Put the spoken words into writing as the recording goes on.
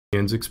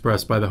Opinions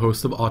expressed by the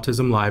host of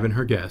Autism Live and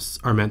her guests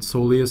are meant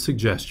solely as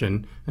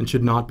suggestion and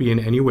should not be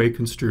in any way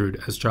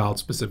construed as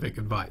child-specific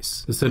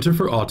advice. The Center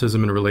for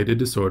Autism and Related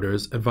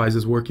Disorders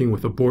advises working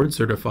with a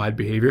board-certified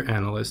behavior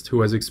analyst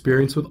who has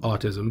experience with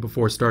autism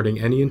before starting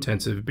any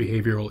intensive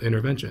behavioral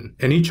intervention.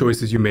 Any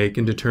choices you make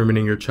in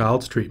determining your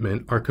child's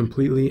treatment are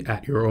completely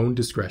at your own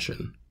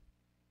discretion.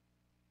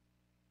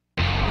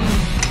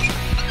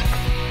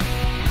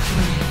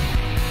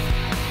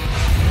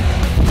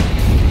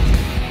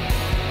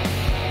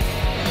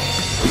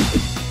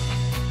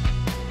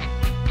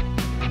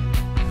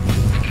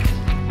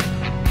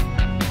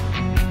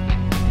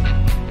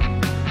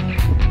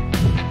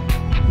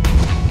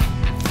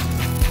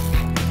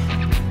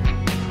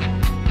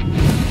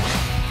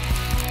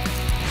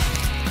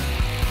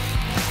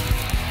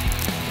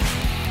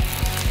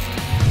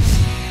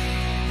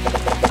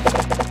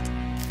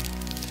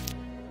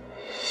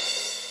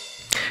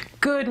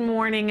 Good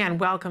morning and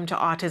welcome to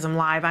Autism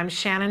Live. I'm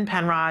Shannon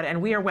Penrod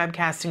and we are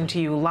webcasting to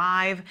you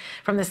live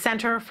from the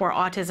Center for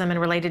Autism and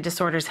Related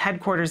Disorders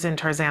headquarters in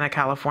Tarzana,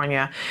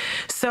 California.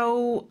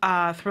 So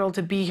thrilled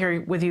to be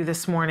here with you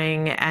this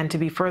morning and to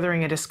be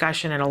furthering a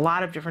discussion in a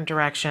lot of different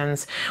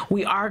directions.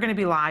 We are going to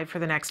be live for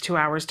the next 2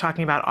 hours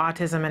talking about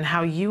autism and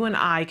how you and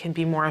I can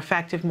be more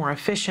effective, more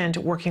efficient,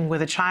 working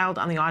with a child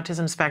on the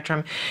autism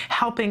spectrum,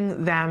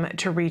 helping them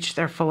to reach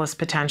their fullest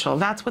potential.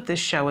 That's what this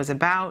show is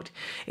about.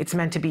 It's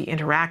meant to be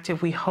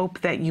interactive. We hope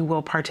that you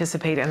will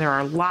participate, and there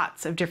are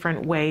lots of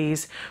different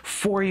ways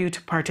for you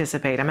to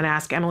participate. I'm going to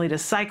ask Emily to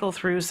cycle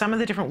through some of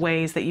the different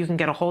ways that you can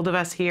get a hold of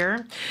us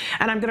here.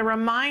 And I'm going to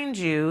remind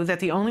you that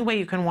the only way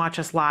you can watch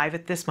us live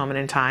at this moment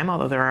in time,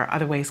 although there are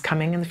other ways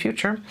coming in the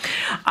future,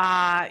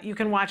 you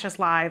can watch us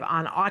live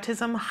on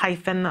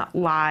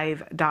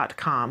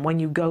autism-live.com. When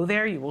you go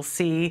there, you will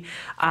see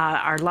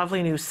our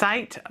lovely new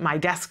site, my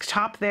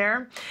desktop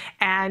there,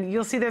 and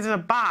you'll see there's a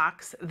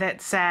box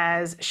that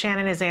says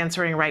Shannon is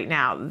answering right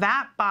now.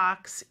 That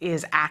box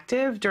is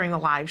active during the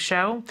live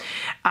show.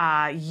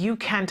 You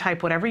can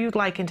type whatever you'd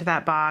like into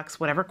that box,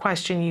 whatever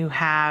question you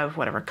have,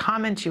 whatever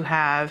comment you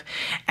have,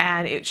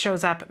 and it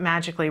shows up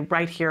magically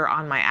right here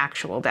on my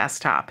actual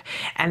desktop.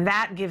 And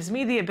that gives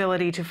me the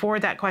ability to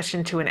forward that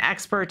question to an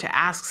expert, to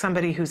ask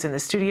somebody who's in the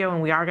studio,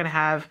 and we are going to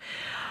have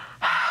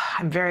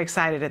I'm very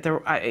excited at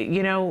the,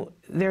 you know,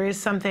 there is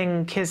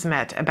something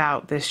kismet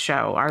about this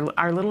show,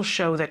 our little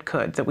show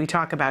that we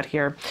talk about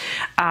here,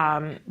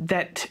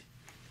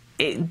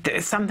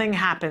 something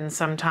happens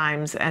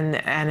sometimes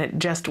and it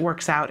just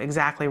works out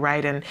exactly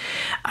right. And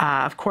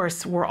of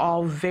course, we're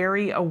all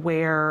very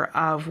aware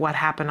of what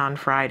happened on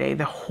Friday,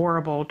 the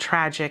horrible,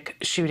 tragic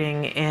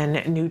shooting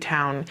in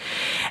Newtown,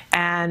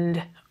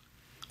 and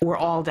we're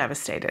all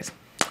devastated.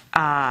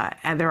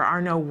 And there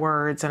are no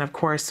words. And of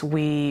course,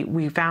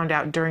 we found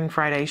out during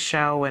Friday's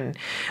show, and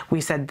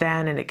we said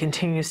then, and it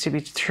continues to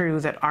be true,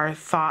 that our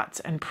thoughts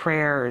and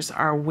prayers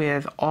are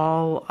with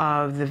all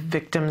of the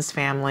victims'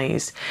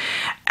 families.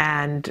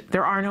 And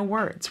there are no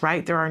words,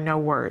 right? There are no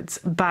words.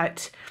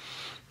 But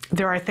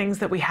there are things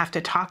that we have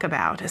to talk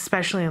about,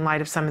 especially in light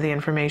of some of the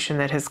information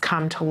that has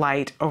come to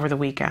light over the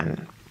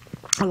weekend.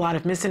 A lot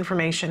of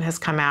misinformation has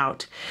come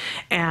out,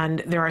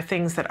 and there are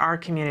things that our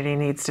community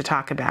needs to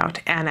talk about.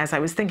 And as I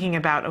was thinking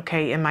about,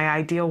 okay, in my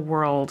ideal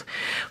world,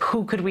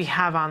 who could we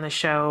have on the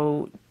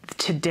show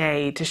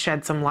today to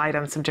shed some light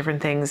on some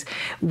different things?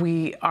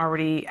 We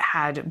already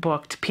had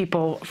booked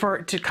people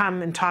to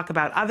come and talk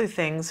about other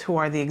things who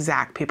are the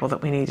exact people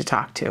that we need to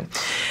talk to.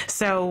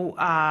 So,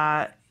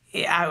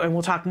 and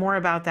we'll talk more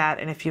about that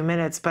in a few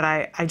minutes, but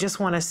I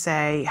just want to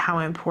say how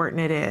important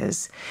it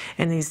is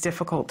in these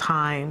difficult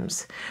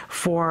times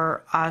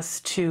for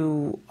us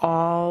to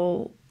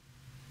all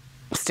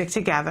stick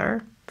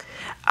together,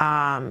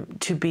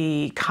 to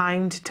be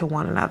kind to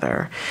one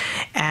another,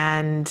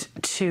 and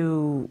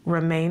to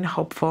remain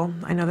hopeful.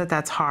 I know that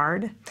that's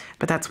hard,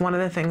 but that's one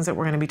of the things that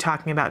we're going to be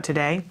talking about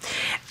today,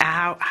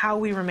 how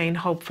we remain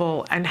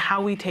hopeful and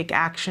how we take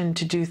action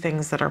to do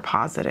things that are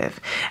positive.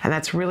 And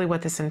that's really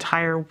what this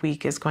entire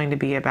week is going to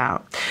be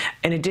about.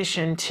 In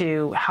addition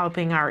to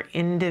helping our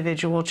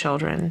individual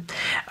children,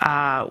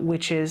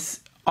 which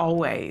is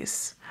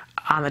always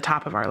on the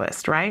top of our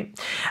list, right?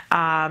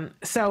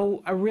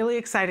 So a really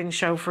exciting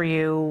show for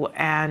you,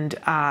 and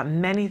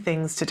many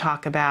things to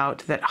talk about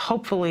that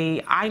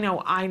hopefully, I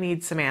know I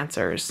need some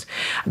answers.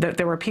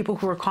 There were people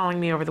who were calling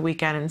me over the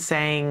weekend and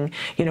saying,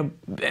 you know,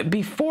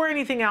 before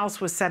anything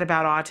else was said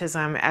about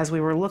autism, as we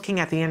were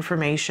looking at the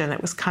information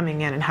that was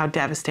coming in and how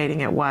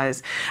devastating it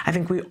was, I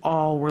think we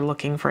all were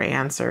looking for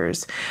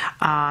answers.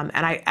 And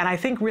I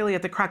think really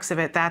at the crux of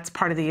it, that's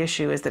part of the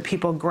issue, is that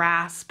people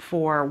grasp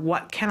for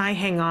what can I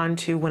hang on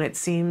to when it's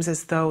seems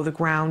as though the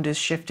ground is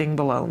shifting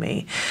below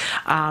me,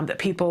 that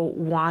people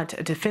want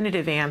a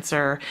definitive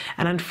answer,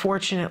 and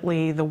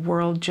unfortunately the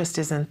world just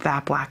isn't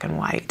that black and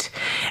white.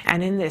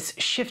 And in this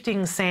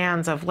shifting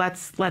sands of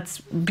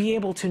let's be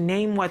able to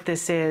name what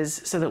this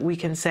is so that we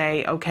can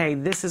say, okay,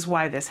 this is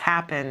why this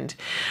happened.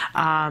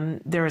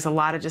 There is a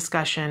lot of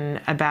discussion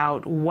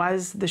about,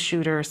 was the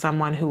shooter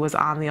someone who was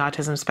on the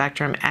autism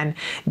spectrum, and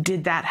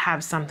did that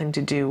have something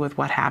to do with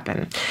what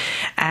happened?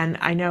 And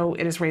I know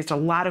it has raised a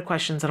lot of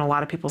questions in a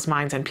lot of people's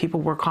minds, and people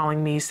were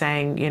calling me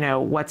saying, you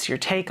know, what's your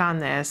take on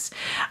this?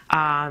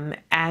 And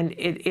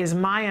it is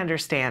my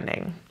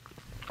understanding,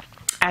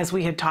 as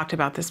we had talked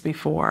about this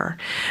before,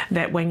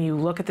 that when you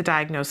look at the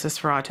diagnosis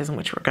for autism,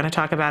 which we're going to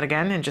talk about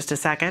again in just a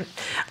second,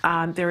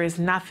 there is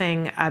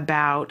nothing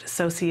about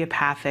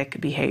sociopathic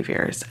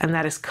behaviors. And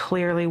that is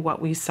clearly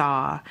what we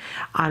saw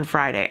on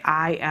Friday.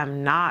 I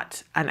am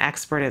not an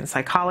expert in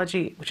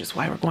psychology, which is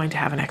why we're going to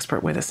have an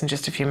expert with us in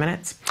just a few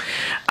minutes.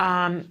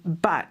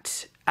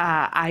 But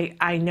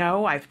I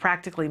know I've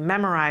practically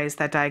memorized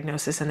that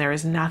diagnosis, and there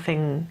is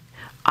nothing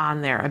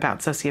on there about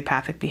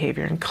sociopathic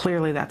behavior, and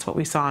clearly that's what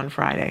we saw on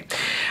Friday.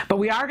 But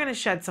we are going to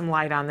shed some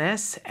light on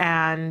this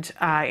and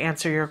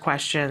answer your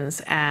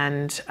questions.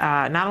 And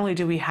not only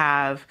do we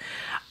have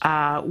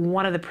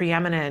one of the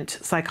preeminent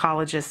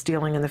psychologists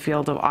dealing in the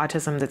field of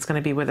autism that's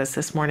going to be with us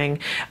this morning,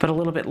 but a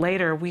little bit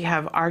later we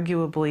have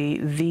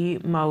arguably the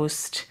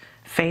most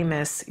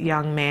famous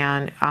young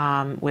man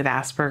with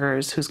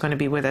Asperger's who's going to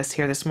be with us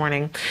here this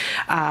morning.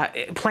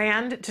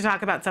 Planned to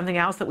talk about something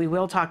else that we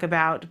will talk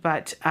about,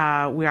 but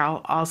we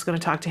are also going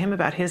to talk to him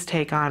about his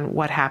take on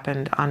what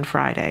happened on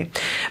Friday.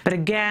 But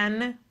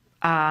again,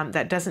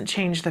 that doesn't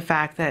change the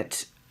fact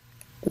that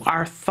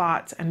our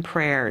thoughts and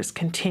prayers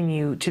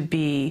continue to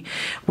be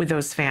with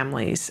those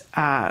families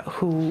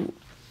who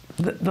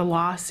the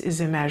loss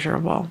is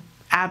immeasurable.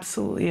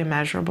 Absolutely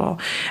immeasurable.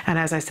 And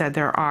as I said,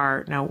 there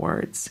are no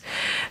words.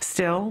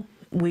 Still,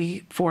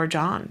 we forge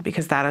on,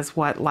 because that is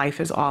what life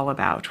is all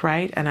about,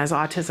 right? And as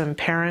autism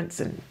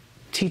parents and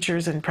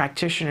teachers and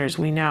practitioners,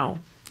 we know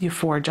you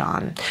forge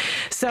on.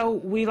 So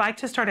we like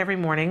to start every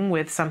morning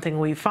with something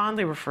we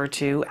fondly refer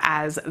to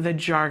as the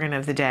jargon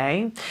of the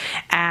day.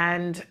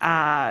 And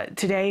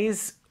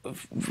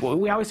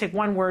we always take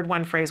one word,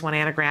 one phrase, one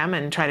anagram,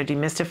 and try to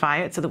demystify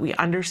it so that we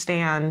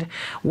understand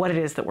what it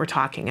is that we're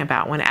talking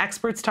about when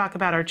experts talk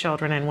about our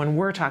children and when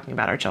we're talking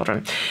about our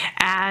children.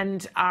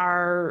 And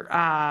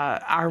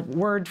our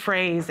word,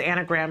 phrase,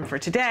 anagram for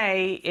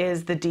today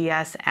is the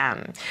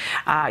DSM.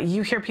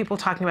 You hear people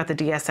talking about the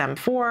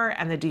DSM-4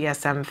 and the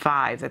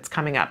DSM-5 that's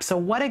coming up. So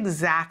what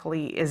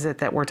exactly is it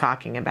that we're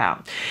talking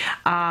about?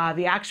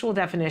 The actual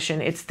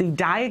definition, it's the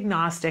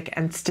Diagnostic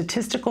and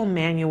Statistical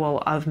Manual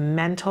of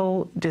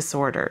Mental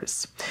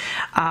Disorders.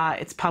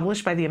 It's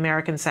published by the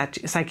American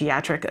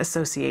Psychiatric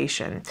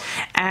Association.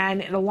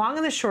 And the long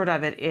and the short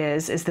of it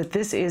is that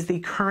this is the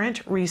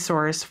current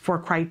resource for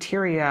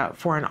criteria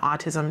for an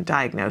autism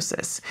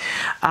diagnosis.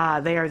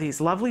 They are these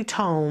lovely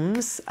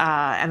tomes,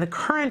 and the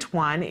current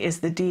one is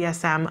the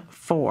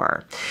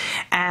DSM-4.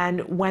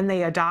 And when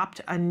they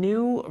adopt a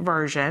new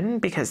version,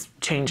 because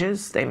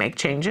they make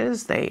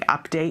changes, they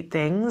update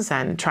things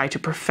and try to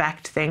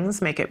perfect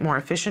things, make it more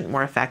efficient,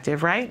 more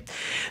effective, right?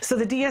 So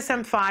the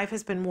DSM-5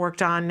 has been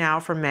worked on now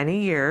for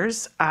many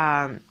years.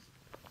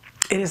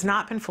 It has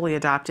not been fully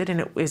adopted,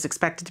 and it is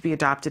expected to be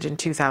adopted in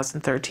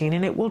 2013,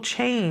 and it will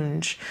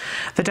change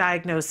the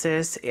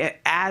diagnosis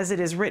as it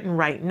is written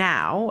right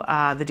now,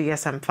 the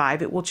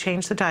DSM-5. It will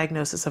change the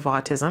diagnosis of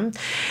autism,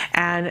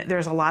 and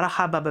there's a lot of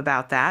hubbub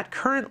about that.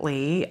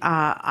 Currently,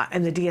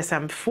 in the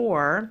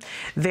DSM-4,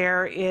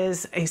 there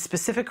is a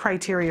specific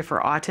criteria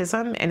for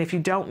autism, and if you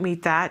don't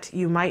meet that,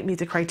 you might meet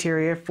the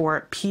criteria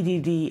for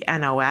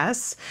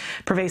PDD-NOS,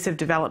 pervasive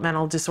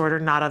developmental disorder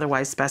not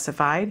otherwise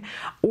specified,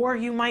 or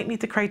you might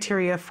meet the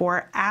criteria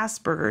for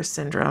Asperger's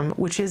syndrome,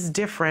 which is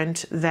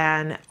different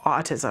than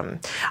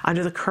autism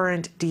under the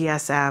current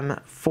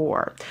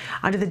DSM-4.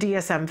 Under the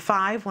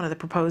DSM-5, one of the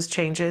proposed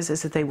changes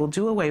is that they will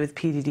do away with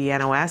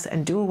PDD-NOS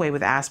and do away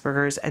with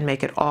Asperger's and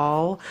make it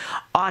all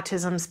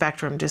autism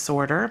spectrum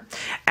disorder,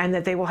 and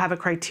that they will have a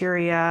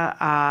criteria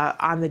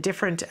on the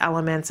different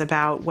elements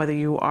about whether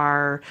you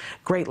are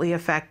greatly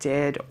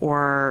affected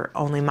or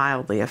only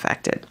mildly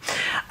affected.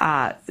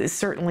 This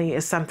certainly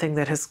is something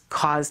that has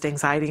caused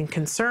anxiety and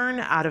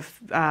concern out of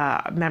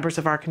members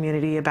of our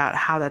community about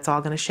how that's all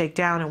going to shake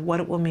down and what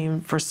it will mean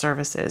for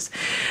services.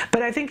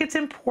 But I think it's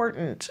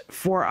important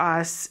for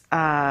us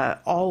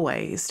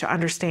always to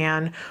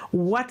understand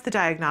what the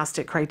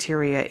diagnostic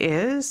criteria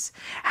is,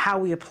 how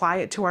we apply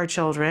it to our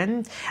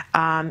children.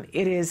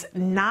 It is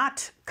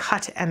not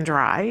cut and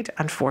dried,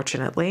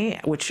 unfortunately,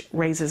 which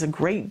raises a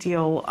great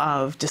deal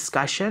of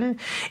discussion,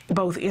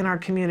 both in our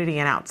community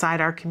and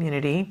outside our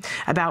community,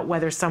 about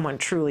whether someone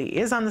truly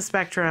is on the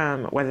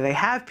spectrum, whether they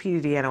have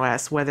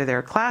PDD-NOS, whether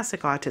they're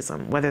classic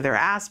autism, whether they're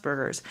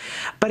Asperger's.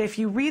 But if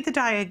you read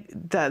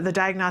the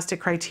diagnostic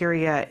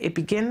criteria, it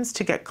begins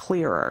to get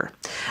clearer.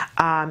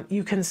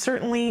 You can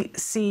certainly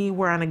see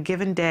where on a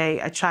given day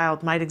a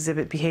child might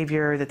exhibit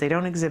behavior that they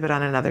don't exhibit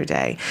on another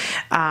day.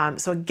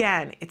 So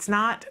again,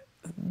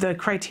 the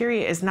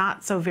criteria is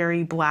not so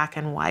very black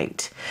and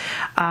white,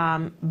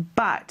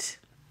 but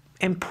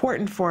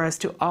important for us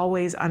to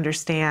always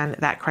understand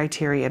that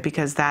criteria,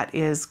 because that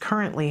is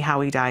currently how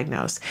we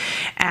diagnose.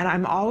 And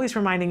I'm always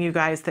reminding you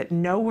guys that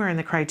nowhere in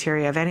the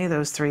criteria of any of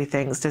those three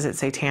things does it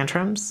say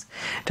tantrums,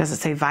 does it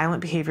say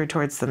violent behavior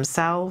towards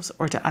themselves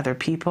or to other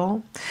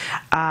people.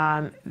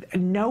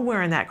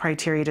 Nowhere in that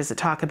criteria does it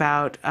talk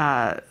about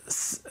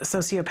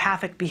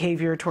sociopathic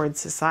behavior towards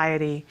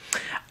society.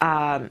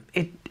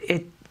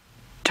 It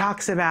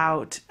talks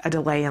about a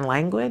delay in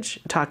language,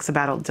 talks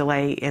about a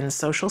delay in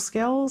social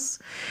skills,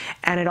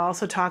 and it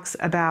also talks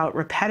about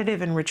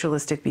repetitive and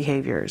ritualistic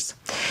behaviors.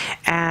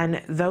 And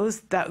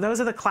those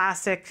are the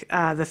classic,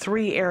 the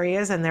three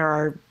areas, and there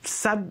are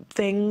sub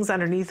things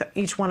underneath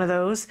each one of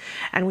those.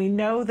 And we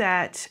know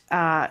that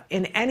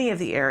in any of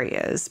the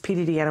areas,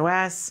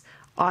 PDD-NOS,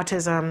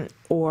 autism,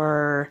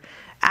 or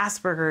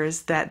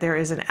Asperger's, that there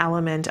is an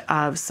element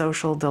of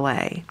social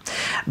delay.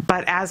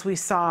 But as we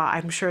saw,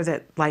 I'm sure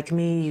that, like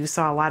me, you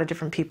saw a lot of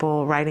different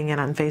people writing in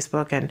on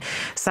Facebook, and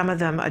some of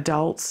them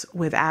adults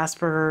with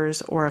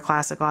Asperger's or a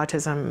classic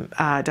autism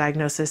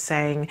diagnosis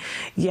saying,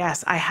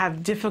 yes, I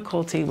have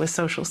difficulty with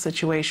social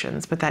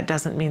situations, but that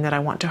doesn't mean that I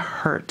want to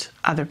hurt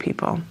other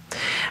people.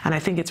 And I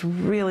think it's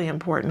really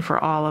important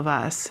for all of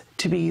us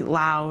to be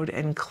loud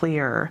and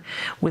clear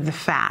with the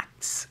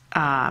facts.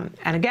 And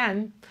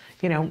again,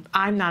 you know,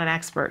 I'm not an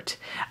expert.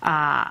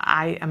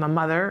 I am a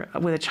mother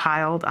with a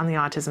child on the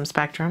autism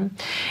spectrum,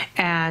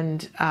 and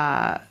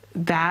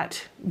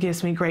that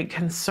gives me great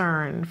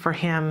concern for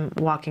him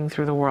walking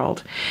through the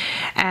world.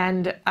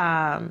 And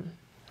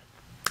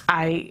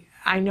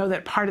I know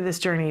that part of this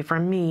journey for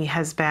me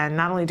has been,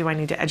 not only do I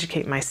need to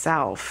educate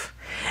myself,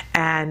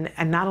 and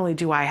not only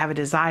do I have a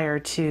desire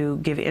to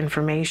give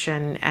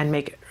information and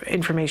make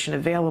information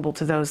available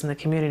to those in the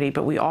community,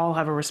 but we all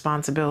have a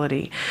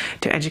responsibility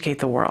to educate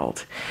the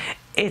world.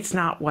 It's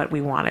not what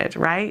we wanted,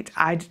 right?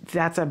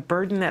 That's a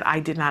burden that I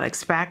did not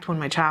expect when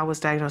my child was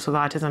diagnosed with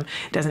autism.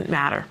 It doesn't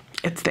matter.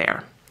 It's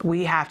there.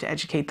 We have to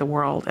educate the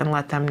world and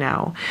let them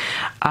know.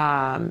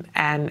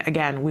 And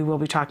again, we will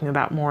be talking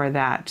about more of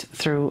that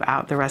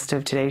throughout the rest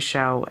of today's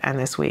show and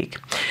this week.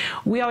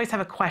 We always have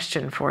a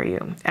question for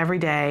you. Every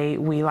day,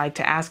 we like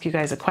to ask you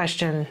guys a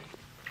question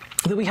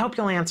that we hope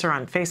you'll answer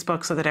on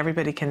Facebook so that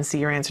everybody can see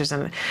your answers.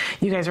 And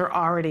you guys are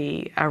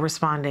already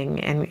responding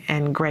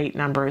in great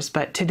numbers.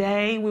 But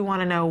today we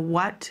want to know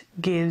what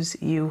gives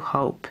you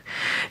hope.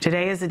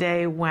 Today is a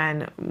day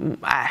when,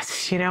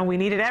 you know, we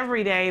need it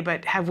every day,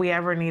 but have we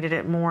ever needed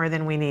it more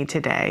than we need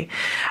today?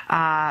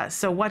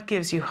 So what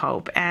gives you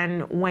hope?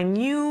 And when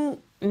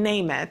you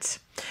name it,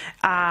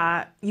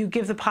 you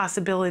give the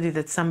possibility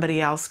that somebody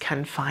else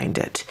can find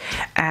it.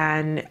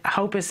 And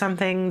hope is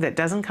something that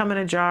doesn't come in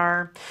a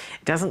jar.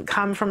 It doesn't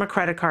come from a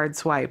credit card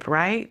swipe,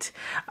 right?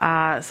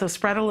 So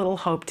spread a little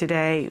hope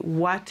today.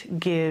 What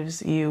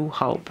gives you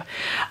hope?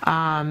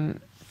 I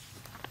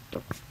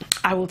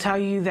will tell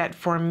you that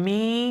for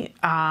me,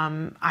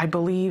 I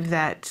believe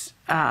that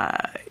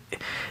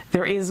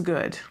there is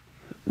good.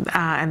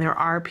 And there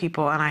are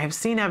people, and I have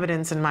seen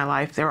evidence in my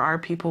life, there are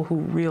people who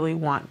really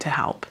want to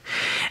help.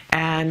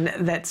 And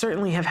that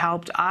certainly have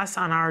helped us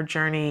on our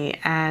journey,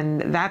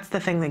 and that's the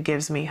thing that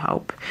gives me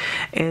hope.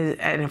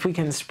 And if we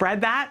can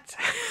spread that,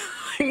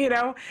 you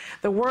know,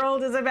 the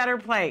world is a better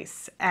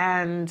place.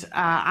 And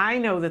I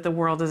know that the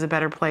world is a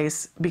better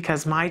place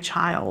because my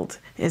child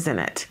is in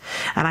it.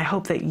 And I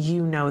hope that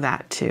you know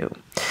that too.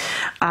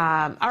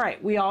 All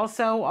right, we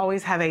also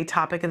always have a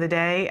topic of the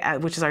day,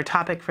 which is our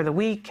topic for the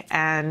week.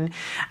 And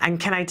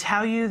can I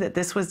tell you that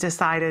this was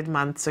decided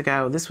months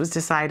ago? This was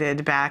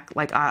decided back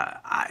like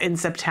in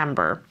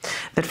September,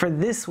 that for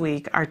this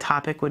week, our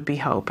topic would be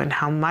hope. And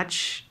how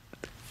much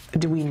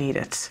do we need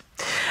it?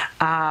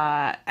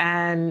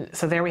 And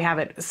so there we have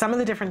it. Some of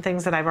the different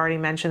things that I've already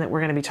mentioned that we're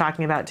going to be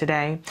talking about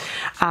today.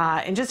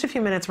 In just a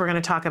few minutes, we're going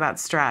to talk about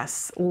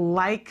stress.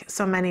 Like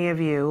so many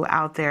of you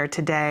out there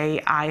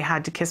today, I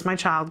had to kiss my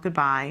child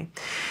goodbye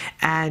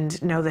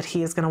and know that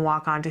he is going to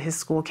walk onto his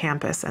school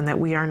campus and that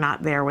we are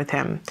not there with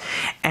him.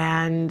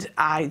 And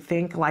I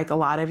think, like a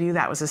lot of you,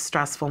 that was a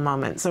stressful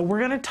moment. So we're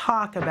going to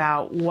talk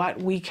about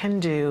what we can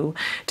do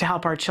to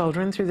help our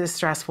children through this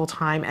stressful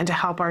time and to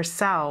help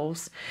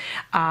ourselves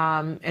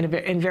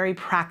in very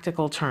very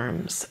practical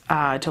terms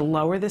to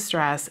lower the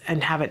stress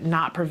and have it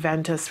not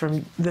prevent us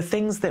from the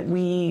things that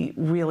we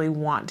really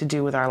want to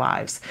do with our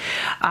lives.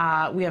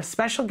 We have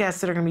special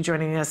guests that are going to be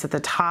joining us at the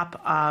top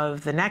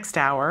of the next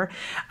hour.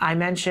 I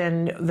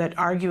mentioned that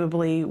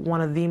arguably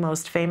one of the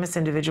most famous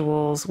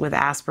individuals with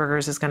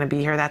Asperger's is going to be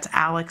here. That's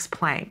Alex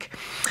Plank.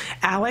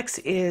 Alex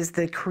is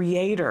the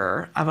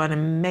creator of an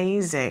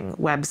amazing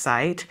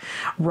website,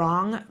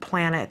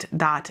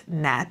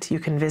 wrongplanet.net. You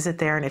can visit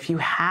there, and if you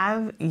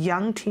have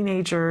young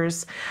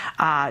teenagers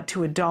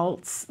to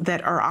adults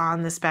that are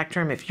on the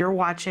spectrum, if you're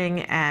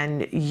watching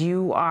and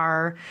you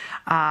are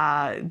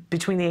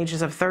between the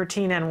ages of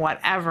 13 and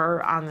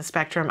whatever on the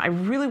spectrum, I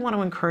really want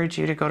to encourage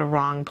you to go to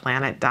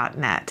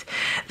wrongplanet.net.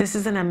 This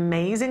is an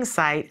amazing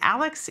site.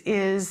 Alex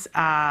is,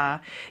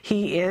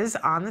 he is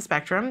on the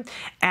spectrum,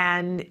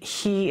 and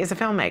he is a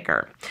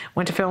filmmaker.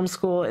 Went to film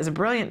school, is a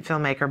brilliant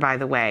filmmaker, by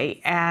the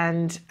way,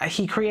 and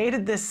he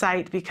created this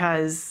site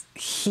because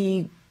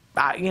he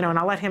and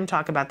I'll let him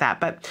talk about that,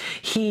 but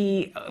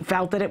he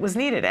felt that it was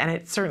needed, and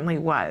it certainly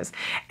was.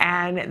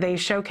 And they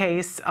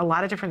showcase a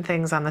lot of different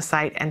things on the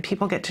site, and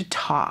people get to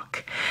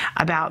talk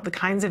about the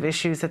kinds of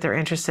issues that they're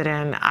interested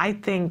in. I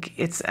think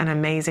it's an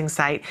amazing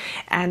site,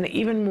 and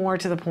even more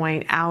to the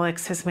point,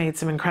 Alex has made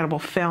some incredible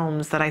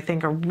films that I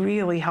think are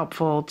really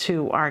helpful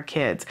to our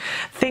kids.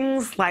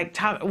 Things like,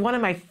 one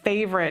of my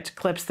favorite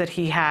clips that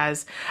he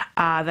has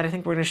that I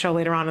think we're going to show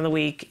later on in the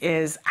week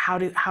is how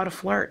to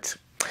flirt.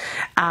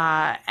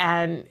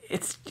 And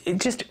it's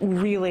just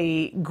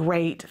really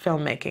great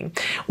filmmaking.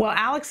 Well,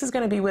 Alex is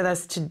going to be with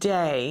us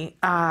today.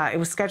 It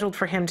was scheduled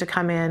for him to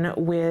come in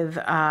with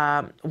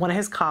one of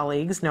his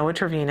colleagues, Noah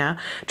Trevino,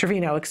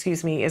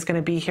 is going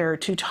to be here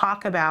to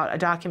talk about a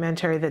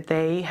documentary that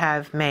they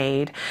have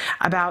made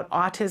about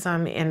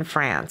autism in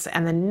France.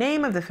 And the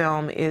name of the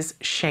film is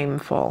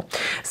Shameful.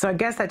 So I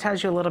guess that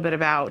tells you a little bit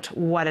about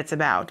what it's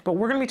about. But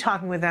we're going to be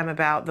talking with them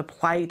about the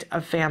plight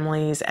of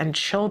families and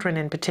children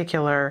in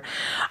particular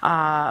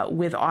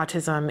with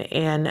autism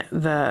in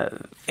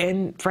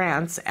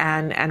France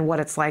and what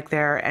it's like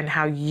there, and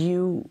how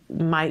you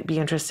might be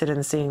interested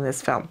in seeing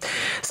this film.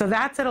 So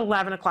that's at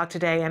 11 o'clock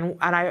today, and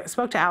I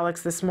spoke to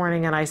Alex this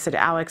morning, and I said,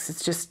 Alex,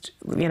 it's just,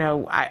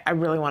 I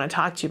really want to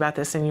talk to you about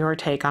this and your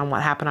take on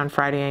what happened on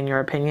Friday and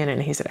your opinion.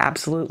 And he said,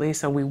 absolutely.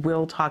 So we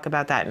will talk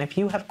about that. And if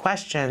you have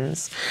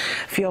questions,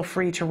 feel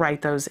free to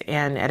write those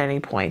in at any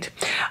point.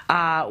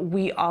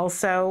 We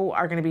also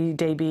are going to be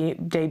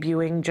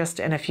debuting just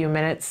in a few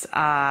minutes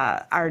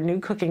our new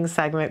cooking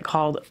segment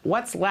called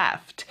What's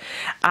Left?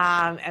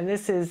 And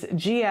this is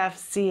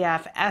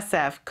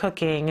GFCFSF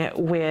Cooking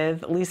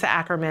with Lisa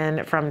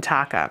Ackerman from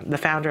Taka, the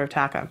founder of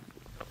Taka.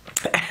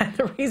 And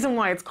the reason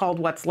why it's called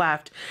What's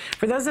Left,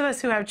 for those of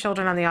us who have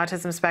children on the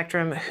autism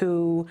spectrum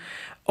who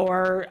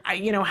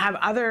have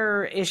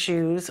other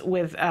issues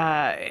with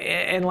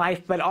in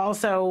life, but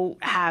also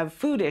have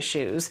food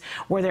issues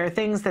where there are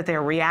things that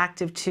they're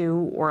reactive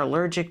to or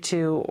allergic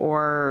to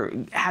or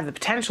have the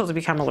potential to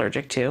become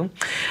allergic to,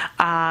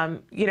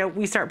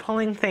 we start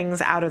pulling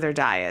things out of their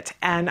diet.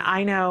 And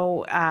I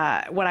know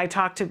when I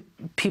talk to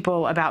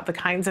people about the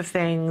kinds of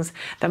things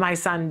that my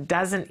son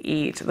doesn't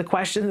eat, the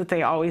question that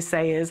they always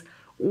say is,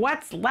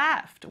 what's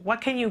left? What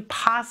can you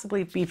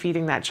possibly be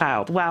feeding that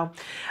child? Well,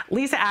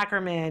 Lisa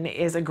Ackerman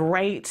is a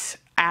great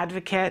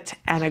advocate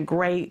and a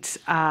great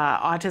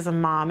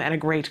autism mom and a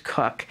great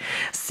cook.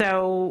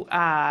 So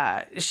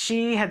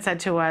she had said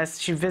to us,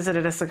 she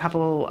visited us a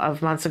couple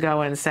of months ago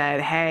and said,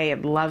 hey,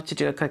 I'd love to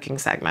do a cooking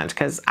segment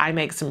because I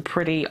make some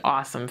pretty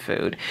awesome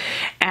food.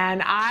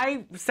 And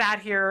I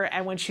sat here,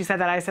 and when she said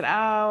that, I said,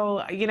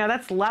 oh,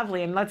 that's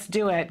lovely and let's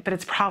do it, but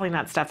it's probably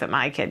not stuff that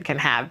my kid can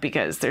have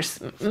because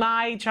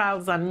my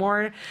child's on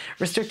more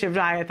restrictive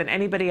diet than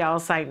anybody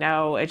else I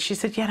know. And she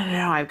said, yeah,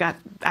 no, I've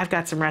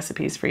got some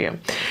recipes for you.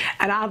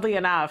 And oddly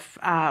enough,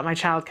 my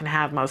child can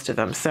have most of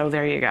them, so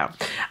there you go.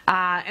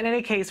 In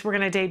any case, we're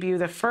going to debut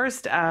the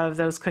first of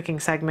those cooking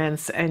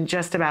segments in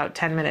just about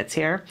 10 minutes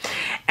here.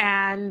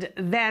 And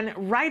then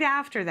right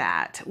after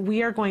that,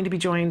 we are going to be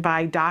joined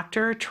by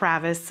Dr.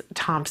 Travis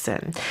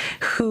Thompson,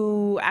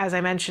 who, as I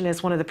mentioned,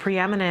 is one of the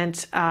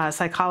preeminent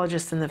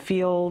psychologists in the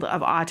field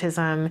of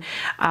autism,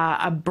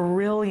 a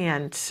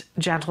brilliant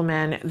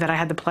gentleman that I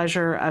had the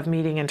pleasure of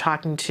meeting and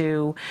talking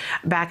to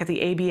back at the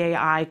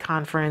ABAI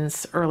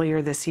conference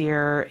earlier this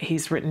year.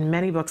 He's written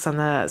many books on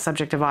the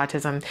subject of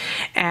autism,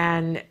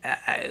 and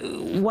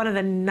one of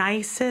the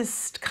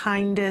nicest,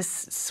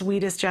 kindest,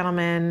 sweetest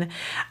gentlemen,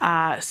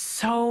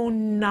 so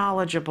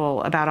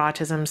knowledgeable about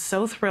autism,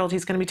 so thrilled.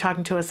 He's going to be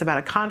talking to us about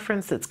a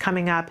conference that's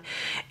coming up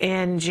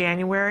in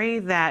January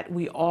that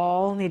we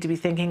all need to be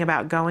thinking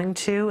about going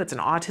to. It's an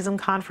autism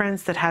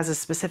conference that has a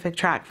specific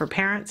track for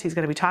parents. He's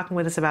going to be talking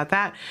with us about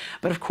that.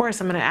 But of course,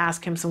 I'm going to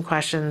ask him some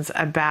questions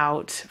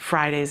about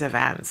Friday's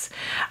events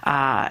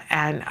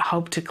and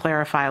hope to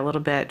clarify a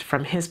little bit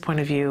from his point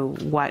of view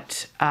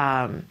what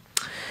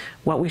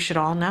we should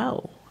all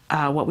know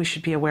what we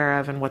should be aware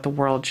of and what the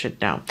world should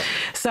know.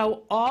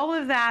 So all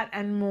of that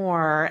and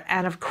more,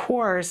 and of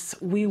course,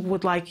 we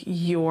would like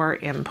your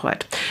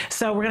input.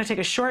 So we're going to take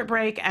a short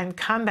break and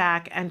come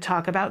back and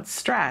talk about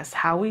stress,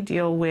 how we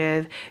deal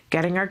with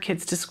getting our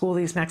kids to school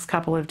these next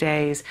couple of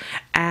days,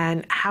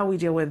 and how we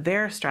deal with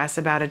their stress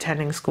about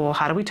attending school.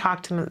 How do we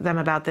talk to them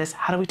about this?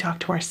 How do we talk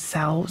to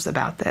ourselves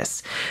about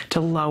this to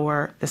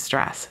lower the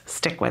stress?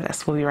 Stick with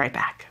us. We'll be right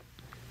back.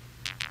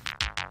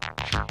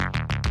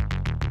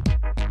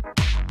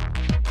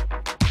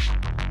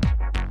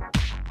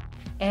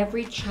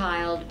 Every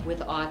child with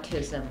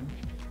autism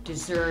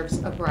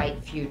deserves a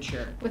bright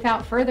future.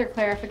 Without further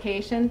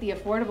clarification, the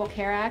Affordable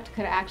Care Act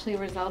could actually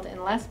result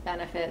in less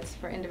benefits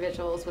for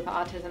individuals with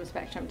autism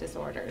spectrum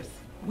disorders.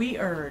 We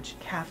urge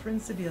Catherine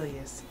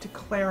Sebelius to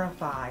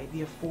clarify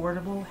the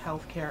Affordable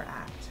Health Care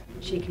Act.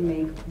 She can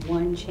make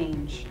one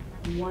change,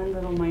 one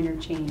little minor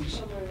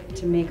change,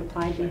 to make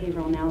applied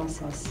behavioral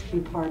analysis be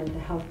part of the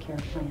health care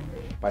plan.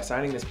 By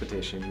signing this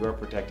petition, you are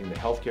protecting the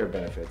healthcare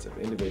benefits of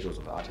individuals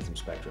with autism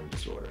spectrum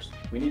disorders.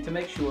 We need to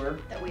make sure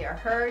that we are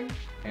heard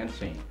and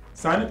seen.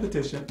 Sign the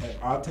petition at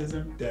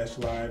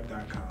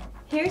autism-live.com.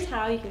 Here's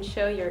how you can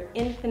show your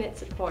infinite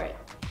support.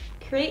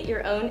 Create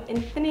your own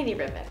infinity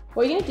ribbon.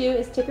 What you're going to do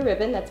is take a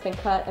ribbon that's been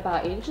cut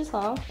about 8 inches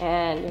long,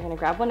 and you're going to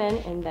grab one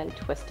end and then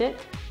twist it,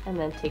 and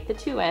then take the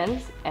two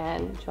ends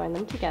and join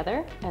them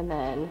together, and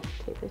then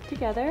take it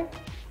together,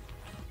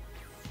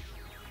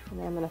 and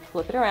then I'm going to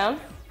flip it around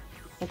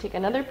and take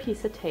another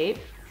piece of tape,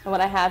 and what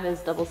I have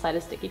is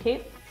double-sided sticky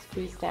tape.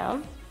 Squeeze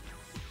down.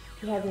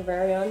 You have your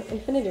very own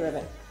infinity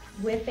ribbon.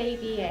 With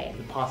ABA,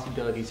 the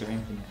possibilities are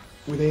infinite.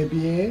 With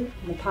ABA,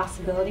 The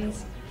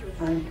possibilities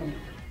are infinite.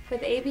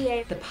 with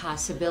ABA, The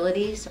possibilities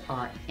are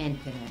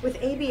infinite. with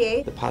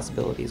ABA, The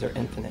possibilities are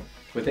infinite.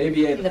 With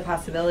ABA, the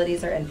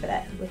possibilities are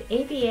infinite. With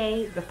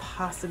ABA, The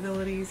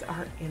possibilities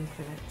are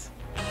infinite.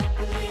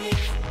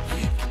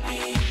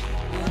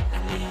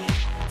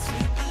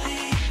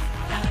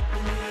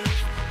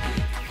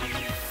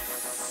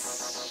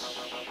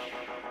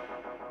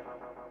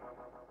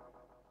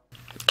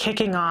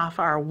 Kicking off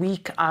our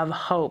week of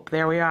hope.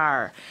 There we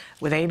are.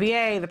 With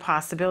ABA, the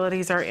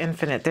possibilities are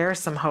infinite. There's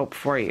some hope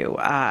for you.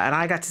 And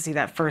I got to see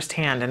that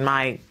firsthand in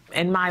my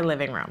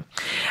living room.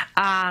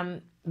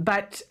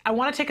 But I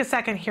want to take a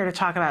second here to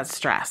talk about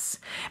stress,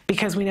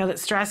 because we know that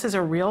stress is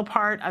a real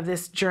part of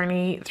this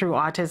journey through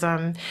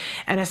autism,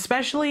 and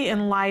especially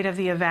in light of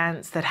the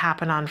events that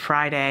happened on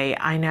Friday,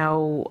 I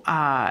know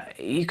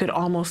you could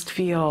almost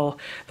feel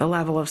the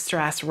level of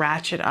stress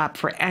ratchet up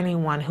for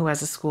anyone who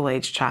has a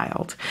school-age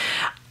child.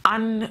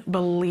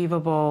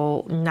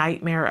 Unbelievable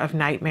nightmare of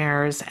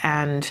nightmares,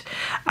 and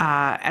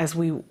as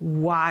we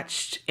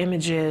watched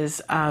images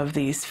of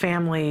these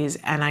families,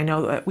 and I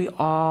know that we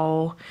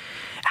all,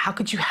 how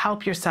could you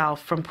help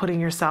yourself from putting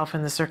yourself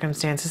in the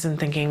circumstances and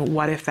thinking,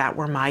 what if that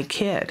were my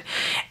kid?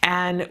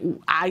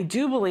 And I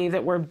do believe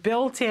that we're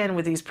built in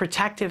with these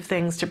protective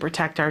things to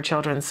protect our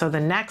children. So the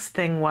next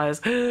thing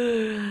was,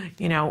 you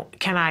know,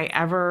 can I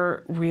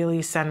ever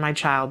really send my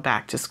child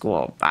back to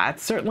school?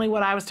 That's certainly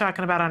what I was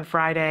talking about on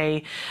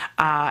Friday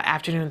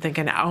afternoon,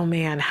 thinking, oh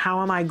man,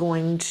 how am I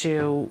going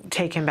to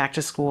take him back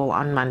to school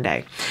on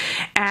Monday?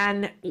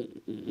 And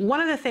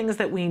one of the things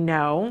that we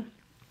know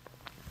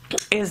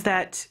is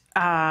that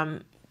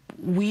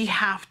we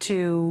have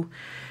to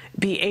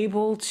be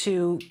able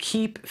to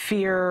keep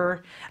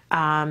fear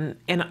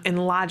in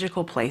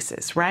logical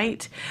places,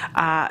 right?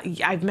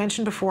 I've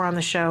mentioned before on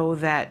the show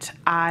that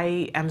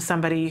I am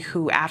somebody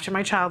who, after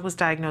my child was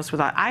diagnosed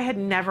with autism, I had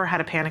never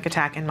had a panic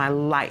attack in my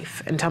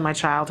life until my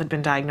child had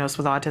been diagnosed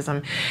with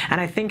autism.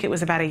 And I think it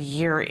was about a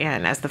year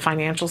in, as the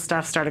financial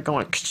stuff started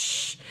going,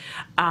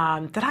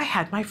 that I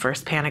had my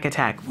first panic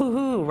attack.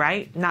 Woohoo,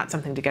 right? Not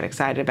something to get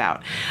excited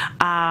about.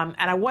 And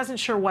I wasn't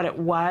sure what it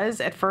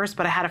was at first,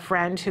 but I had a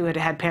friend who had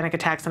had panic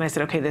attacks, and I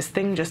said, okay, this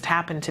thing just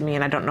happened to me,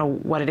 and I don't know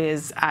what it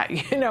is,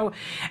 you know.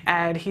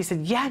 And he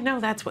said, yeah, no,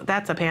 that's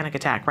a panic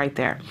attack right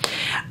there.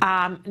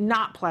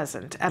 Not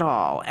pleasant at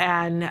all.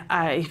 And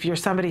if you're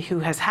somebody who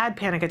has had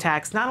panic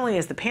attacks, not only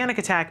is the panic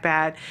attack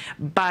bad,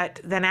 but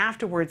then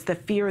afterwards, the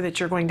fear that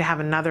you're going to have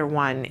another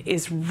one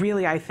is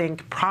really, I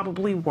think,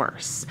 probably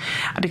worse,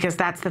 because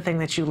that's the thing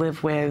that you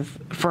live with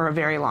for a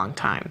very long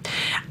time.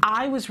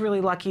 I was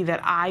really lucky that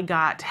I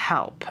got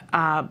help.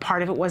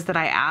 Part of it was that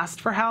I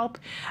asked for help,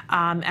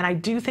 and I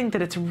do think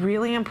that it's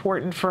really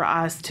important for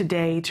us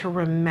today to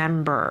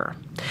remember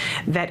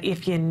that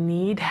if you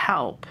need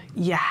help,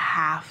 you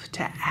have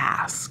to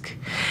ask.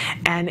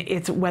 And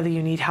it's whether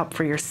you need help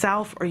for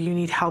yourself or you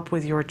need help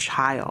with your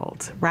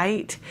child,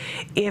 right?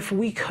 If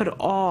we could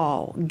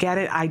all get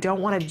it, I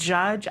don't want to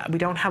judge, we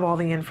don't have all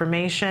the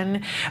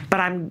information, but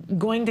I'm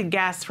going to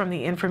guess from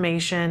the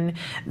information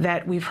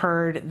that we've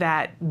heard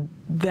that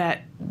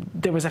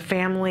there was a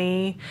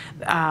family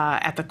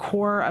at the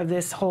core of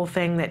this whole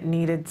thing that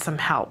needed some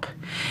help.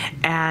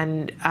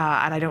 And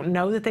I don't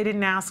know that they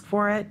didn't ask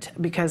for it,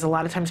 because a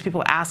lot of times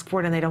people ask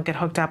for it and they don't get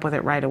hooked up with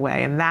it right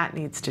away, and that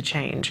needs to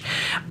change.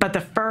 But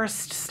the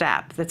first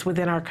step that's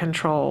within our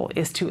control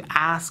is to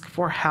ask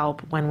for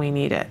help when we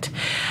need it.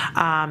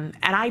 And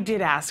I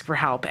did ask for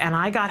help, and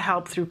I got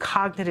help through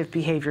cognitive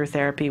behavior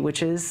therapy,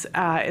 which is,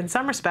 in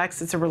some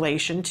respects, it's a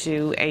relation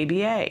to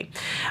ABA.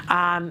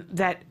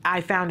 That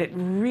I found it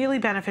really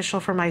beneficial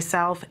for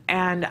myself,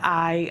 and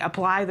I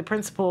apply the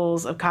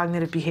principles of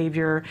cognitive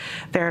behavior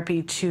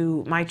therapy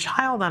to my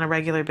child on a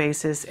regular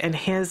basis and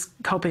his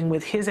coping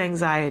with his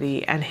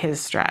anxiety and his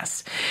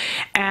stress.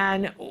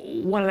 And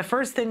one of the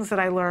first things that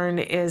I learned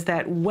is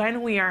that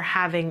when we are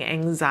having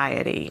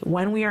anxiety,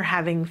 when we are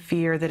having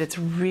fear, that it's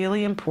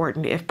really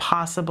important, if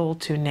possible,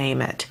 to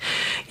name it.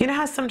 You know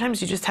how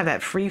sometimes you just have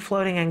that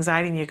free-floating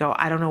anxiety and you go,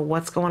 I don't know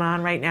what's going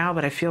on right now,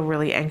 but I feel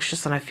really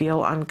anxious and I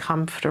feel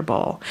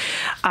uncomfortable.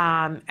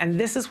 And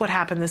this is what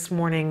happened this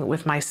morning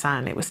with my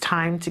son. It was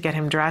time to get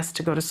him dressed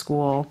to go to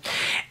school,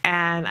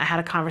 and I had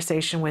a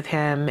conversation with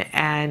him,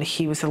 and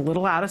he was a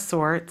little out of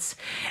sorts,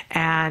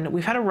 and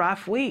we've had a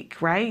rough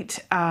week, right?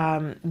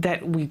 That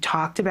we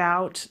talked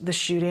about the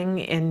shooting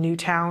in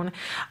Newtown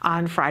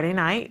on Friday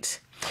night.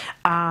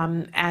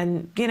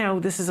 And, you know,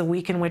 this is a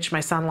week in which my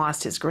son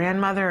lost his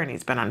grandmother, and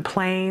he's been on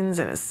planes,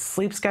 and his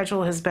sleep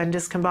schedule has been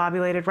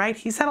discombobulated, right?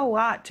 He's had a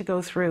lot to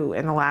go through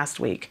in the last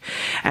week.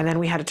 And then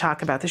we had to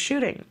talk about the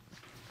shooting.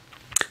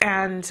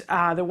 And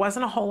there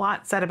wasn't a whole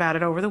lot said about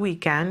it over the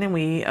weekend, and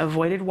we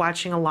avoided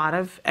watching a lot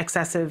of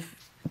excessive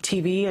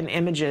TV and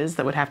images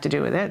that would have to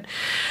do with it.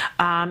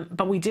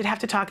 But we did have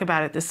to talk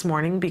about it this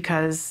morning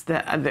because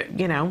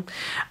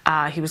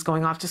he was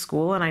going off to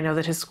school, and I know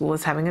that his school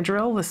is having a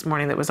drill this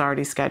morning that was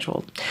already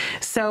scheduled.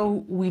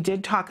 So we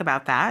did talk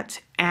about that,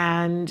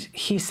 and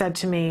he said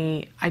to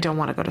me, I don't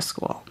want to go to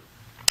school.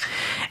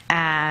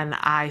 And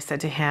I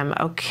said to him,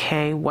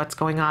 okay, what's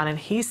going on? And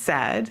he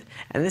said,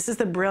 and this is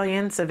the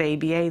brilliance of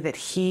ABA, that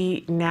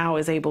he now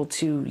is able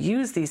to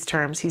use these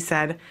terms. He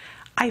said,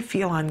 I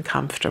feel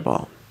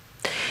uncomfortable.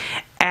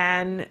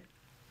 And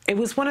it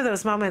was one of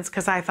those moments,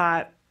 because I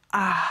thought,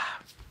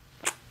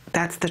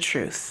 that's the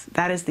truth.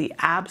 That is the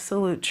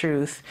absolute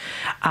truth.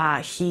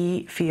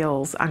 He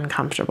feels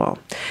uncomfortable.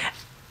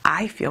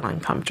 I feel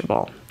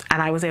uncomfortable.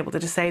 And I was able to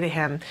just say to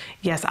him,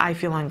 yes, I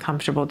feel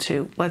uncomfortable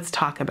too. Let's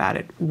talk about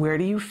it. Where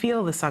do you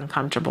feel this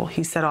uncomfortable?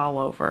 He said all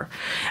over.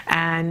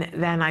 And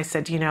then I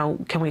said,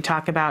 can we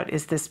talk about,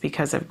 is this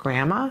because of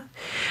grandma?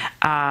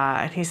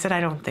 And he said,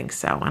 I don't think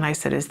so. And I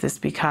said, is this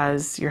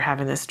because you're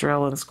having this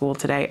drill in school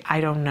today?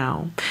 I don't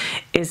know.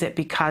 Is it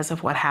because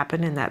of what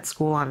happened in that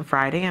school on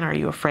Friday? And are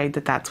you afraid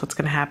that that's what's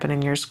going to happen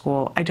in your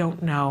school? I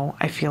don't know.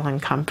 I feel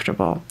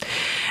uncomfortable.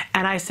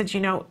 And I said,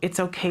 it's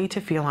okay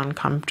to feel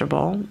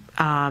uncomfortable.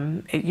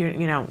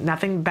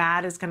 Nothing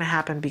bad is going to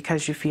happen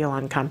because you feel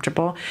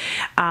uncomfortable.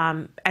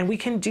 And we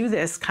can do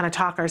this, kind of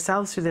talk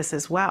ourselves through this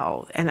as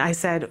well. And I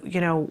said,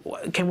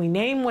 can we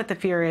name what the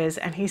fear is?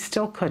 And he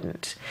still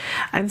couldn't.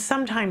 And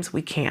sometimes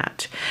we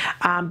can't.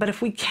 But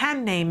if we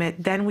can name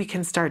it, then we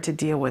can start to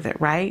deal with it,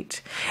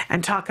 right?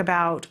 And talk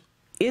about,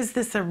 is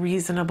this a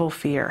reasonable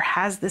fear?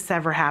 Has this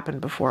ever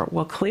happened before?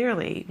 Well,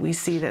 clearly we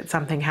see that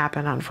something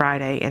happened on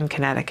Friday in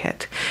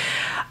Connecticut.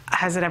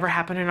 Has it ever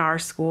happened in our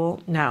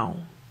school? No.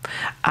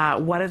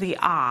 What are the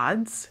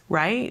odds,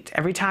 right?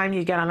 Every time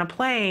you get on a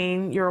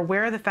plane, you're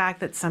aware of the fact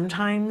that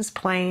sometimes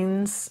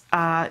planes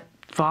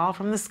fall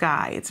from the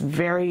sky. It's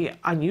very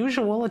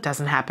unusual. It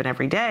doesn't happen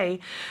every day,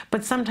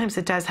 but sometimes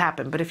it does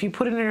happen. But if you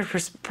put it in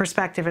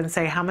perspective and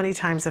say, how many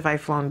times have I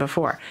flown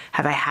before?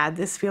 Have I had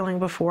this feeling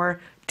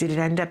before? Did it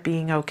end up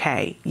being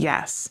okay?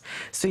 Yes.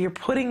 So you're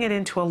putting it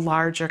into a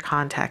larger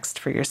context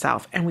for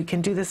yourself, and we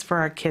can do this for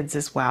our kids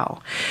as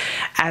well.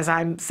 As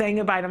I'm saying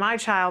goodbye to my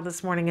child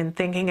this morning and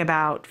thinking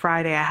about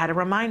Friday, I had to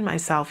remind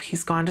myself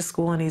he's gone to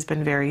school and he's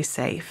been very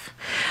safe.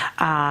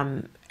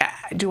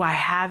 Do I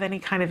have any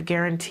kind of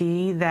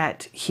guarantee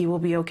that he will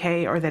be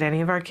okay or that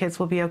any of our kids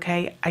will be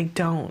okay? I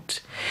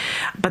don't.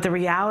 But the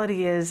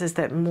reality is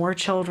that more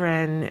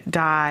children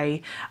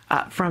die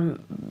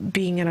from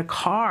being in a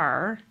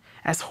car,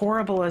 as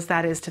horrible as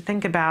that is to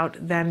think about,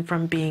 than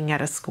from being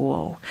at a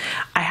school.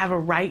 I have a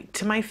right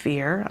to my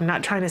fear. I'm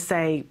not trying to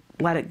say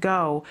let it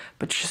go,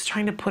 but just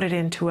trying to put it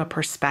into a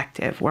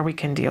perspective where we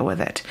can deal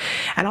with it.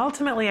 And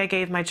ultimately, I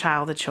gave my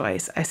child a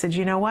choice. I said,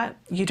 you know what?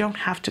 You don't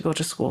have to go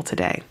to school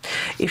today.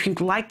 If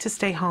you'd like to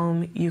stay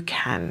home, you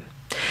can.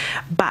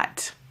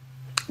 But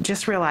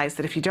just realize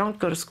that if you don't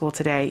go to school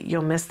today,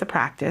 you'll miss the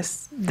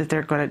practice that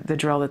the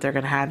drill that they're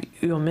going to have.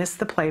 You'll miss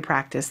the play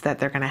practice that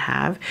they're going to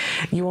have.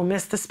 You will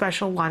miss the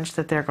special lunch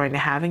that they're going to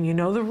have. And you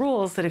know the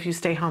rules that if you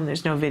stay home,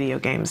 there's no video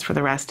games for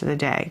the rest of the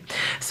day.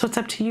 So it's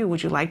up to you.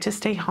 Would you like to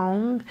stay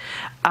home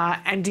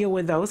and deal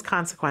with those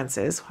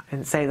consequences? I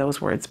didn't say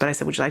those words, but I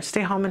said, would you like to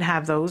stay home and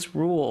have those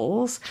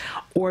rules?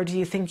 Or do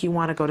you think you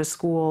want to go to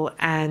school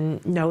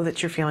and know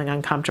that you're feeling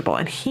uncomfortable?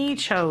 And he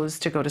chose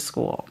to go to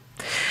school.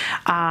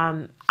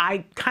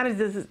 I kind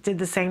of did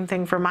the same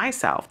thing for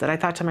myself, that I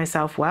thought to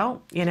myself,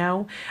 well, you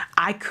know,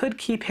 I could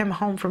keep him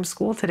home from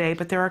school today,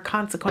 but there are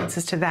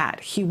consequences to that.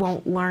 He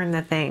won't learn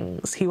the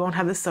things. He won't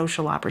have the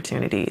social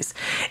opportunities.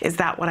 Is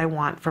that what I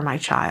want for my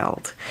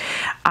child?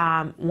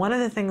 One of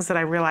the things that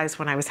I realized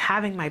when I was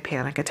having my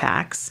panic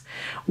attacks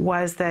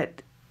was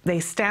that they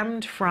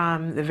stemmed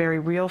from the very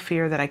real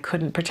fear that I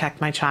couldn't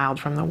protect my child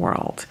from the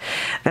world.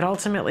 That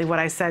ultimately what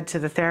I said to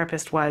the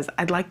therapist was,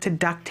 I'd like to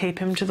duct tape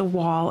him to the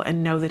wall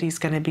and know that he's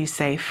going to be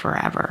safe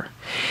forever.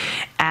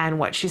 And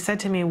what she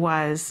said to me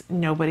was,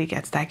 nobody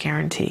gets that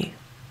guarantee.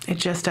 It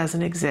just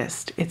doesn't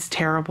exist. It's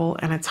terrible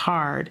and it's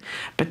hard,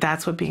 but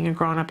that's what being a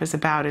grown-up is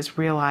about, is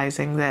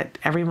realizing that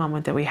every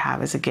moment that we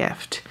have is a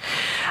gift.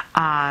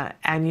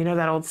 And you know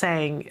that old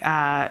saying,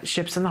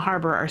 ships in the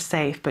harbor are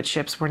safe, but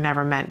ships were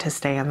never meant to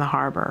stay in the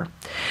harbor.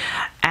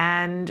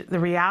 And the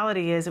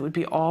reality is it would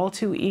be all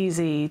too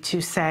easy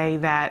to say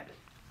that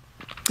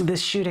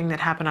this shooting that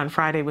happened on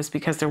Friday was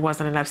because there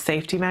wasn't enough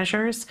safety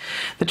measures.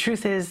 The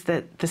truth is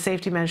that the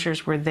safety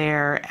measures were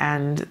there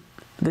and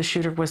the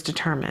shooter was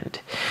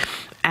determined.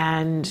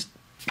 And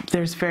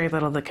there's very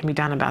little that can be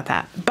done about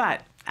that.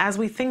 But as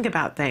we think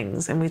about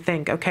things and we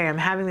think, okay, I'm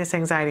having this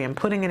anxiety, I'm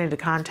putting it into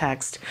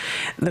context,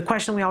 the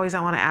question we always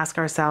want to ask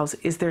ourselves,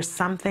 is there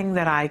something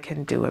that I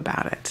can do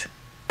about it?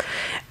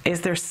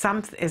 Is there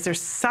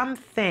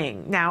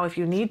something? Now, if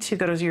you need to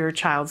go to your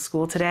child's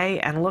school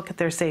today and look at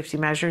their safety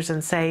measures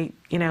and say,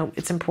 you know,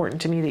 it's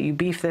important to me that you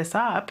beef this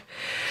up,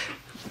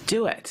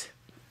 do it.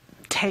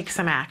 Take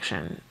some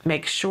action.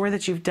 Make sure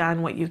that you've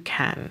done what you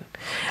can,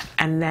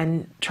 and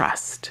then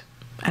trust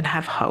and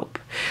have hope.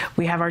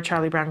 We have our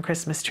Charlie Brown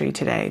Christmas tree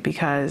today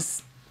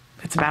because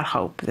it's about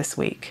hope this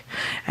week,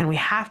 and we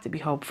have to be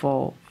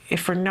hopeful,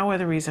 if for no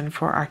other reason,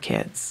 for our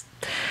kids.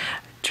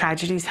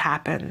 Tragedies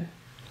happen.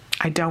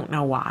 I don't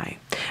know why,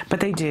 but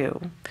they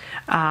do.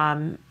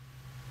 But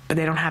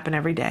they don't happen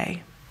every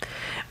day.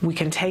 We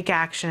can take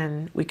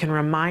action, we can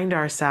remind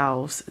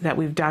ourselves that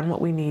we've done what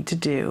we need to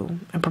do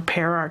and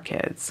prepare our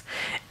kids,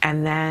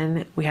 and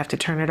then we have to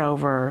turn it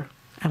over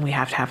and we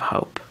have to have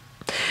hope.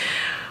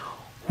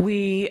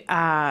 We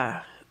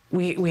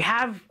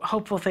have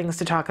hopeful things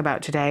to talk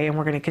about today, and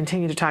we're going to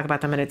continue to talk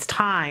about them, and it's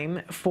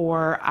time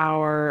for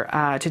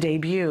our to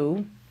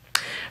debut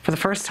for the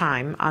first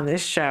time on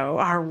this show,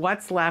 our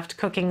What's Left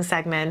cooking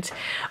segment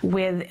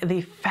with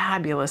the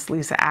fabulous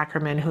Lisa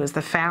Ackerman, who is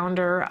the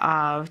founder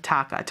of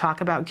TACA,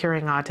 Talk About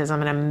Curing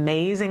Autism, an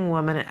amazing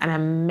woman, an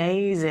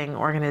amazing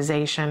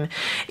organization.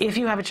 If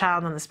you have a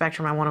child on the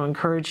spectrum, I want to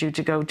encourage you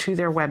to go to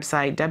their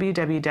website,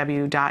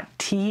 www.tacanow,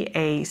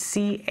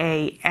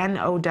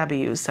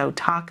 so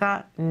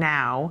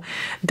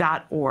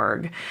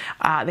tacanow.org.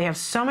 They have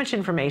so much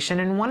information,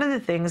 and one of the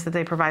things that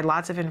they provide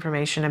lots of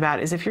information about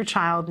is if your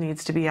child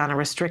needs to be on a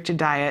restricted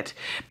diet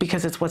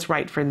because it's what's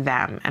right for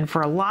them. And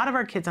for a lot of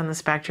our kids on the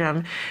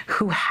spectrum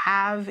who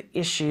have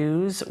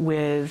issues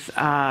with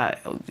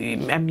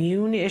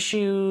immune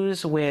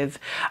issues, with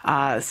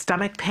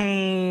stomach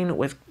pain,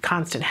 with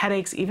constant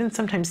headaches, even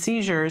sometimes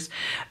seizures,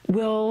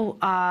 will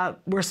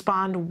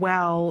respond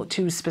well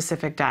to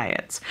specific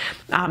diets.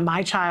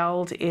 My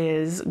child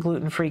is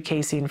gluten-free,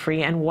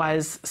 casein-free, and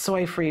was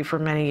soy-free for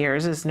many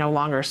years, is no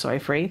longer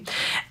soy-free.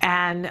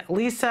 And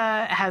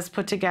Lisa has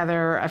put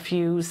together a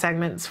few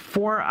segments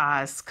for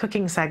us,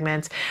 cooking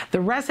segments. The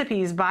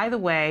recipes, by the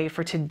way,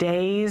 for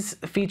today's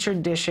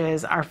featured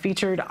dishes are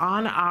featured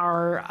on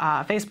our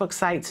Facebook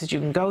site, so you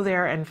can go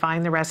there and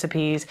find the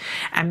recipes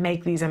and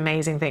make these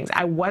amazing things.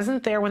 I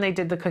wasn't there when they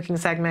did the cooking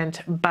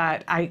segment,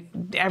 but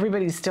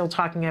everybody's still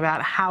talking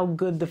about how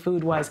good the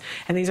food was,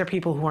 and these are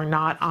people who are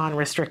not on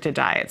restricted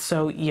diets,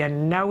 so you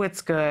know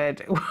it's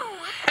good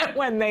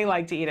when they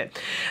like to eat it.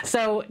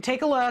 So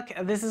take a look.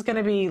 This is going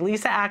to be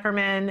Lisa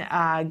Ackerman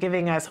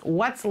giving us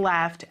What's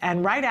Left,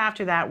 and right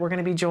after that we're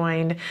going to be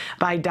joined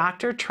by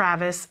Dr.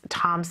 Travis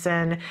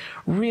Thompson,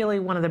 really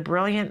one of the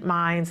brilliant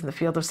minds in the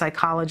field of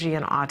psychology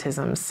and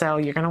autism, so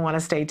you're going to want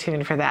to stay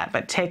tuned for that.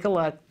 But take a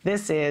look.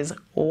 This is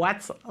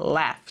What's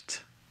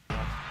Left. You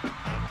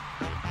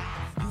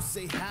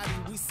say howdy,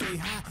 we say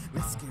hi.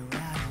 Let's get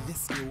rowdy,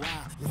 let's get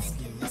wild. Let's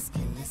get wild.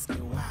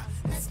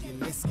 Let's get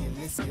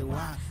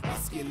wild.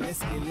 Let's get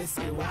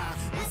wild.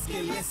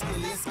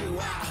 Let's get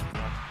wild.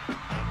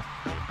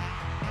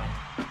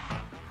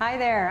 Hi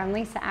there, I'm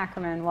Lisa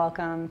Ackerman.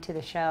 Welcome to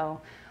the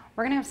show.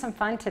 We're going to have some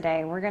fun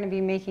today. We're going to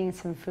be making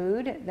some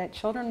food that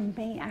children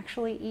may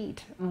actually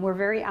eat. We're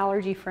very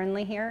allergy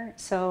friendly here,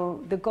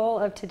 so the goal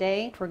of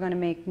today, we're going to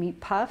make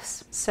meat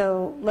puffs.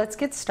 So let's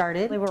get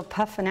started. We're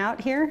puffing out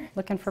here,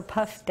 looking for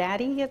Puff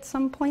Daddy at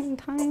some point in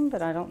time,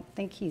 but I don't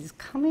think he's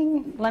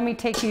coming. Let me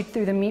take you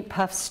through the meat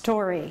puff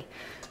story.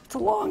 It's a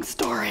long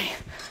story.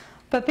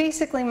 But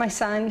basically my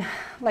son,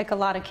 like a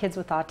lot of kids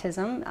with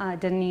autism,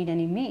 didn't eat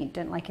any meat,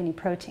 didn't like any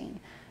protein.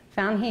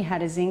 Found he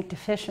had a zinc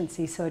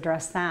deficiency, so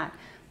addressed that,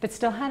 but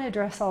still had to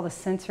address all the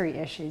sensory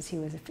issues he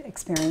was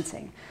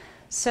experiencing.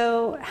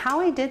 So how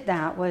I did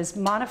that was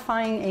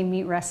modifying a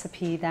meat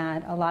recipe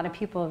that a lot of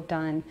people have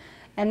done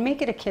and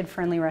make it a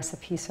kid-friendly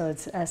recipe so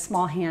it's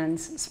small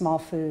hands, small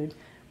food,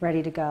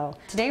 ready to go.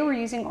 Today we're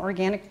using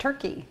organic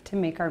turkey to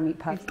make our meat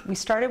puff. We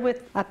started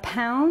with a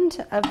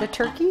pound of the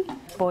turkey,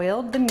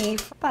 boiled the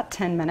meat for about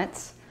 10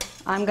 minutes.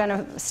 I'm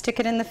gonna stick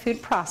it in the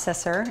food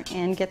processor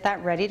and get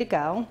that ready to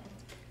go.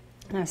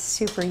 And it's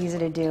super easy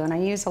to do, and I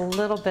use a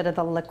little bit of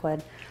the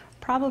liquid,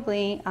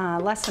 probably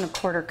less than a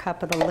quarter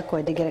cup of the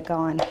liquid to get it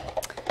going.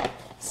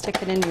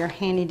 Stick it into your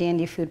handy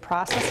dandy food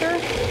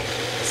processor.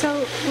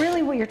 So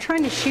really what you're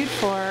trying to shoot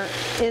for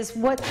is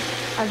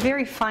a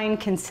very fine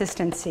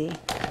consistency.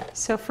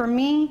 So for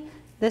me,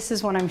 this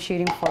is what I'm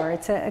shooting for.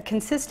 It's a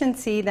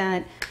consistency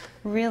that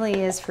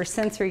really is for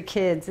sensory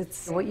kids.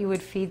 It's what you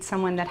would feed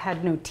someone that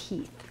had no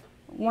teeth.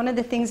 One of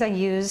the things I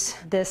use,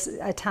 this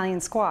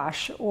Italian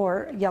squash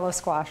or yellow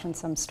squash in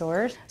some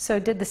stores. So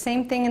did the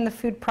same thing in the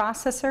food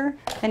processor.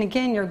 And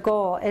again, your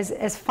goal is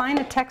as fine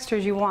a texture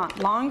as you want.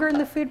 Longer in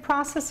the food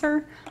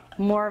processor,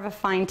 more of a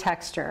fine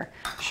texture.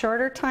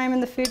 Shorter time in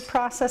the food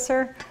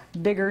processor,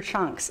 bigger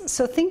chunks.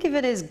 So think of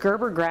it as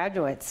Gerber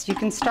graduates. You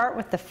can start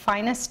with the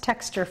finest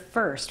texture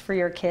first for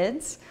your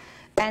kids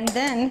and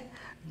then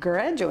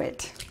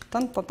graduate.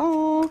 Dun, dun,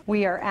 dun.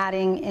 We are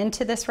adding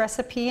into this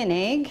recipe an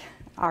egg,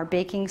 our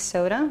baking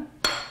soda,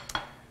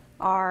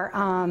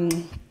 our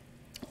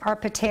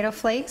potato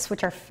flakes,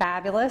 which are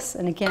fabulous.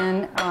 And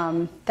again,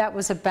 that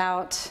was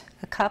about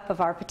a cup of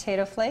our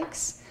potato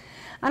flakes.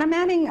 And I'm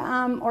adding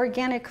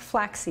organic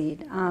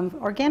flaxseed.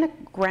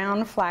 Organic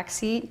ground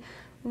flaxseed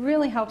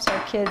really helps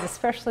our kids,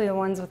 especially the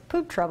ones with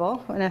poop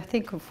trouble. And I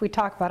think if we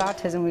talk about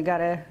autism, we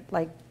gotta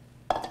like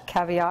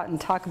caveat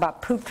and talk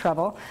about poop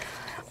trouble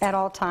at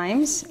all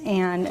times.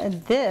 And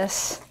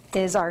this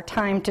is our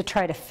time to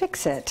try to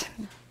fix it.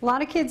 A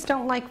lot of kids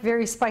don't like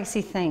very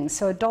spicy things.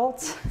 So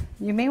adults,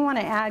 you may want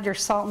to add your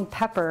salt and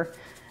pepper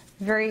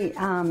very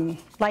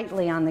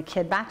lightly on the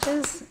kid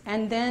batches.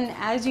 And then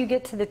as you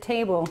get to the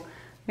table,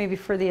 maybe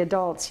for the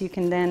adults, you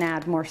can then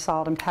add more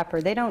salt and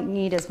pepper. They don't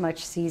need as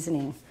much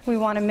seasoning. We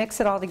want to mix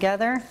it all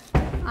together.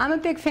 I'm a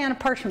big fan of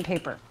parchment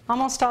paper.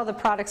 Almost all the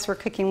products we're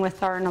cooking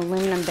with are an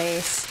aluminum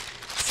base.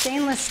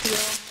 Stainless steel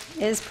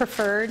is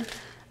preferred.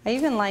 I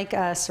even like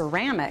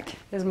ceramic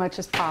as much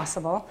as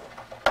possible.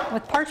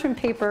 With parchment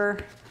paper,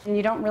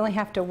 you don't really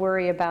have to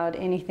worry about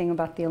anything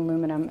about the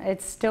aluminum.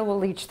 It still will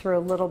leach through a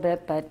little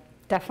bit, but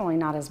definitely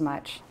not as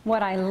much.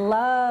 What I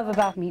love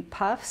about meat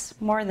puffs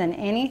more than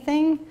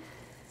anything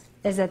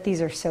is that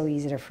these are so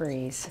easy to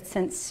freeze.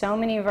 Since so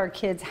many of our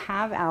kids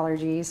have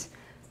allergies,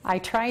 I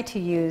try to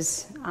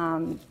use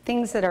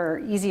things that are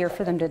easier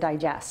for them to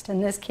digest. In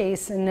this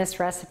case, in this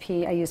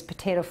recipe, I use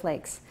potato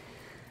flakes.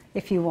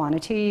 If you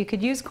wanted to, you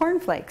could use corn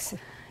flakes.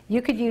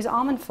 You could use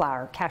almond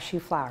flour, cashew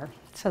flour.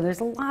 So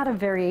there's a lot of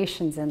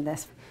variations in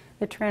this.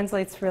 It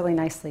translates really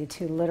nicely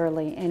to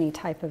literally any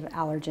type of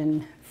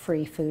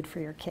allergen-free food for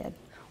your kid.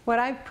 What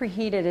I've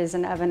preheated is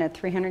an oven at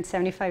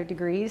 375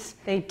 degrees.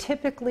 They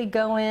typically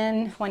go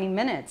in 20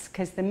 minutes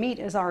because the meat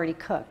is already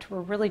cooked. We're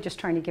really just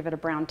trying to give it a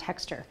brown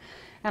texture.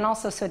 And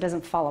also so it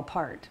doesn't fall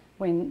apart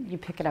when you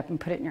pick it up and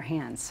put it in your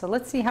hands. So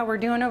let's see how we're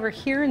doing over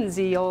here in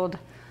the old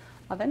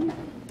oven.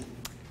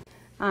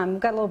 We've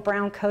got a little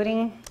brown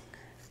coating.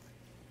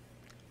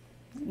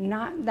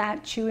 Not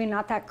that chewy,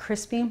 not that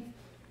crispy,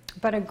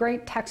 but a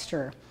great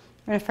texture.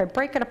 And if I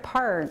break it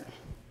apart,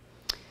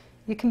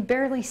 you can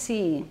barely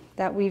see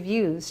that we've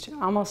used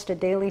almost a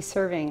daily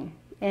serving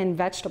in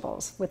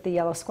vegetables with the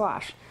yellow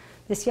squash.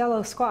 This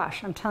yellow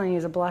squash, I'm telling you,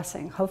 is a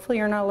blessing. Hopefully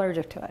you're not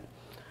allergic to it.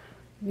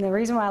 And the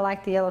reason why I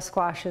like the yellow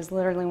squash is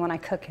literally when I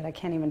cook it, I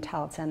can't even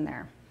tell it's in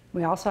there.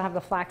 We also have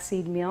the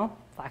flaxseed meal.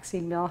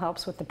 Flaxseed meal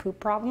helps with the poop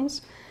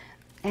problems.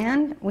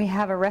 And we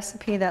have a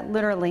recipe that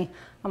literally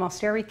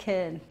almost every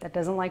kid that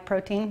doesn't like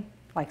protein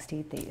likes to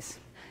eat these.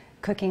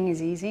 Cooking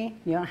is easy.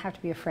 You don't have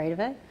to be afraid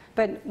of it.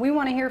 But we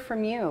want to hear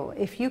from you.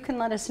 If you can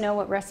let us know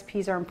what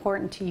recipes are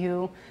important to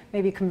you,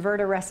 maybe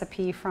convert a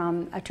recipe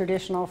from a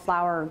traditional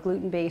flour or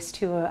gluten-based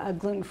to a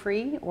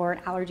gluten-free or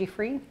an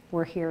allergy-free,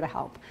 we're here to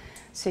help.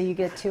 So you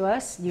get to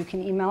us. You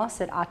can email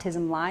us at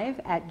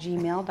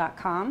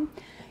autismlive@gmail.com.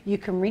 You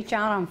can reach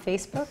out on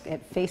Facebook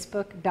at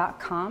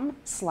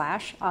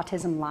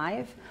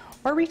facebook.com/autismlive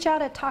or reach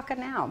out at Taka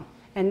Now.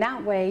 And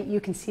that way you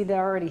can see there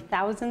are already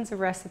thousands of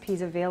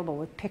recipes available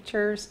with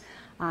pictures.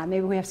 Maybe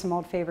we have some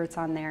old favorites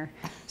on there.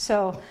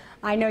 So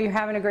I know you're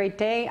having a great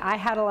day. I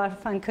had a lot of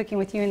fun cooking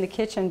with you in the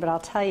kitchen, but I'll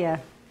tell you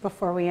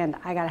before we end,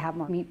 I gotta have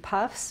more meat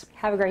puffs.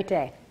 Have a great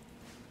day.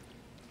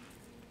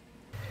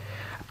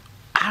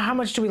 How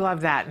much do we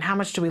love that? And how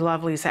much do we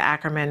love Lisa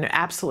Ackerman?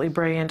 Absolutely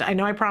brilliant. I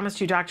know I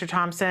promised you Dr.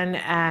 Thompson,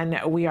 and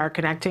we are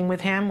connecting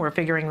with him. We're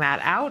figuring that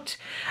out.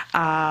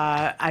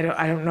 I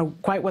don't know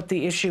quite what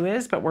the issue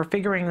is, but we're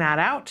figuring that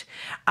out.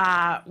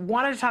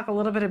 Wanted to talk a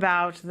little bit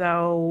about,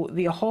 though,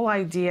 the whole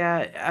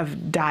idea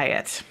of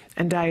diet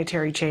and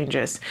dietary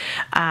changes.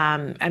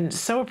 And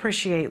so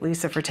appreciate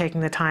Lisa for taking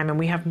the time, and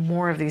we have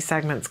more of these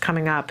segments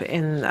coming up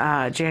in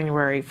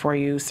January for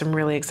you, some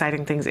really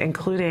exciting things,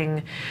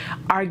 including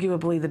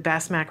arguably the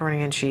best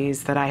macaroni and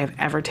cheese that I have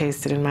ever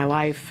tasted in my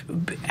life,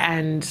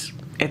 and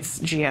it's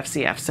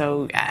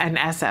GFCF and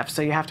SF,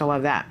 so you have to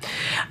love that.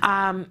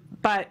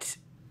 But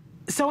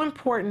so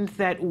important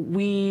that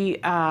we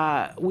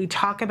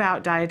talk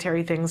about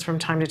dietary things from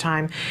time to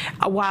time.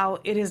 While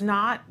it is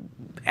not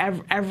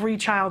every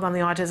child on the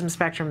autism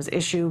spectrum's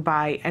issue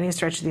by any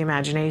stretch of the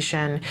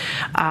imagination,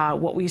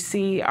 what we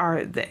see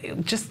are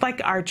just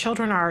like our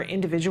children are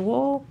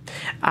individual,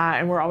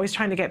 and we're always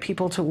trying to get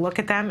people to look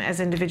at them as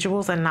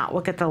individuals and not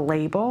look at the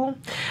label.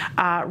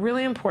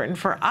 Really important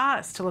for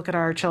us to look at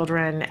our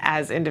children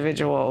as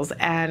individuals.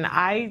 And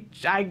I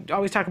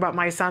always talk about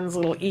my son's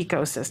little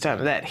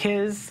ecosystem, that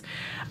his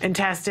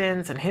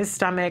intestines and his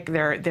stomach,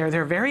 they're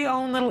their very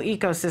own little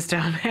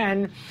ecosystem,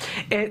 and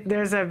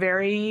there's a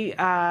very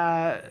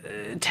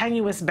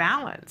tenuous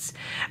balance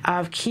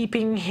of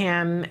keeping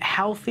him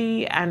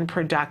healthy and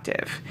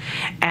productive.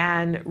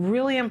 And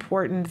really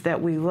important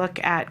that we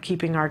look at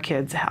keeping our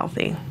kids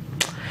healthy.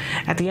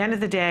 At the end of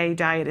the day,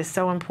 diet is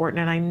so important,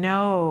 and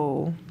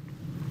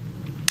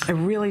I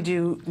really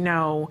do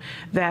know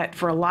that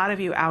for a lot of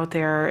you out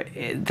there,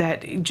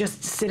 that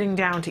just sitting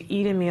down to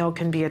eat a meal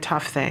can be a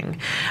tough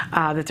thing,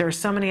 that there are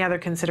so many other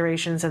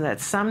considerations, and that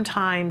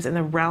sometimes in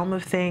the realm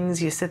of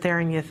things, you sit there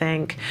and you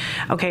think,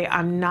 okay,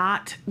 I'm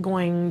not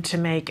going to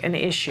make an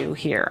issue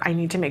here. I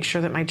need to make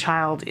sure that my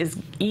child is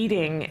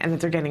eating and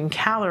that they're getting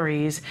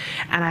calories,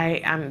 and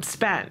I am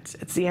spent.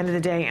 It's the end of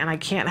the day, and I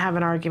can't have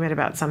an argument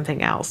about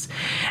something else.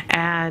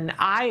 And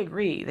I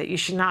agree that you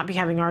should not be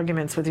having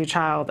arguments with your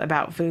child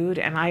about food,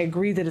 and I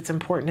agree that it's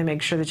important to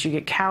make sure that you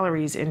get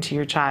calories into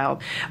your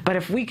child. But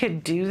if we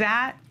could do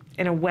that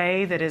in a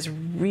way that is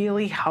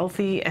really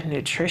healthy and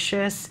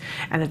nutritious,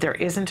 and that there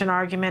isn't an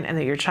argument, and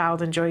that your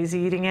child enjoys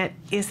eating it,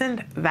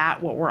 isn't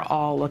that what we're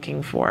all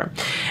looking for?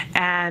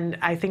 And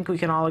I think we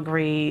can all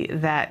agree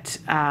that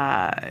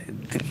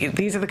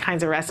these are the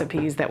kinds of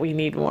recipes that we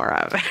need more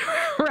of,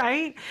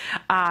 right?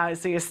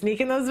 So you're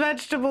sneaking those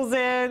vegetables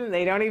in,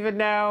 they don't even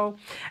know,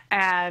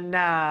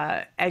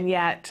 and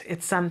yet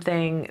it's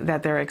something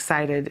that they're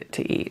excited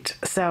to eat.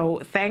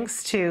 So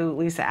thanks to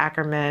Lisa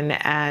Ackerman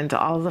and to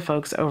all of the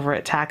folks over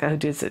at TACA who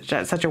did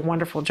such a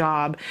wonderful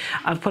job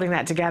of putting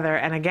that together.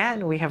 And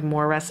again, we have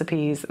more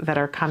recipes that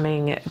are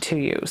coming to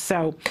you.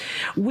 So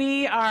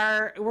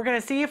we're going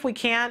to see if we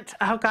can't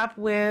hook up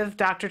with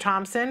Dr.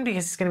 Thompson,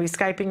 because he's going to be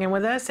Skyping in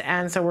with us.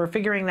 And so we're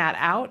figuring that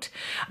out.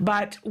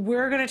 But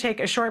we're going to take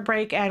a short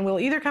break, and we'll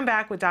either come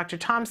back with Dr.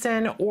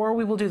 Thompson, or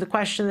we will do the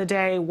question of the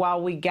day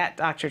while we get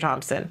Dr.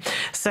 Thompson.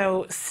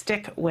 So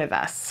stick with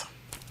us.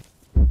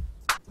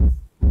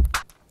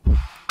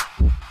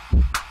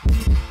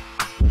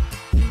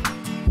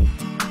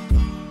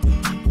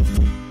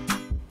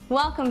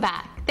 Welcome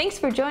back. Thanks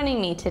for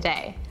joining me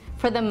today.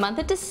 For the month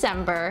of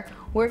December,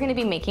 we're going to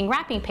be making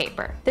wrapping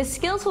paper. The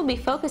skills we'll be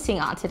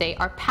focusing on today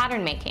are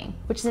pattern making,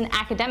 which is an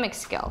academic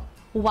skill.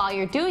 While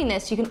you're doing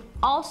this, you can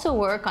also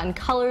work on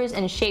colors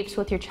and shapes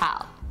with your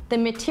child. The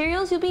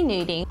materials you'll be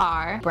needing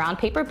are brown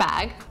paper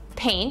bag,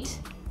 paint,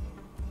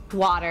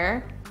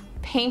 water,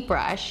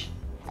 paintbrush,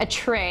 a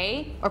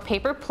tray or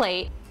paper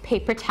plate,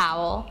 paper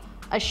towel,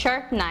 a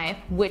sharp knife,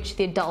 which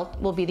the adult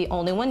will be the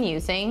only one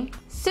using,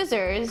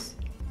 scissors,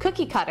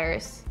 cookie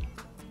cutters,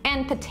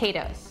 and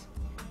potatoes.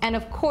 And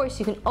of course,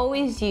 you can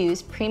always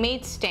use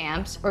pre-made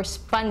stamps or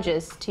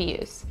sponges to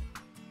use.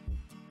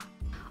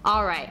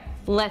 All right,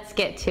 let's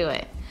get to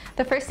it.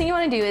 The first thing you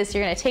want to do is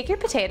you're going to take your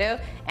potato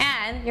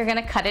and you're going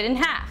to cut it in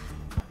half.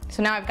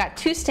 So now I've got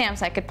 2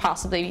 stamps I could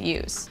possibly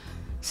use.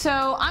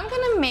 So I'm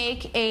going to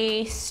make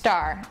a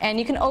star, and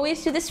you can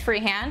always do this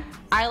freehand.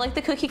 I like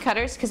the cookie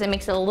cutters because it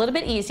makes it a little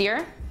bit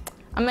easier.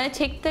 I'm going to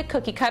take the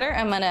cookie cutter,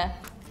 I'm going to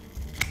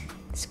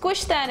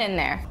squish that in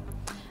there.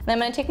 Then I'm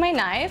going to take my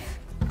knife,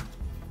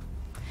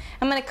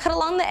 I'm going to cut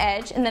along the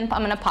edge, and then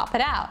I'm going to pop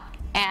it out.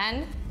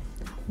 And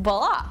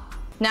voila!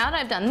 Now that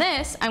I've done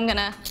this, I'm going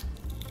to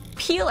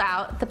peel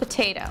out the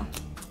potato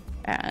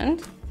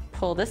and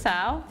pull this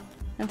out,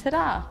 and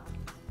ta-da!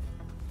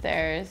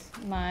 There's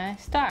my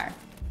star.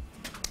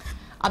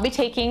 I'll be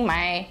taking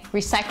my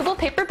recyclable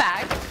paper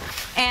bag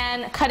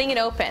and cutting it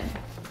open.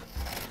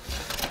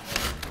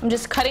 I'm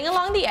just cutting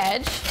along the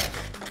edge.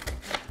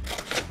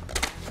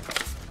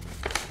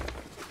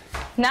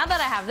 Now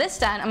that I have this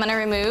done, I'm going to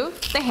remove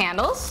the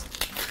handles,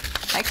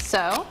 like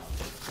so.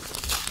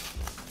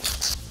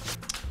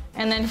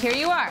 And then here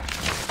you are.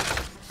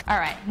 All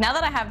right, now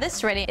that I have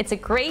this ready, it's a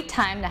great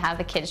time to have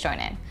the kids join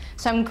in.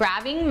 So I'm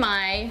grabbing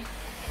my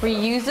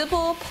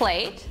reusable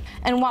plate,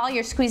 and while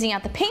you're squeezing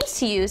out the paints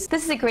to use,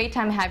 this is a great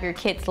time to have your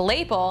kids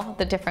label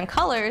the different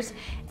colors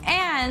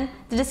and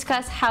to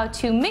discuss how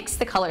to mix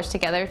the colors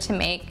together to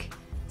make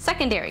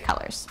secondary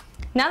colors.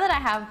 Now that I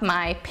have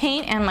my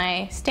paint and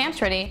my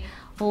stamps ready,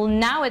 well,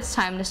 now it's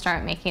time to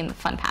start making the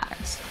fun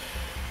patterns.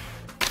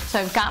 So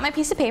I've got my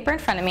piece of paper in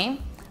front of me.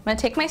 I'm going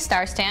to take my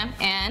star stamp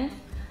and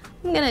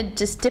I'm going to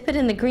just dip it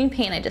in the green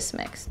paint I just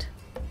mixed.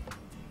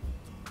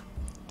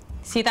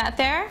 See that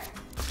there?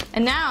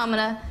 And now I'm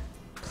going to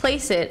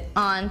place it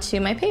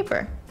onto my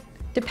paper.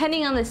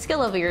 Depending on the skill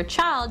level of your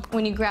child,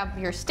 when you grab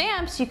your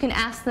stamps, you can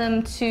ask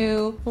them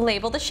to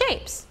label the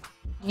shapes.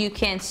 You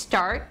can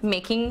start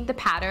making the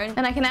pattern,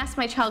 and I can ask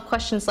my child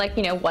questions like,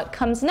 what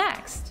comes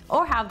next?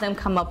 Or have them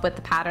come up with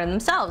the pattern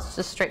themselves,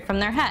 just straight from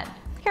their head.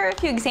 Here are a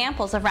few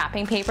examples of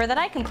wrapping paper that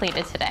I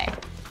completed today.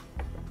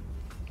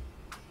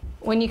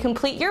 When you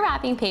complete your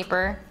wrapping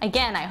paper,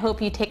 again, I hope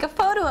you take a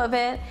photo of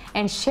it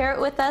and share it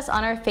with us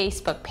on our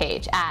Facebook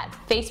page at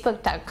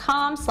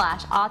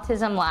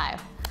facebook.com/autismlive.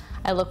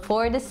 I look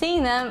forward to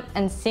seeing them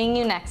and seeing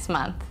you next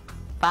month.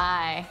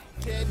 Bye.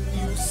 Can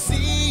you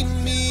see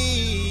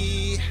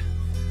me?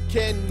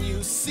 Can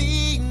you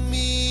see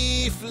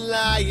me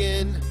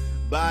flying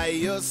by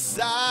your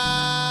side?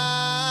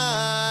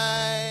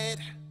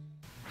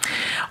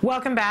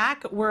 Welcome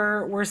back.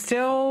 We're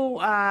still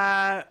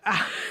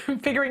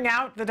figuring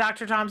out the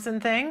Dr. Thompson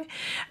thing,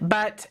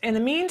 but in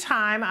the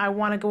meantime, I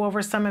want to go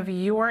over some of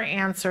your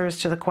answers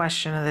to the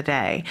question of the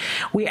day.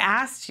 We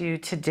asked you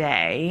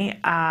today,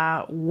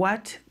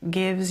 what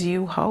gives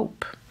you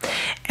hope?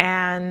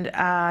 And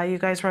you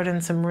guys wrote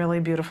in some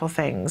really beautiful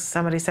things.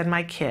 Somebody said,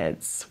 my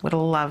kids. What a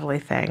lovely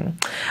thing.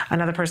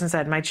 Another person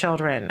said, my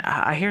children.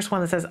 Here's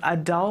one that says,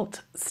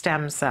 adult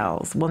stem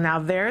cells. Well, now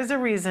there's a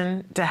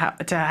reason to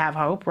have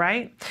hope,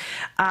 right?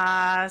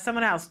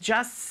 Someone else,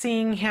 just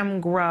seeing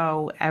him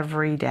grow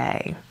every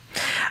day.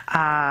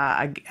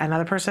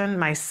 Another person,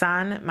 my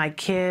son, my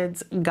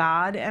kids,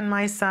 God and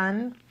my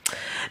son.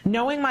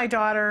 Knowing my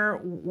daughter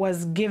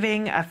was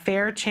given a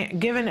fair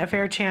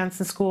chance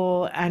in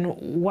school and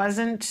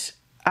wasn't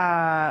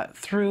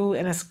thrown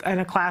in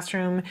a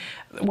classroom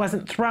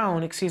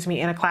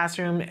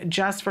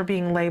just for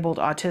being labeled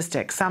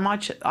autistic. Some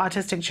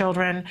autistic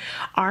children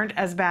aren't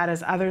as bad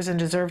as others and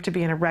deserve to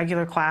be in a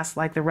regular class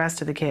like the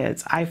rest of the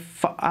kids. I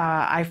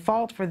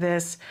fault for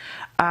this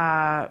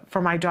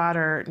for my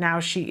daughter. Now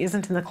she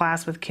isn't in the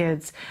class with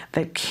kids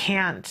that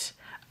can't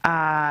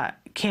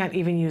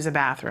even use a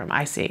bathroom.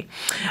 I see.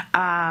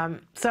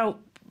 So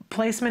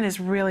placement is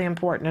really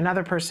important.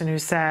 Another person who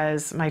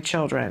says, my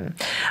children.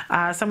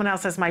 Someone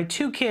else says, my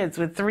 2 kids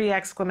with 3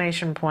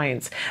 exclamation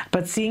points.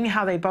 But seeing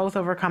how they both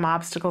overcome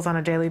obstacles on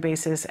a daily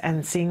basis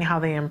and seeing how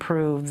they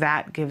improve,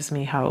 that gives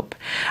me hope.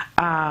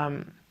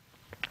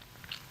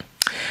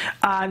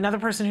 Another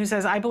person who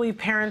says, I believe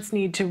parents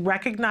need to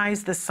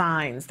recognize the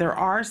signs. There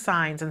are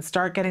signs, and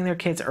start getting their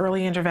kids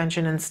early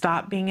intervention and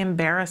stop being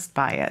embarrassed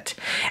by it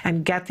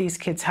and get these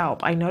kids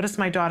help. I noticed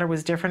my daughter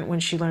was different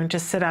when she learned to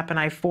sit up, and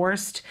I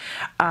forced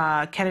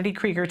Kennedy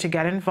Krieger to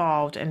get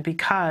involved, and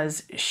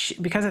because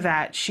of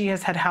that, she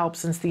has had help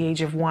since the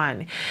age of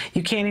 1.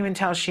 You can't even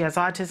tell she has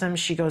autism.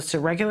 She goes to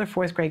regular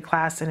 4th grade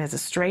class and is a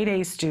straight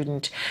A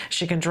student.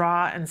 She can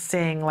draw and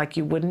sing like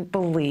you wouldn't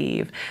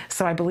believe.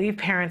 So I believe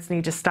parents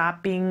need to stop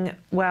being,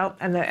 well,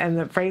 and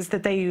the phrase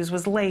that they used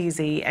was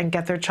lazy, and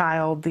get their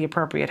child the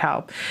appropriate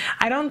help.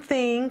 I don't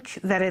think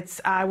that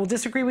I will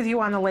disagree with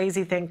you on the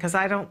lazy thing, because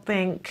I don't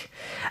think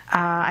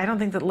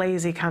that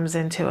lazy comes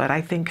into it. I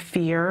think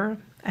fear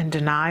and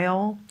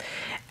denial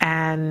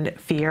and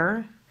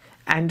fear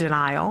and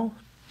denial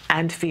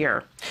and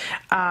fear.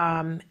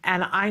 And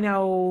I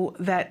know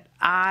that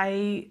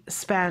I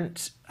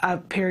spent a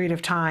period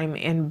of time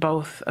in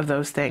both of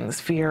those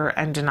things, fear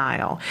and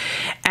denial.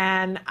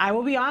 And I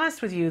will be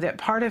honest with you that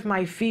part of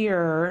my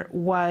fear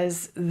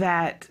was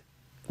that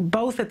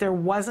both that there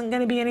wasn't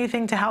going to be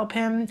anything to help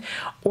him,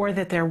 or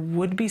that there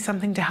would be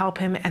something to help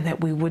him and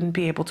that we wouldn't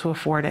be able to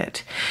afford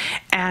it.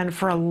 And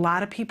for a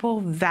lot of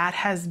people, that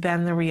has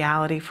been the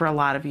reality for a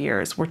lot of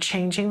years. We're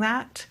changing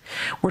that.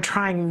 We're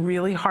trying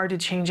really hard to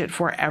change it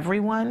for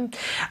everyone.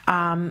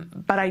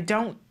 But I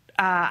don't,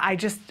 I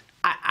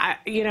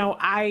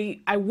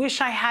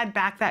wish I had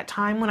back that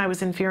time when I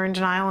was in fear and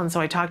denial, and so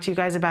I talked to you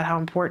guys about how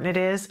important it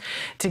is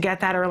to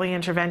get that early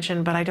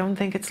intervention, but I don't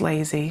think it's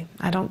lazy.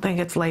 I don't think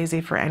it's lazy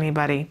for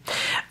anybody.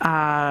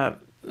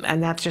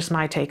 And that's just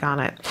my take on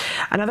it.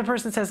 Another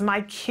person says,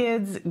 my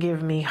kids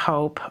give me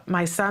hope.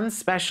 My son's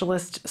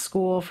specialist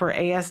school for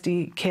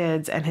ASD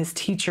kids and his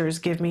teachers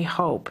give me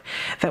hope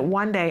that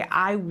one day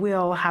I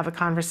will have a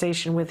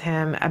conversation with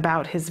him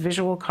about his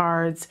visual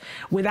cards,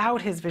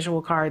 without his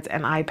visual cards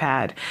and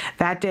iPad.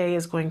 That day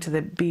is going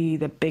to be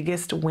the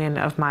biggest win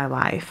of my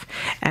life.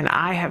 And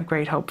I have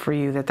great hope for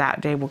you that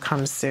that day will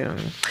come soon.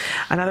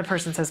 Another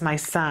person says, my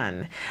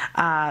son.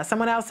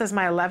 Someone else says,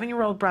 my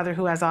 11-year-old brother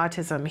who has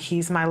autism.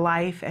 He's my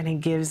life and he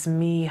gives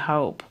me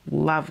hope.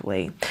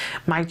 Lovely.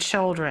 My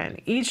children.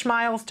 Each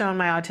milestone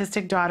my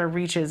autistic daughter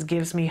reaches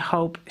gives me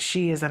hope.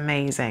 She is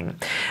amazing.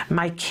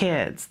 My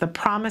kids. The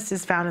promise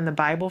is found in the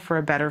Bible for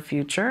a better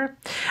future.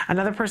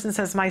 Another person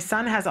says, my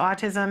son has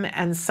autism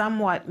and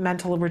somewhat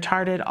mentally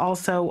retarded,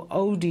 also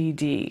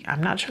ODD.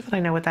 I'm not sure that I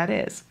know what that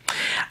is.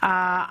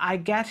 I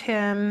get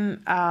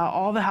him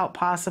all the help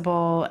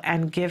possible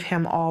and give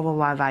him all the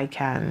love I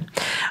can.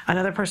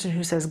 Another person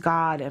who says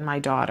God and my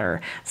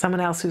daughter.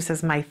 Someone else who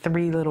says my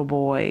 3 little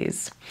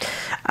boys.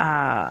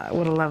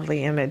 What a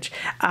lovely image.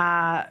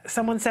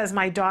 Someone says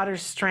my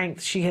daughter's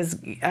strength. She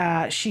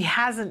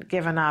hasn't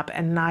given up,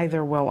 and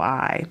neither will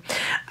I.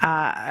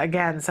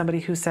 Again, somebody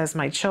who says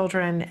my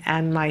children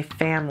and my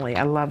family.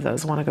 I love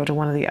those. I want to go to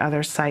one of the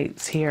other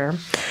sites here.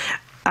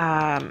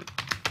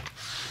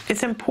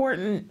 it's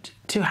important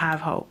to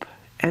have hope.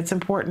 It's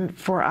important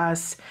for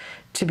us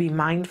to be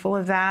mindful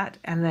of that,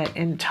 and that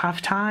in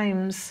tough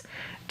times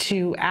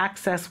to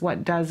access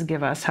what does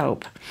give us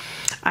hope.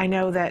 I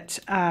know that,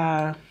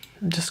 I'm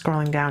just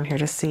scrolling down here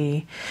to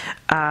see,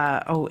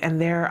 and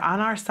they're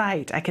on our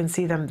site. I can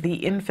see them, the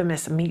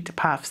infamous meat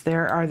puffs.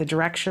 There are the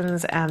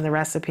directions and the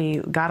recipe.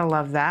 Gotta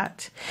love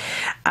that.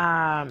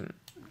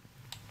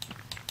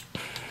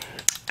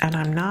 And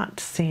I'm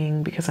not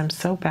seeing, because I'm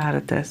so bad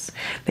at this.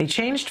 They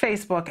changed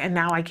Facebook and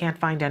now I can't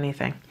find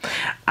anything.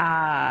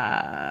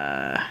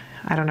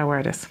 I don't know where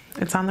it is.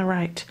 It's on the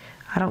right.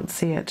 I don't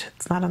see it.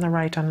 It's not on the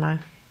right on mine.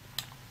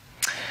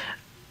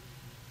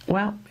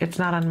 Well, it's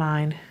not on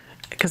mine,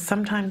 because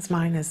sometimes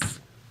mine is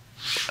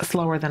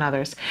slower than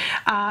others.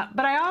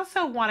 But I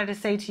also wanted to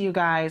say to you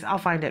guys, I'll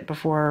find it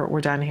before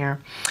we're done here.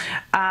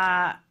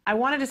 I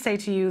wanted to say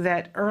to you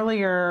that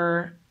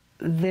earlier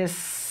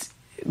this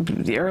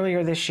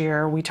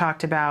year, we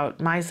talked about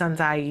my son's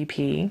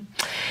IEP,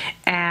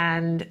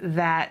 and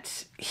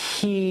that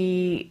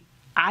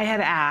I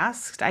had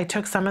asked, I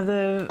took some of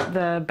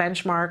the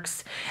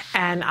benchmarks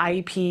and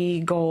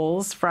IEP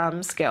goals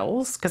from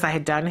Skills, because I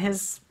had done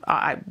his,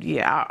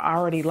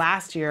 already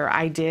last year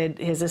I did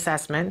his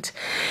assessment.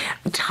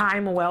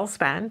 Time well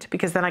spent,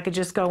 because then I could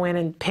just go in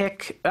and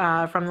pick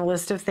from the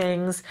list of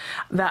things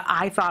that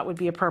I thought would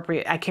be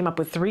appropriate. I came up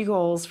with 3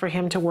 goals for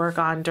him to work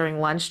on during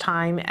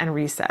lunchtime and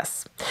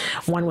recess.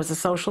 One was a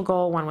social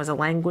goal, one was a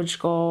language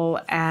goal,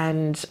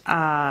 and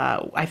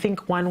I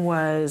think one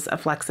was a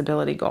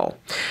flexibility goal,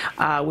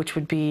 which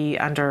would be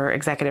under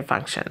executive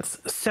functions.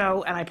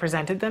 So, and I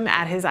presented them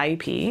at his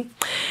IEP,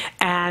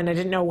 and I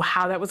didn't know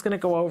how that was going to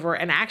go over,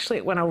 and actually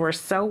it went over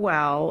so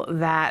well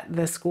that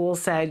the school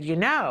said, you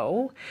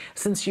know,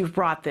 since you've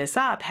brought this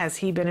up, has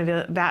he been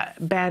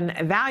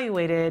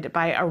evaluated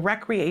by a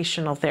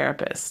recreational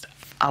therapist?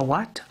 A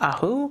what? A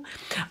who?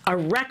 A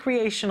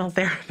recreational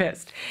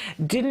therapist.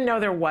 Didn't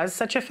know there was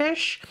such a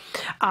fish,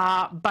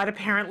 but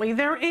apparently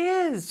there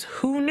is.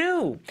 Who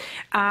knew?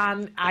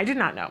 I did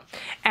not know.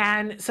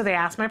 And so they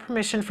asked my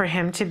permission for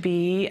him to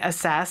be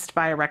assessed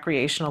by a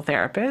recreational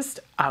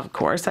therapist. Of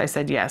course, I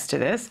said yes to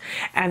this.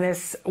 And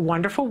this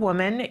wonderful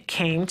woman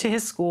came to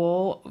his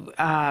school,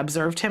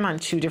 observed him on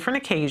 2 different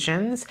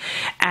occasions,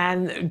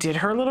 and did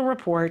her little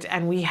report.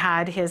 And we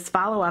had his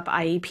follow-up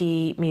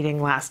IEP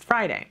meeting last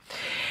Friday.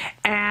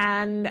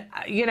 And,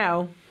 you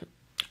know,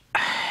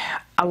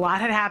 a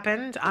lot had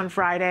happened on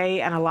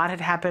Friday, and a lot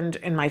had happened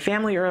in my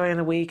family early in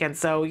the week, and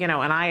so, you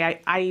know, an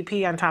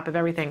IEP on top of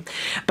everything.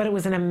 But it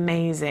was an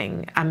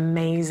amazing,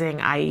 amazing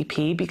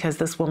IEP, because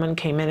this woman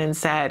came in and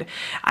said,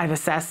 I've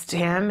assessed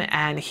him,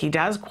 and he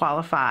does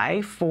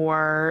qualify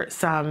for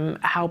some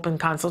help and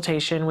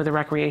consultation with a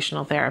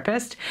recreational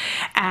therapist.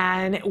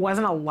 And it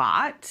wasn't a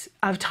lot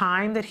of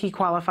time that he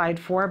qualified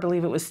for. I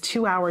believe it was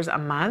 2 hours a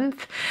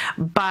month,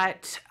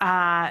 but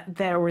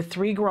there were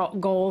 3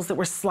 goals that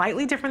were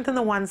slightly different than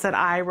the ones that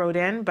I wrote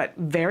in, but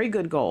very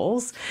good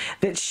goals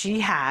that she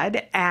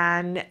had,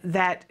 and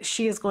that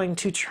she is going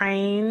to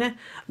train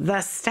the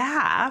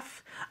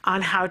staff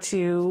on how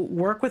to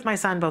work with my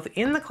son both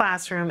in the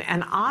classroom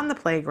and on the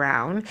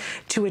playground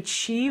to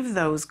achieve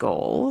those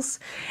goals.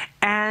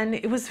 And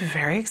it was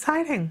very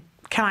exciting.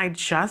 Can I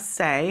just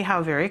say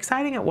how very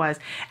exciting it was?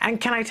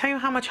 And can I tell you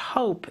how much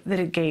hope that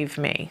it gave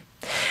me?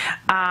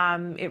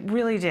 It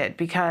really did,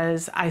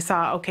 because I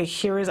saw, okay,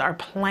 here is our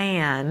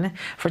plan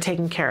for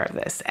taking care of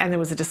this. And there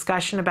was a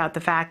discussion about the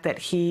fact that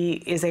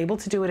he is able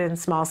to do it in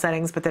small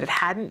settings, but that it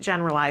hadn't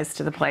generalized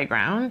to the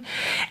playground,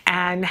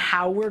 and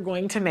how we're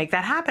going to make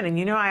that happen. And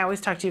you know, I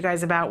always talk to you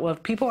guys about, well,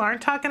 if people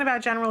aren't talking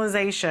about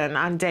generalization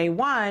on day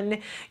 1,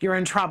 you're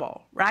in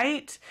trouble,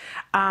 right?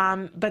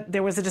 But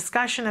there was a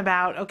discussion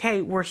about,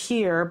 okay, we're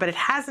here, but it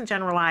hasn't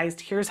generalized.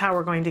 Here's how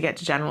we're going to get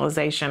to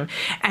generalization.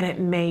 And it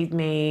made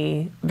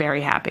me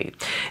very happy.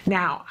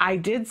 Now, I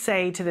did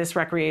say to this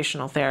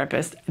recreational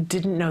therapist,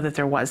 didn't know that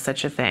there was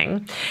such a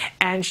thing.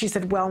 And she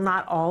said, well,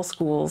 not all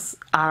schools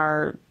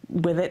are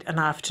with it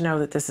enough to know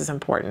that this is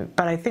important.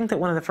 But I think that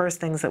one of the first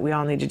things that we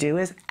all need to do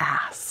is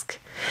ask.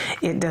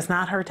 It does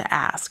not hurt to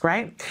ask,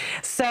 right?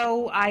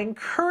 So I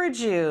encourage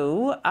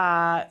you,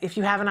 if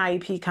you have an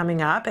IEP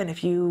coming up, and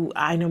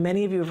I know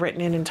many of you have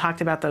written in and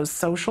talked about those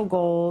social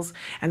goals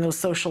and those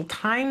social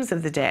times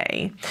of the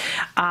day,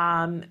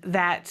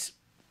 that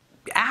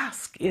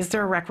ask, is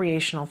there a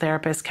recreational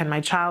therapist? Can my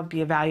child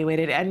be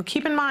evaluated? And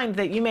keep in mind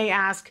that you may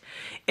ask,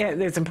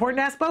 it's important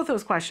to ask both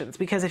those questions,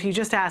 because if you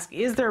just ask,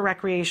 is there a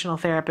recreational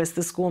therapist,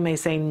 the school may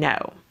say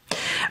no.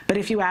 But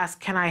if you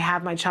ask, can I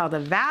have my child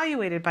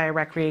evaluated by a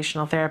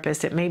recreational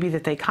therapist, it may be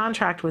that they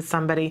contract with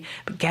somebody,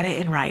 but get it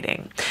in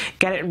writing.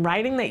 Get it in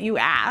writing that you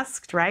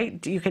asked,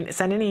 right? You can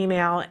send an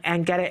email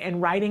and get it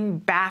in writing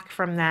back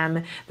from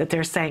them that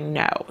they're saying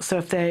no. So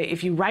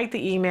if you write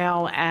the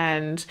email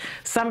and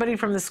somebody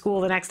from the school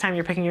the next time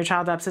you're picking your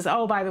child up says,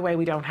 oh, by the way,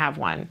 we don't have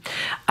one,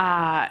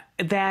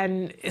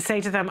 then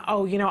say to them,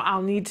 oh, you know,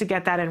 I'll need to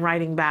get that in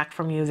writing back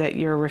from you that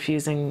you're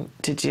refusing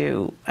to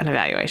do an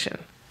evaluation.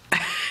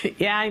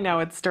 Yeah, I know,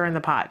 it's stirring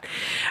the pot.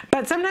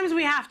 But sometimes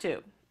we have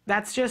to.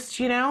 That's just,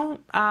 you know,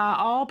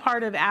 all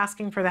part of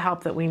asking for the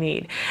help that we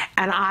need.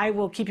 And I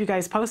will keep you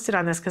guys posted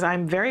on this because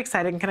I'm very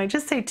excited. And can I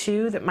just say,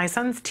 too, that my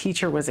son's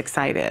teacher was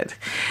excited.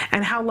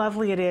 And how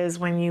lovely it is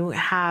when you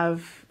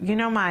have, you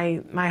know,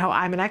 my whole,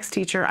 I'm an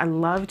ex-teacher. I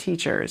love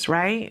teachers,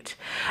 right?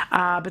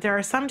 But there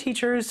are some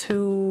teachers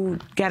who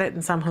get it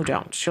and some who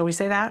don't. Shall we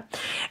say that?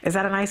 Is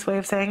that a nice way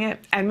of saying it?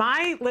 And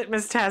my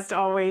litmus test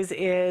always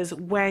is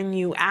when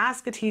you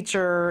ask a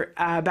teacher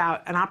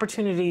about an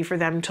opportunity for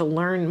them to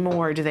learn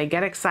more, do they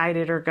get excited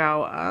or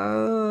go,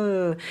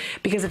 oh?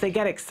 Because if they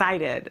get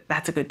excited,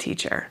 that's a good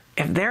teacher.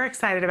 If they're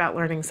excited about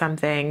learning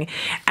something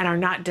and are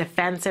not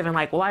defensive and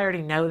like, well, I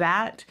already know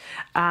that.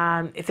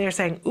 If they're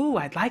saying, ooh,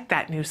 I'd like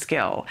that new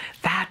skill,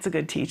 that's a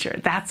good teacher.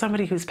 That's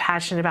somebody who's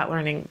passionate about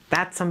learning.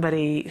 That's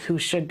somebody who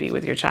should be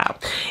with your child.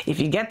 If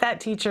you get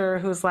that teacher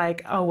who's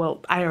like, oh,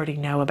 well, I already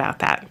know about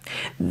that.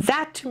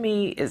 That to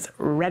me is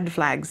red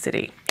flag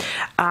city.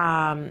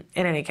 In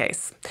any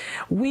case,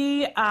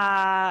 we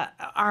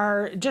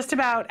are just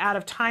about out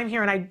of time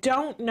here, and I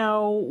don't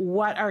know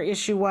what our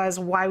issue was,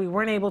 why we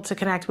weren't able to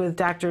connect with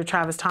Dr.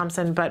 Travis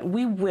Thompson, but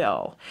we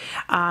will.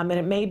 And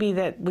it may be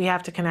that we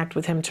have to connect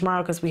with him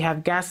tomorrow because we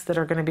have guests that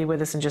are going to be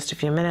with us in just a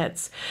few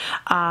minutes.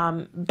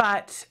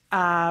 But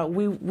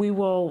we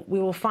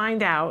will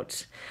find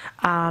out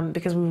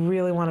because we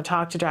really want to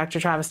talk to Dr.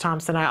 Travis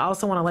Thompson. I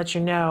also want to let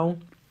you know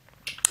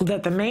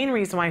that the main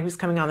reason why he's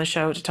coming on the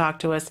show to talk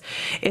to us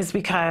is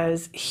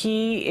because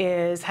he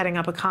is heading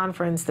up a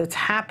conference that's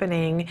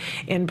happening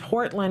in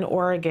Portland,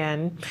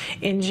 Oregon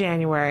in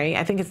January.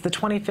 I think it's the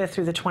 25th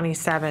through the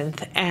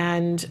 27th.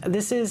 And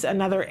this is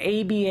another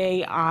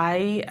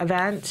ABAI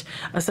event,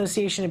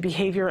 Association of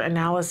Behavior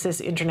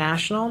Analysis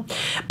International.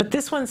 But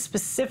this one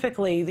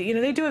specifically, you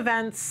know, they do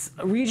events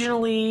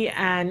regionally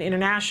and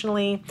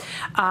internationally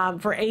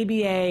for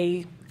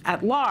ABA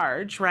at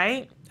large,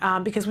 right?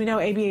 Because we know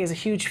ABA is a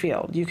huge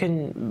field.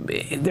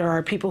 There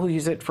are people who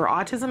use it for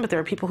autism, but there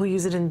are people who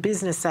use it in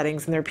business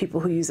settings, and there are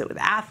people who use it with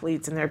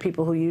athletes, and there are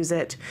people who use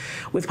it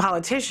with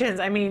politicians.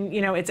 I mean,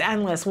 you know, it's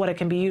endless what it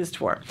can be used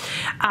for.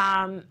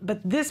 But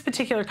this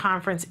particular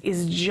conference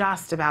is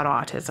just about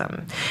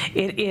autism.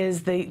 It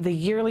is the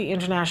yearly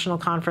international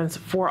conference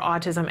for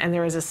autism, and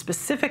there is a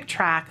specific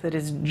track that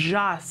is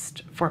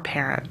just for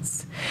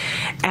parents.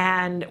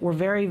 And we're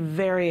very,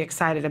 very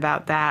excited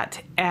about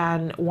that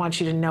and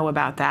want you to know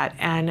about that.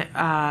 And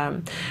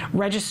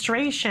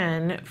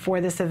registration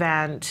for this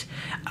event,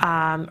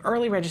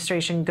 early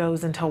registration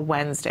goes until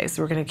Wednesday.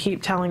 So we're going to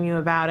keep telling you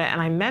about it.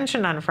 And I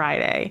mentioned on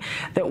Friday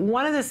that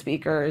one of the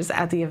speakers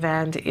at the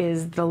event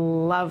is the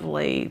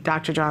lovely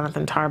Dr.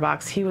 Jonathan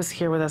Tarbox. He was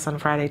here with us on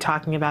Friday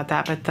talking about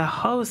that. But the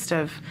host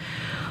of,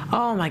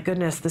 oh my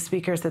goodness, the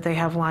speakers that they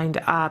have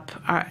lined up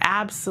are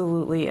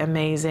absolutely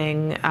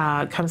amazing.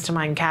 Comes to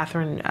mind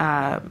Catherine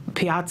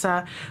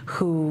Piazza,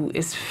 who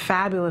is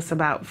fabulous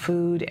about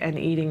food and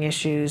eating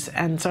issues.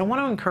 And so I want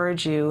to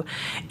encourage you,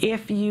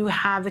 if you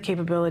have the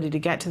capability to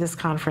get to this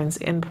conference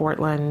in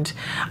Portland,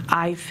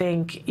 I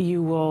think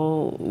you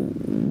will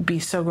be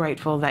so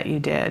grateful that you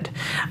did.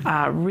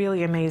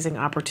 Really amazing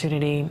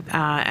opportunity,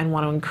 and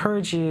want to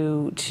encourage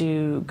you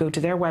to go to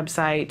their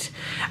website.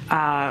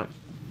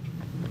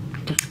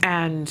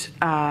 And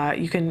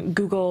you can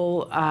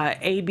Google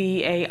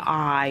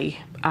ABAI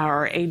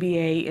or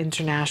ABA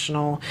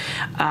International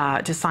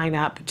to sign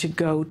up to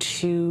go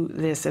to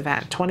this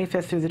event,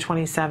 25th through the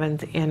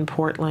 27th in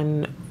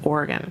Portland,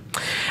 Oregon.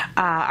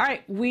 All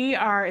right,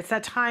 it's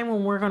that time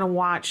when we're going to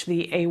watch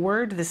the A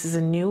Word. This is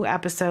a new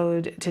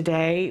episode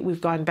today. We've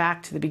gone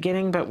back to the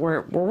beginning, but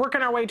we're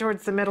working our way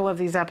towards the middle of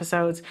these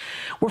episodes.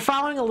 We're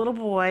following a little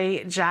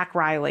boy, Jack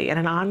Riley, and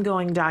an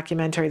ongoing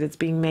documentary that's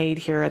being made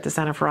here at the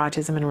Center for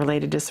Autism and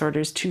Related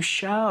Disorders to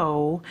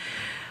show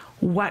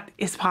what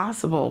is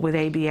possible with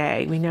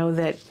ABA. We know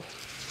that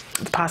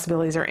the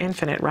possibilities are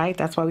infinite, right?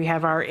 That's why we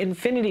have our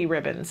infinity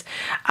ribbons.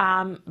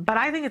 But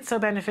I think it's so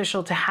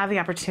beneficial to have the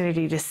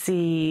opportunity to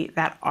see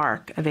that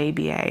arc of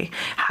ABA,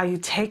 how you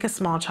take a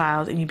small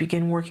child and you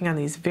begin working on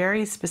these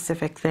very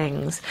specific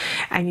things,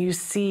 and you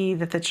see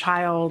that the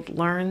child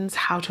learns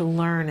how to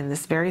learn in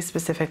this very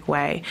specific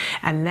way.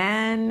 And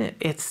then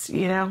it's,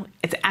 you know,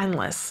 it's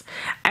endless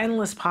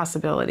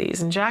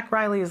possibilities. And Jack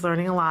Riley is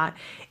learning a lot.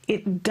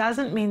 It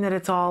doesn't mean that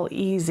it's all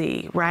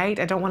easy, right?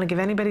 I don't want to give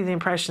anybody the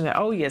impression that,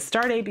 oh, you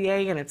start ABA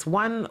and it's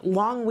one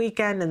long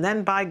weekend and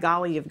then by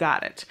golly, you've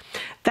got it.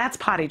 That's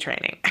potty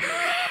training,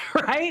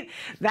 right?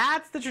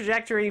 That's the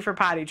trajectory for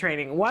potty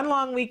training. One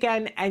long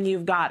weekend and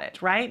you've got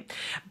it, right?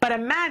 But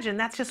imagine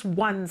that's just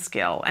one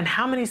skill. And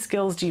how many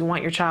skills do you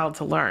want your child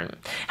to learn?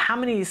 How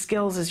many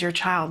skills is your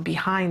child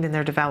behind in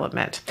their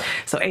development?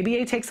 So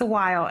ABA takes a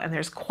while, and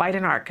there's quite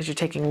an arc because you're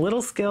taking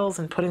little skills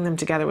and putting them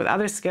together with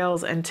other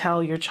skills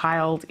until your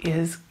child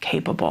is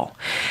capable.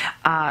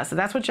 So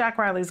that's what Jack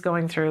Riley's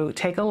going through.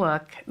 Take a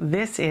look.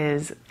 This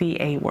is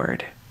the A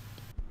Word.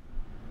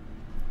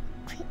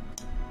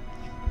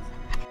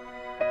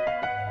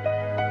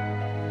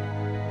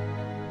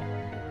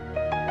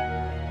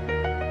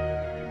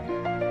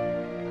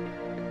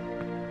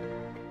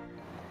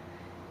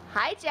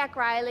 Hi, Jack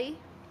Riley.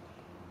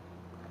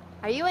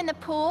 Are you in the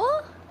pool?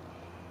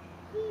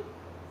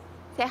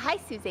 Say hi,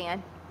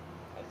 Suzanne.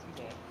 Hi,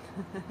 Suzanne.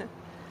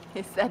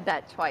 He said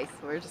that twice.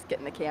 We're just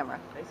getting the camera.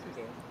 Hi,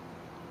 Suzanne.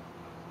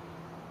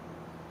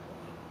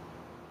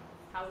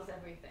 How's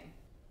everything?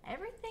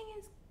 Everything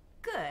is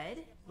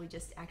good. We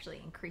just actually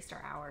increased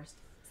our hours.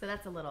 So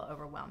that's a little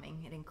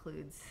overwhelming. It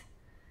includes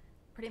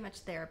pretty much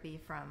therapy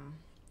from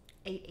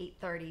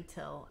 8:30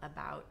 till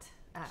about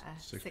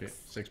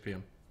 6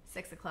 p.m.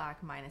 6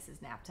 o'clock minus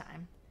his nap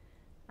time.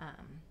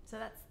 So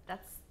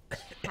that's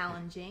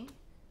challenging,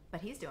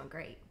 but he's doing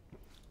great.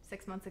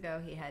 6 months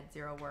ago he had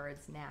 0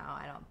 words. Now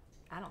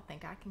I don't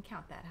think I can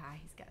count that high.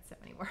 He's got so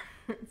many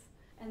words.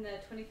 And the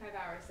 25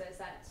 hours, is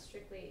that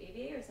strictly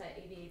ABA or is that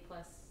ABA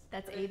plus?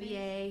 That's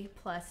ABA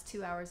plus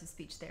 2 hours of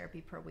speech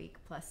therapy per week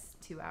plus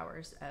 2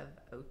 hours of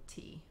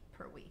OT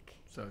per week.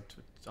 So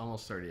it's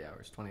almost 30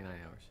 hours, 29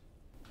 hours.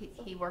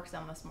 He works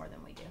almost more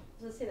than we do.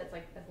 So let's say that's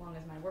like as long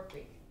as my work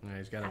week. Yeah,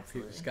 he's got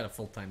a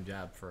full-time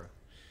job for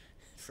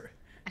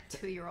a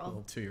 2-year-old. A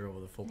little 2-year-old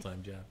with a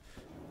full-time job.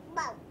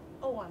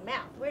 Oh, a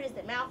mouth. Where does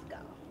the mouth go?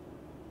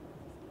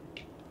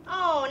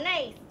 Oh,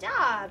 nice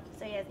job.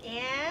 So he has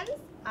hands,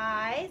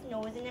 eyes,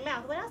 nose, and a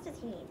mouth. What else does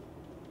he need?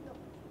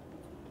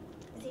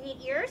 Does he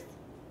need ears?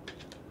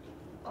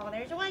 Oh,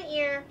 there's one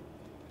ear.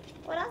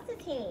 What else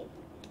does he need?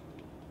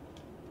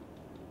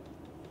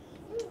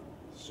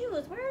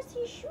 Shoes. Where is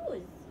his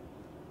shoes?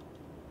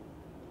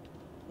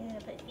 You're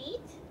gonna put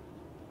feet?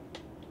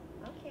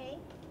 Okay.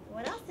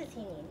 What else does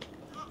he need?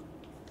 Oh,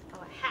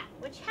 a hat.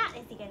 Which hat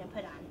is he gonna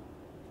put on?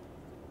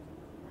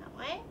 That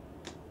one?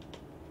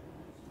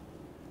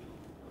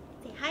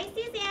 Say hi,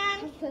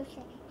 Suzanne.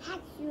 Hi,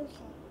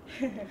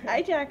 Susan.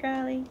 Hi, Jack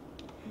Riley.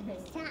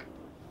 Stop.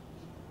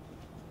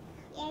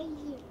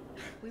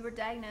 We were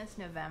diagnosed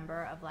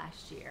November of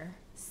last year,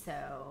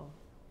 so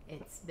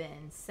it's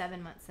been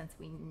 7 months since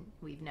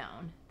we've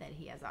known that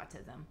he has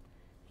autism.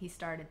 He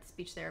started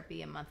speech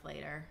therapy a month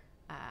later,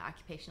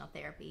 occupational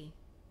therapy,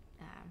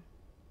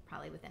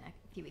 probably within a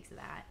few weeks of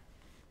that,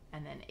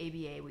 and then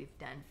ABA we've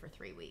done for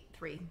 3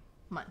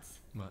 months,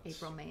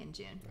 April, May, and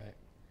June. Right.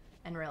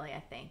 And really, I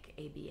think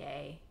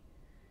ABA,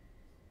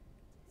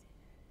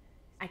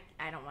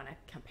 I don't want to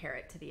compare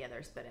it to the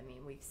others, but I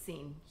mean, we've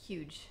seen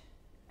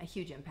a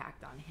huge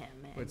impact on him.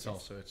 And it's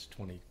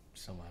 20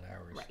 some odd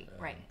hours,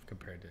 right.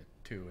 Compared to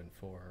 2 and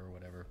 4 or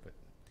whatever.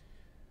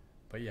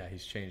 But yeah,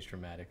 he's changed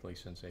dramatically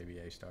since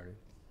ABA started.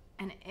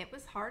 And it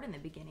was hard in the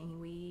beginning.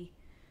 We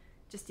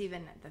just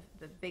even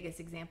the biggest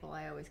example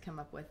I always come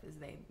up with is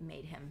they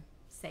made him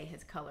say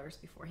his colors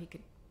before he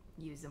could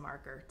use a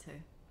marker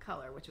to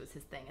color, which was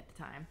his thing at the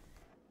time.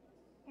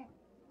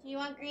 Do you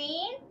want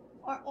green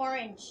or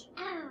orange?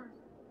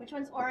 Which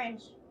one's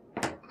orange?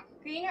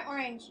 Green or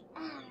orange?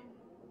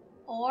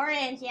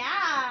 Orange,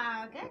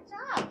 yeah. Good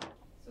job.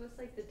 So what's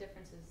like the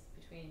differences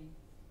between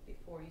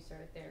before you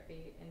started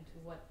therapy and to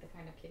what the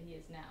kind of kid he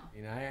is now? I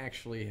mean, I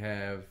actually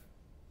have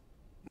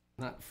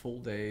not full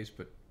days,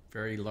 but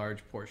very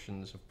large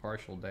portions of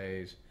partial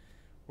days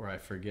where I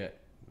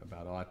forget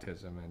about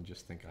autism and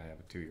just think I have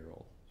a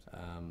 2-year-old.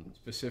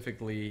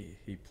 Specifically,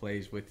 he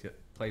plays with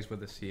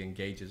us. He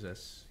engages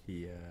us.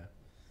 He's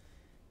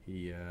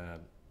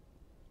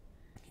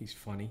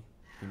funny.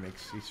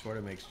 He sort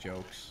of makes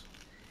jokes.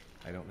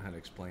 I don't know how to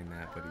explain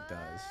that, but he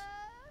does.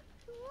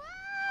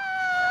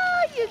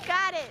 Oh, you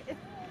got it.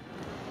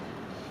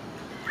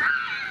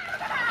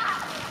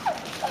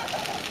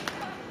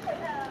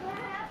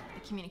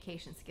 The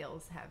communication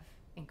skills have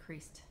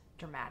increased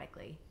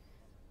dramatically,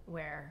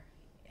 where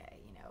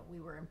we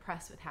were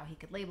impressed with how he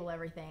could label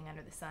everything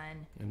under the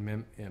sun and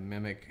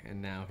mimic, and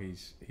now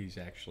he's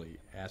actually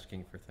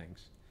asking for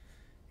things.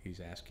 He's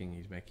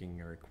making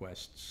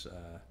requests.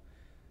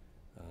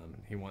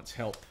 He wants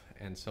help,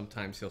 and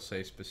sometimes he'll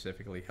say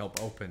specifically, "Help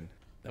open."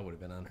 That would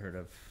have been unheard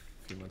of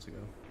a few months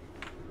ago.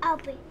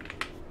 Open.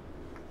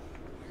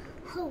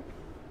 Hope.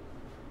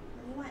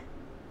 What?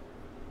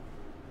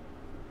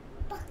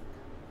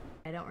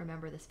 I don't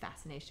remember this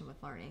fascination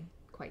with learning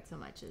quite so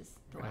much as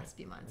the last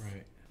few months.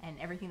 Right. And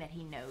everything that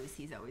he knows,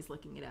 he's always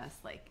looking at us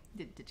like,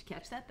 did you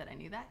catch that? That I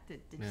knew that?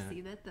 Did you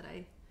see that? That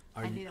I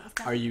knew that was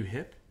coming? Are you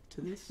hip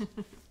to this?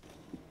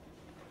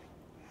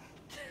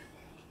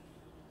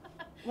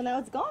 Well, now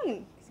it's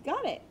gone. He's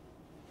got it.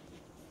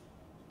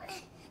 Look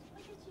at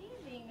you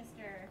being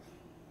Mr.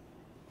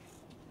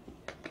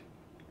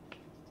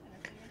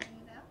 Trying to figure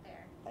things out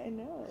there. I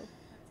know. That's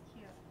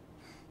cute.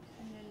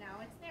 And then now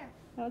it's there.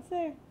 Now it's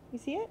there. You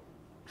see it?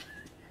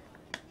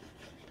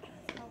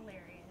 That's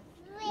hilarious.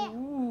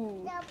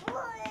 Ooh. The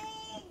boy.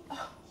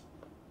 Oh,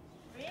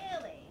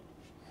 really?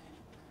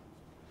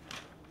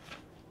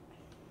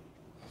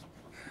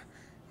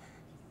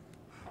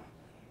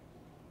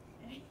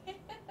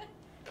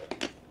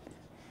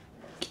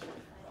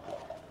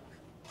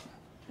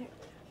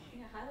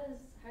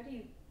 How do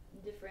you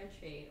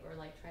differentiate or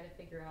like try to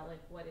figure out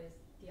like what is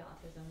the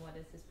autism, what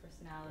is his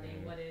personality,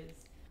 what is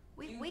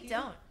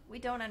we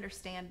don't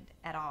understand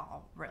at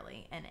all,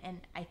 really,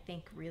 and I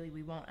think really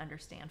we won't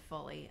understand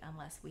fully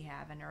unless we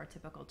have a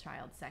neurotypical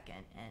child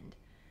second, and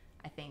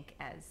I think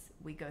as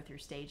we go through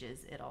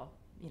stages, it'll,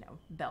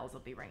 bells will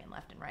be ringing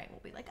left and right.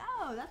 We'll be like,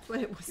 oh, that's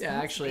what it was. Yeah,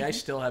 actually, I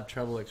still have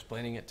trouble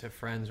explaining it to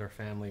friends or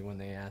family when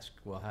they ask,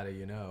 well, how do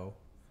you know?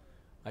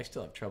 I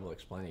still have trouble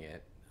explaining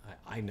it.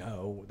 I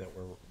know that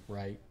we're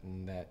right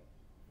and that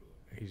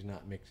he's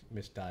not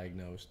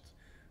misdiagnosed,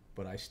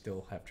 but I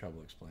still have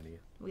trouble explaining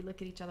it. We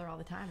look at each other all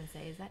the time and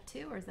say, is that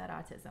 2 or is that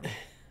autism?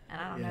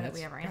 And I don't know that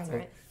we ever answer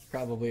it.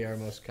 Probably our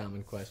most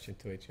common question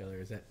to each other.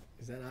 Is that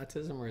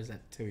autism or is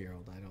that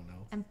 2-year-old? I don't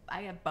know. And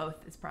I have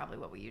both is probably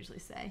what we usually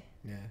say.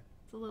 Yeah.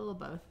 It's a little of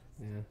both.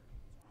 Yeah.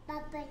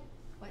 Bobby.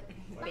 What?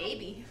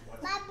 Baby.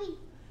 Bobby.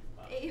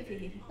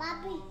 Baby.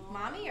 Bobby.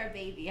 Mommy or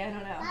baby? I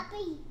don't know.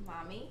 Bobby.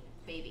 Mommy.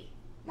 Baby.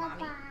 Baba.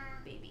 Mommy.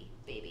 Baby.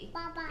 Baby.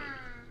 Baba.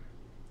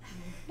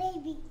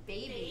 Baby.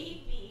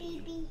 Baby.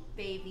 Baby.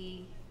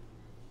 Baby.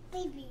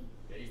 Baby.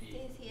 Is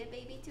he a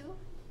baby too?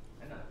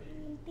 I'm not a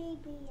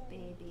baby.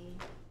 Baby.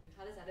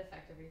 How does that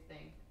affect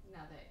everything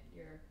now that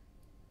you're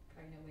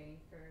pregnant, waiting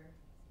for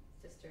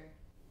sister?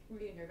 Were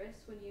you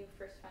nervous when you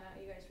first found out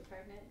you guys were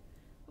pregnant?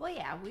 Well,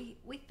 yeah, we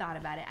thought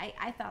about it.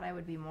 I thought I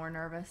would be more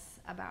nervous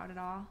about it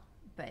all,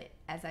 but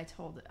as I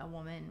told a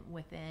woman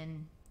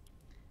within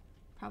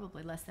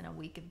probably less than a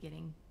week of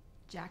getting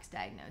Jack's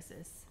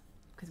diagnosis,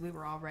 because we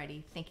were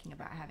already thinking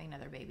about having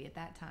another baby at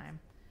that time,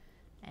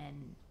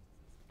 and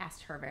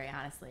asked her very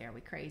honestly, are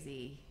we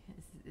crazy?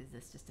 Is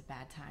this just a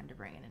bad time to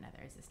bring in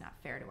another? Is this not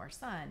fair to our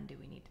son? Do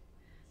we need to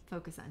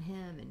focus on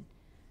him? And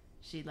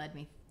she led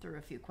me through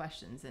a few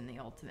questions, and the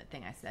ultimate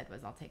thing I said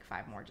was, I'll take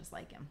 5 more just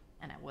like him.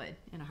 And I would,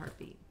 in a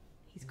heartbeat.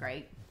 He's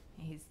great.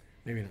 He's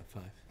maybe not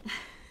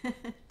 5.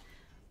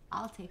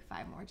 I'll take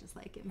 5 more just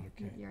like him.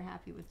 Okay. You're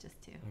happy with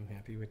just 2. I'm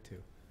happy with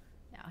 2.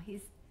 No,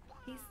 he's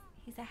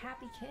a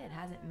happy kid.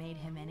 Hasn't made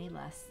him any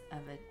less of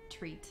a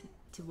treat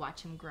to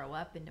watch him grow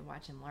up and to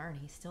watch him learn.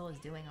 He still is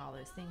doing all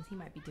those things. He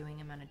might be doing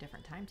them on a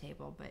different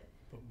timetable, but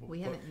we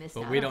haven't missed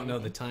out. But we don't know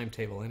the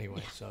timetable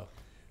anyway, so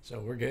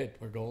we're good.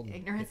 We're golden.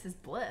 Ignorance is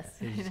bliss.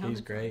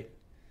 He's great.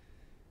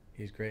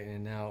 He's great,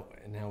 and now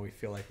we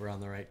feel like we're on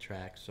the right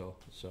track. I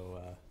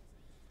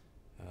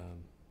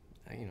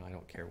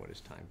don't care what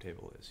his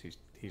timetable is.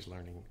 He's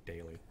learning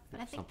daily.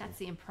 But I think that's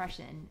the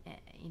impression,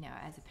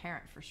 as a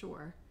parent for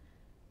sure.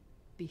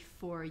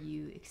 Before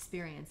you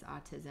experience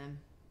autism,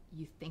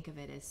 you think of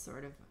it as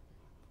sort of,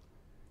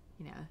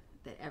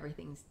 that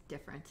everything's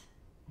different.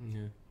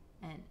 Yeah.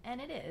 And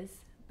it is,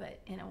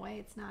 but in a way,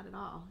 it's not at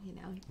all.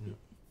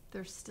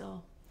 They're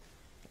still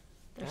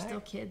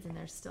kids, and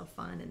they're still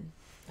fun, and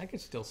I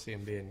could still see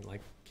him being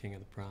like king of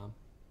the prom.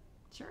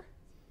 Sure.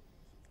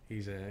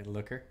 He's a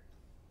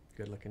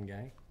good-looking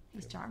guy.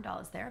 He's charmed all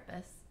his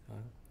therapists.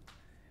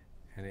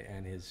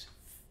 And his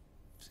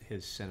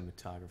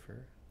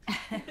cinematographer.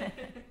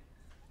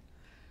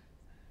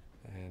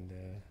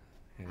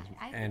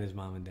 and his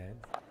mom and dad.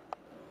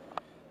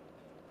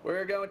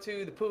 We're going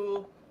to the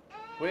pool.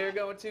 We're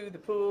going to the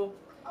pool.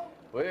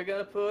 We're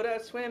gonna put our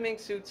swimming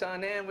suits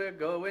on and we're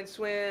going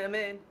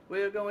swimming.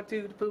 We're going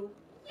to the pool.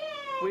 Yay!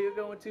 We're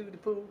going to the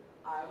pool.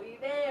 Are we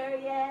there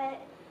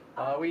yet?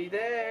 Are we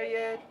there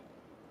yet?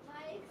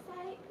 My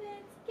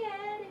excitement's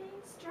getting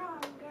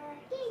stronger.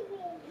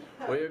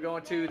 We're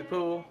going to the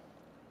pool.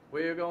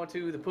 We're going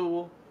to the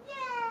pool.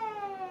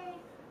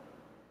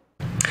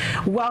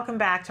 Welcome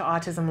back to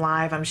Autism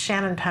Live. I'm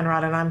Shannon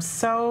Penrod, and I'm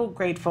so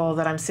grateful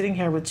that I'm sitting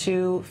here with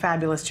 2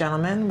 fabulous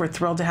gentlemen. We're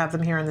thrilled to have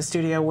them here in the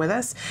studio with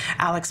us,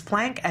 Alex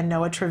Plank and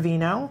Noah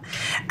Trevino.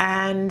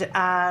 And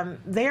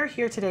they are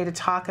here today to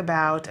talk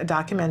about a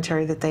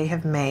documentary that they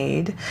have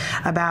made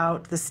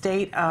about the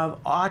state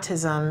of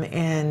autism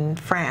in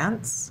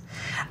France,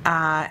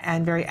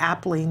 and very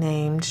aptly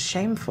named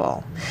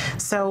Shameful.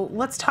 So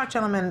let's talk,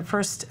 gentlemen,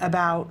 first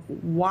about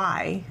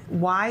how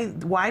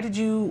did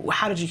you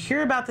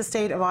hear about the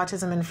state of autism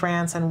in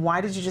France, and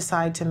why did you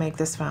decide to make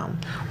this film?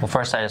 Well,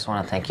 first I just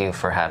want to thank you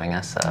for having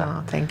us.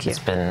 Thank you. It's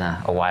been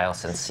a while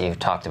since you've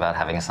talked about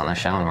having us on the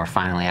show, and we're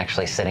finally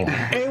actually sitting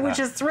here. Which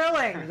is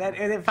thrilling that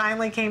it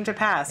finally came to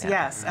pass,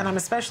 yes. And I'm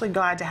especially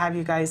glad to have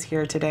you guys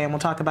here today, and we'll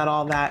talk about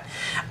all that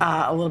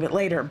a little bit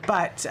later.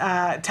 But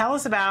tell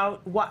us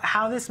about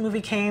how this movie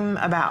came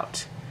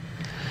about.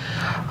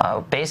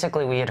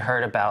 Basically, we had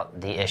heard about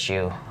the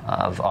issue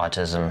of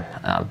autism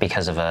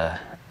because of an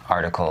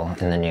article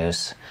in the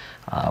news.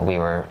 We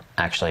were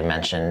actually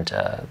mentioned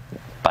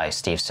by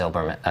Steve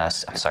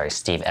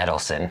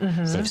Edelson.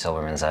 Mm-hmm. Steve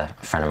Silberman's a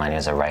friend of mine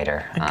who's a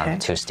writer. Okay.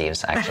 2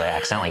 Steves. Actually, I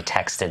accidentally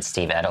texted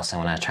Steve Edelson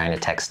when I was trying to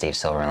text Steve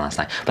Silberman last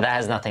night. But that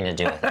has nothing to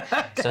do with it.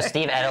 So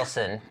Steve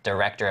Edelson,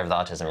 director of the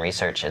Autism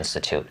Research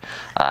Institute,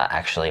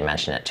 actually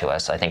mentioned it to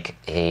us. I think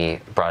he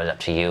brought it up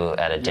to you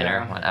at a dinner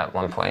at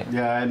one point.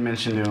 Yeah, I had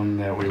mentioned to him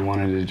that we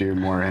wanted to do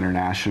more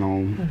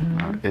international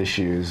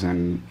issues,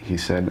 and he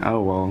said,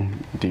 oh, well,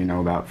 do you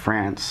know about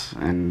France?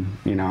 And,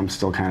 I'm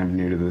still kind of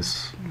new to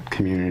this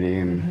community,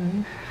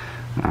 and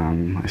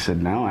I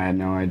said, no, I had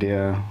no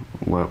idea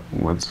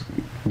what's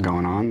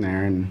going on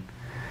there, and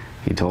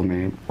he told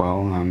me,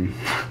 well,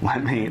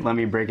 let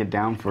me break it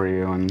down for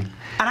you, and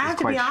I have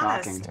to be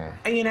shocking. honest.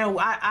 You know,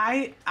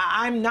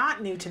 I'm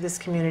not new to this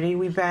community.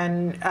 We've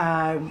been,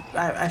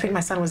 I think my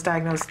son was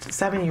diagnosed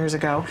 7 years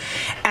ago,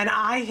 and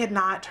I had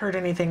not heard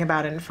anything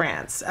about it in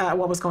France.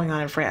 What was going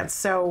on in France?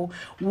 So,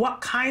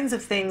 what kinds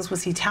of things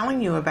was he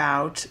telling you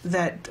about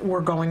that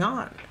were going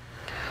on?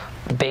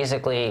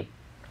 Basically,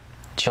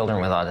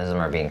 children with autism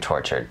are being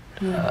tortured.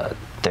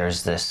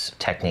 There's this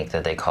technique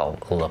that they call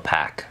le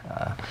pack,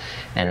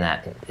 and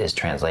that is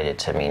translated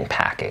to mean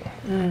packing.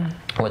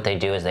 What they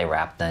do is they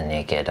wrap the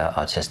naked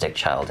autistic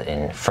child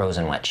in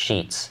frozen wet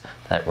sheets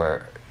that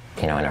were,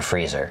 in a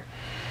freezer,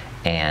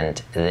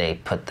 and they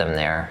put them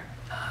there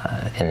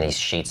in these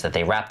sheets that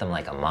they wrap them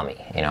like a mummy.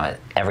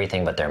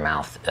 Everything but their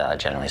mouth,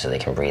 generally, so they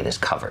can breathe, is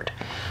covered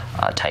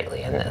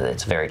tightly, and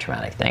it's a very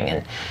traumatic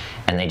thing.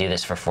 And they do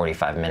this for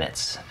 45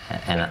 minutes,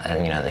 and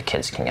the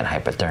kids can get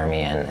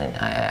hypothermia, and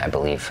I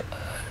believe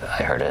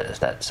I heard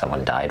that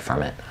someone died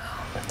from it.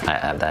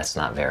 That's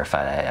not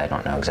verified. I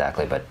don't know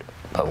exactly, but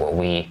what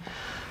we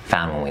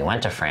found when we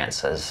went to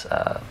France is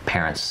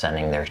parents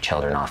sending their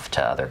children off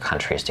to other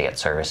countries to get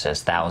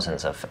services,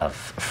 thousands of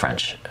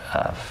French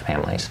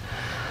families,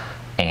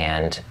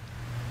 and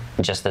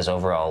just this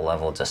overall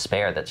level of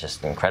despair that's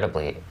just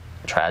incredibly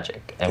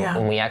tragic.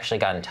 And we actually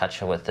got in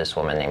touch with this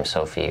woman named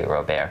Sophie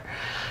Robert,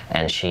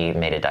 and she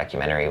made a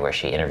documentary where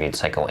she interviewed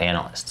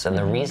psychoanalysts. And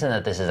the reason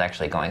that this is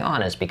actually going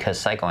on is because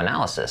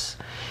psychoanalysis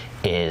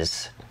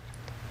is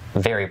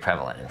very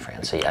prevalent in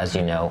France. So, as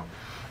you know,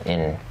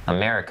 in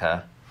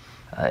America,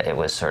 it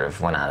was sort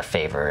of went out of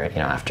favor,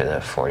 after the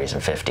 40s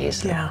and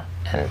 50s.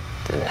 And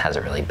it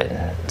hasn't really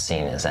been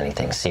seen as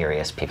anything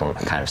serious. People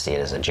kind of see it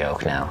as a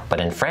joke now.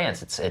 But in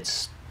France,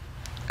 it's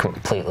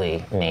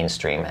completely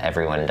mainstream.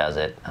 Everyone does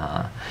it,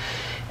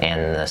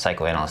 and the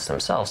psychoanalysts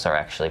themselves are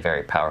actually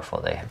very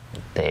powerful.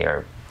 They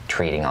are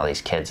treating all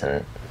these kids,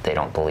 and they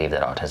don't believe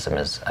that autism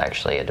is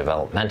actually a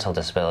developmental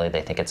disability.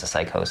 They think it's a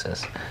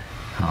psychosis,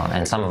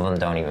 and some of them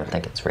don't even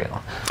think it's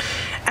real.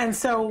 And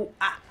so,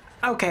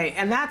 okay,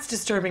 and that's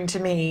disturbing to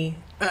me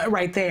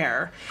right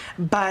there.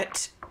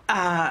 But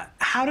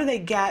how do they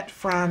get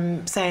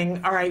from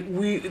saying, all right,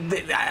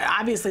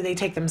 obviously they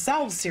take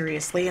themselves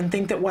seriously and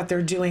think that what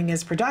they're doing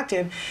is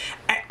productive.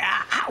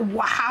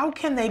 How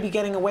can they be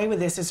getting away with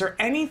this? Is there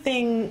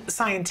anything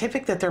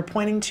scientific that they're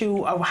pointing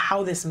to of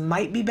how this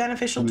might be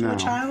beneficial to a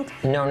child?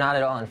 No, not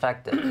at all. In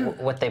fact,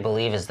 what they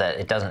believe is that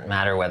it doesn't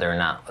matter whether or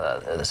not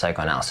the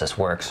psychoanalysis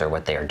works or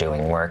what they are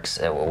doing works.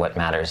 What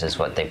matters is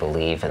what they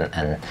believe,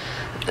 and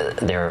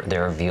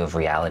their view of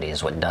reality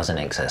is what doesn't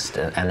exist.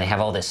 And they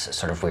have all this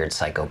sort of weird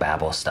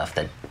psychobabble stuff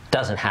that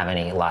doesn't have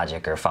any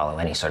logic or follow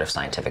any sort of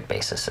scientific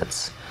basis.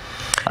 It's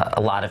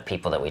a lot of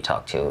people that we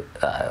talk to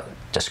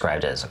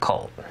described it as a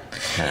cult,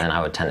 and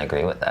I would tend to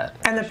agree with that.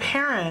 And the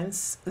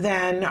parents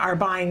then are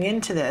buying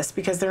into this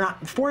because they're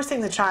not forcing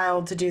the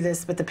child to do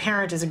this, but the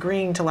parent is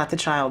agreeing to let the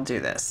child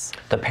do this.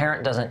 The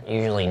parent doesn't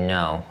usually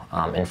know.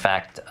 In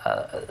fact,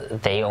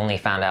 they only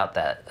found out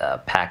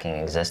that packing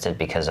existed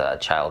because a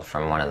child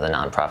from one of the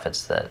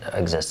nonprofits that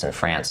exists in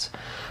France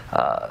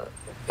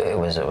it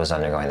was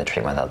undergoing the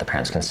treatment without the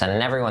parents' consent.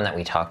 And everyone that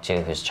we talked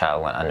to whose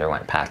child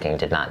underwent packing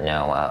did not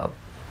know.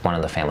 One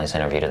of the families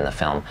interviewed in the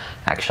film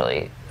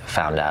actually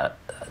found out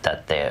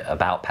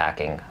about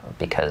packing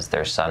because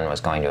their son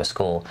was going to a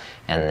school,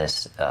 and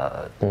this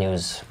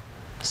news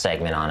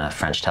segment on a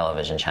French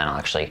television channel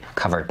actually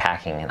covered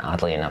packing, and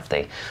oddly enough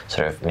they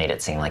sort of made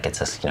it seem like it's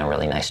this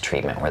really nice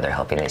treatment where they're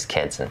helping these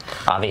kids, and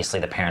obviously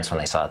the parents, when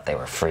they saw it, they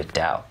were freaked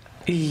out.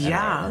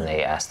 And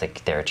they asked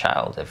their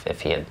child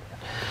if he had.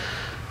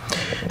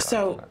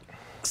 So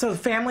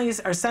families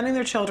are sending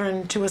their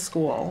children to a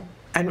school.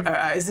 And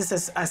is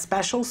this a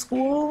special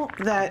school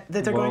that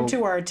they're going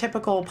to, or a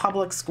typical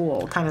public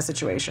school kind of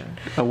situation?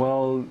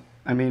 Well,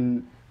 I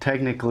mean,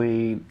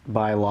 technically,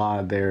 by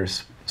law, they're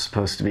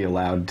supposed to be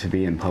allowed to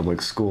be in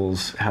public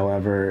schools.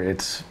 However,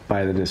 it's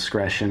by the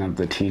discretion of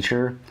the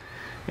teacher.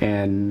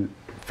 And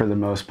for the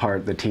most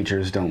part, the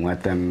teachers don't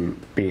let them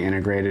be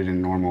integrated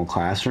in normal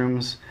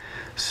classrooms.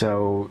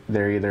 So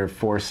they're either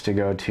forced to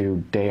go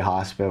to day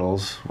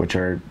hospitals, which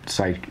are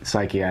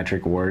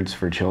psychiatric wards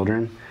for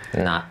children.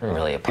 Not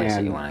really a place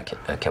that you want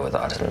a kid with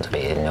autism to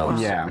be.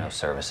 No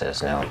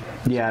services, no.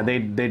 Yeah,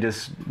 they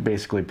just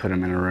basically put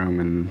them in a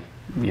room, and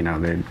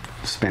they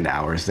spend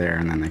hours there,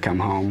 and then they come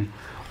home.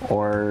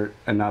 Or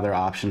another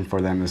option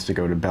for them is to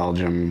go to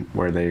Belgium,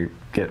 where they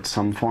get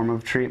some form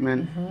of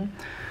treatment.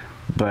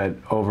 But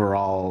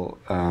overall,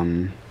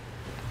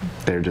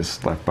 they're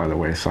just left by the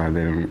wayside.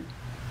 They don't.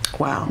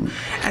 Wow.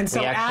 And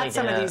so at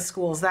some of these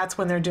schools, that's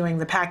when they're doing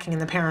the packing,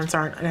 and the parents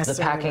aren't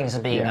necessarily. The packing is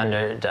being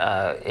under,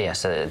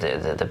 so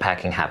the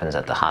packing happens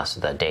at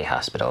the day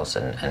hospitals,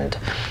 and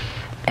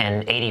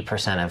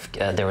 80%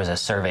 of, there was a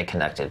survey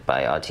conducted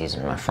by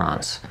Autism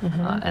France,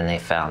 and they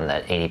found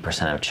that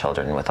 80% of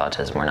children with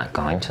autism were not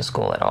going to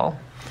school at all,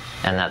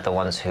 and that the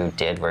ones who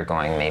did were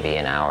going maybe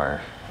an hour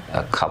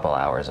a couple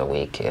hours a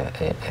week,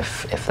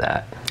 if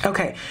that.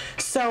 Okay,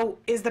 so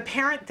is the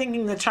parent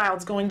thinking the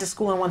child's going to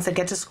school, and once they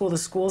get to school, the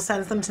school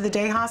sends them to the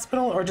day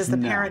hospital, or does the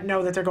parent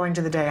know that they're going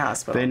to the day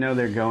hospital? They know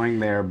they're going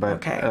there,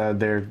 but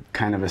they're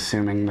kind of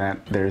assuming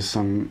that there's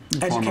some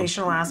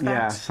educational aspect?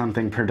 Yeah,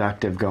 something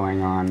productive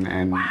going on,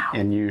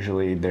 and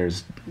usually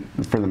there's,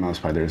 for the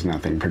most part, there's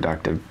nothing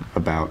productive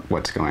about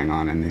what's going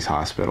on in these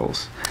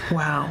hospitals.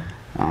 Wow.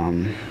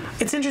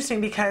 It's interesting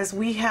because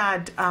we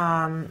had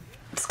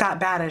Scott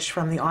Badish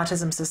from the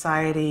Autism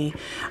Society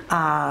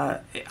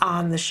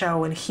on the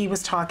show, and he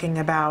was talking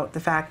about the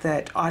fact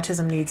that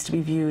autism needs to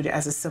be viewed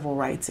as a civil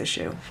rights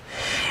issue,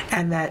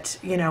 and that,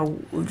 you know,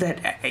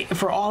 that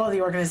for all of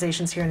the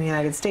organizations here in the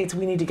United States,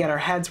 we need to get our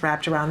heads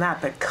wrapped around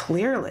that. But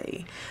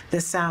clearly,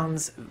 this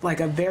sounds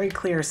like a very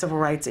clear civil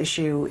rights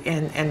issue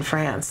in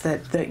France,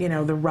 that you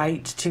know, the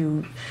right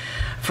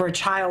for a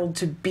child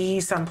to be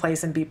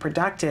someplace and be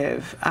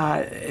productive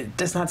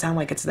does not sound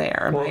like it's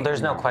there. Well,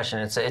 there's no question.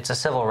 It's a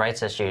civil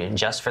rights issue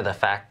just for the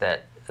fact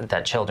that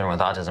children with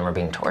autism are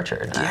being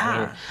tortured.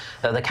 Yeah.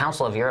 I mean, the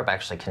Council of Europe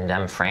actually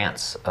condemned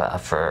France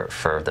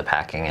for the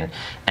packing,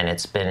 and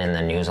it's been in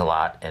the news a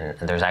lot. And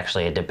there's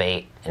actually a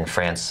debate in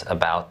France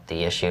about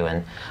the issue.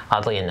 And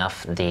oddly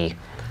enough, the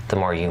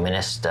more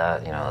humanist,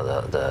 you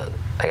know,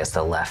 I guess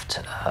the left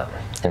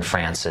in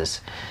France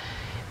is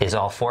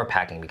all for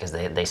packing, because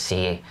they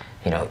see,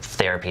 you know,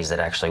 therapies that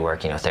actually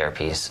work, you know,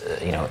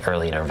 therapies, you know,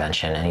 early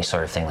intervention, any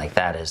sort of thing like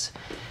that is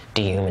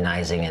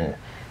dehumanizing, and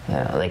you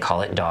know, they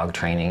call it dog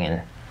training.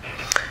 And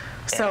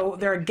so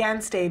they're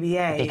against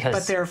ABA,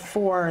 but they're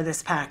for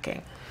this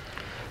packing.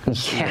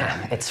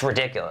 Yeah, it's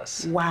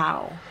ridiculous.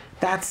 Wow,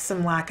 that's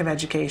some lack of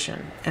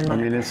education.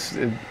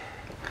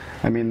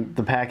 I mean,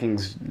 the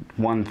packing's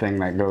one thing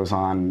that goes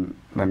on.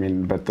 I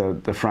mean, but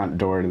the front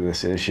door to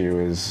this issue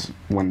is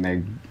when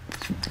they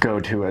go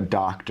to a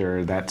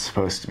doctor that's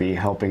supposed to be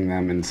helping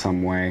them in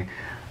some way,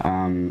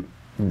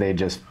 they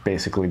just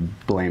basically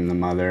blame the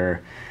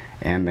mother,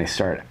 and they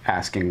start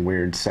asking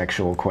weird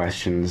sexual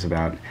questions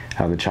about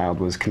how the child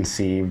was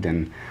conceived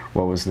and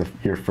what was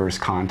your first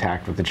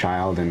contact with the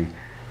child, and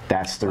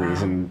that's the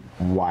reason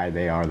why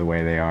they are the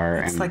way they are.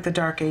 It's like the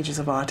dark ages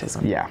of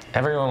autism. Yeah.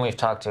 Everyone we've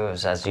talked to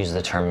has used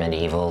the term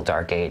medieval,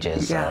 dark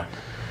ages. Yeah.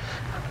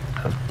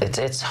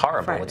 It's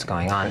horrible what's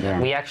going on.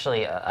 Yeah. We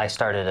actually, I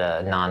started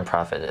a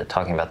nonprofit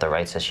talking about the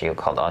rights issue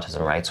called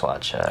Autism Rights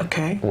Watch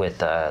with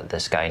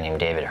this guy named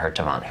David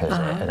Hertevant, who's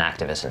an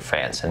activist in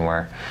France, and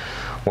we're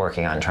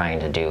working on trying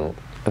to do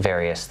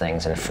various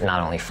things in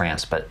not only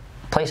France, but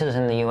places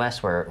in the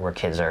U.S. where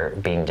kids are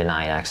being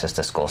denied access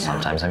to school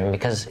sometimes. I mean,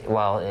 because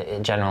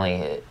while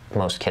generally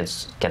most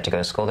kids get to go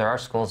to school, there are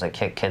schools that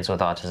kick kids with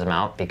autism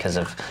out because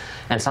of,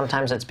 and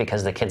sometimes it's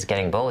because the kid's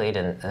getting bullied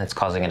and it's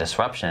causing a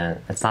disruption.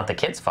 It's not the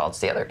kid's fault, it's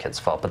the other kid's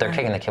fault, but they're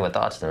kicking the kid with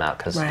autism out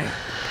because,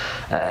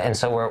 and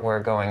so we're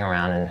going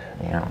around and,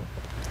 you know,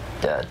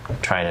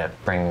 try to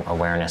bring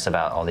awareness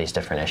about all these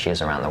different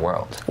issues around the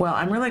world. Well,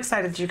 I'm really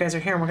excited that you guys are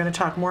here, and we're going to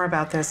talk more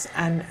about this.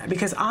 And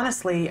because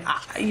honestly,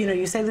 you know,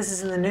 you say this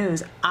is in the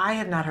news. I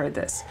have not heard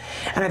this,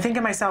 and I think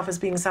of myself as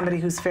being somebody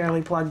who's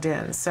fairly plugged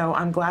in. So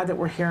I'm glad that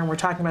we're here and we're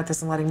talking about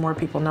this and letting more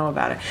people know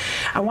about it.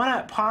 I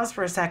want to pause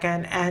for a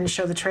second and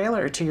show the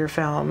trailer to your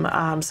film,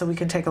 so we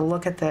can take a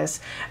look at this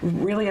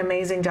really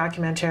amazing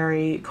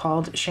documentary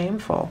called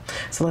Shameful.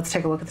 So let's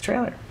take a look at the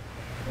trailer.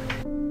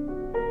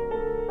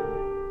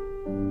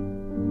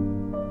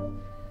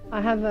 I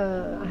had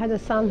a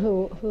son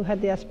who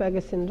had the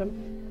Asperger's syndrome.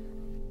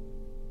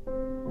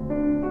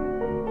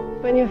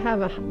 When you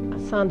have a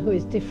son who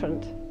is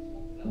different,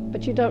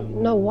 but you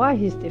don't know why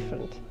he's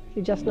different,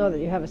 you just know that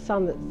you have a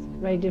son that's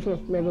very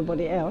different from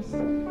everybody else,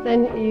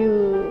 then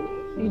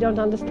you don't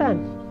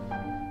understand.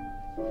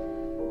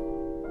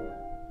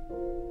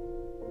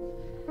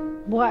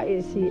 Why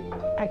is he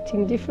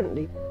acting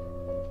differently?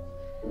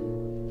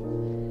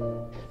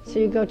 So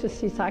you go to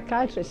see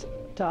psychiatrists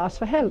to ask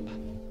for help.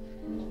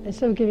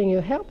 Instead of giving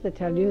you help, they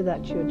tell you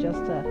that you're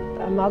just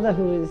a mother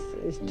who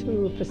is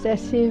too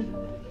possessive,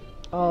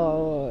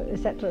 or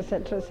etc.,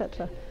 etc.,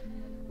 etc.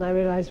 And I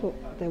realized what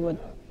they were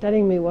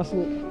telling me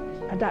wasn't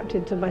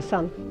adapted to my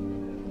son,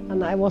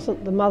 and I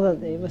wasn't the mother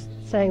they were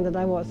saying that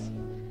I was.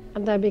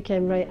 And I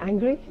became very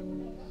angry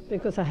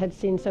because I had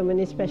seen so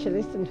many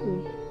specialists and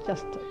who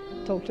just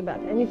talked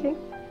about anything.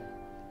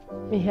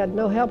 He had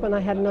no help and I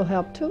had no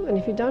help too, and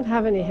if you don't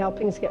have any help,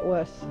 things get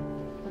worse.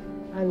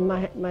 And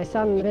my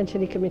son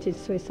eventually committed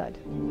suicide.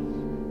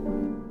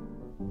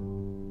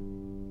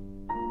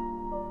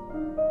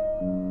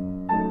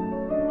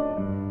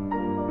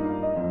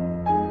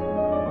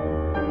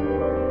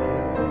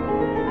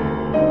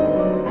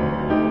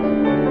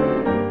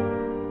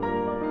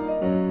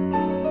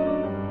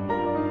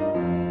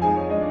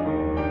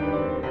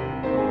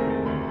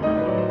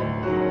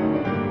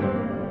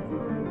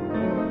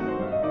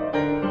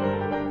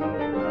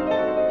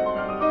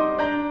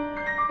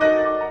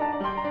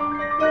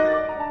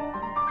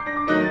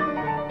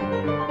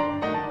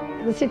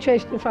 The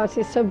situation in France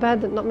is so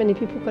bad that not many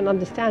people can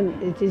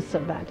understand it is so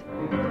bad.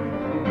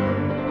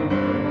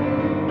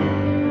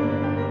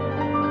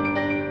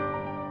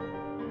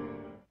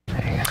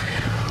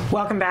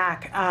 Welcome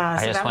back.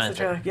 I just that was wanted the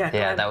trailer. to,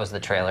 Yeah, that was the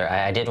trailer.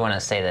 I did want to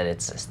say that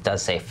it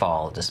does say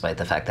fall, despite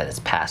the fact that it's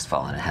past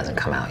fall and it hasn't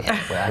come out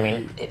yet. I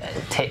mean,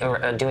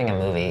 doing a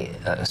movie,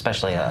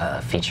 especially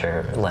a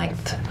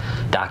feature-length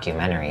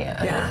documentary,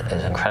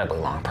 is an incredibly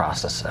long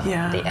process.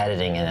 The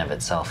editing in of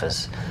itself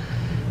is,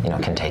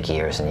 can take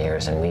years and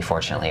years, and we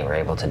fortunately were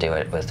able to do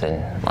it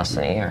within less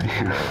than a year.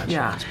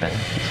 Yeah. It's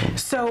been,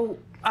 so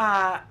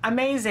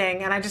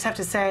amazing, and I just have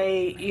to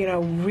say,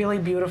 really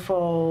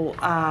beautiful,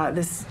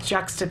 this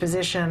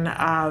juxtaposition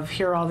of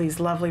here are all these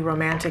lovely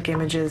romantic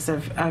images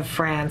of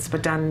France,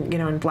 but done,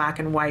 in black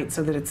and white,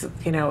 so that it's,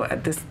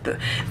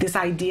 this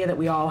idea that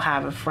we all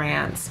have of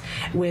France,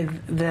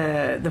 with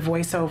the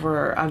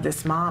voiceover of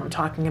this mom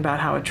talking about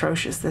how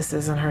atrocious this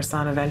is, and her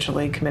son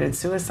eventually committed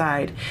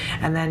suicide,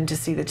 and then to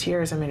see the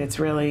tears, I mean, it's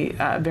really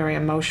very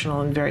emotional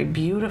and very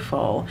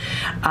beautiful,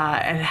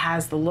 and it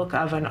has the look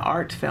of an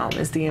art film,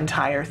 is the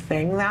entire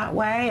thing that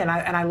way, and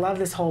I love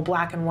this whole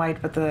black and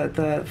white, but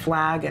the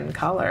flag and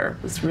color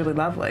was really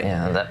lovely.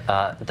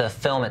 Yeah, the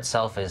film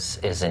itself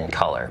is in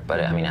color,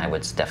 but I mean, I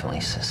would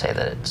definitely say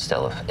that it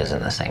still is in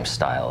the same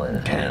style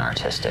and an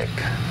artistic.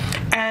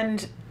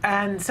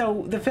 And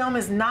so the film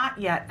is not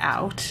yet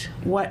out.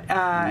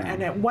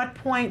 And at what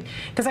point?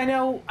 Because I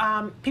know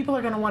people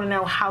are going to want to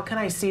know, how can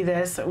I see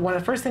this? One of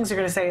the first things they're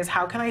going to say is,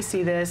 how can I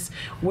see this?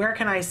 Where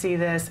can I see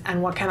this?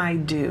 And what can I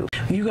do?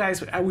 You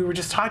guys, we were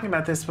just talking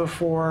about this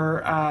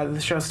before the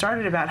show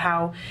started, about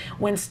how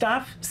when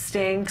stuff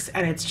stinks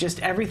and it's just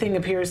everything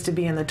appears to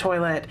be in the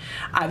toilet,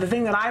 the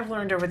thing that I've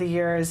learned over the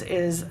years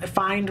is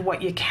find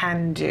what you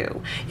can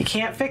do. You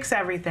can't fix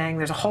everything.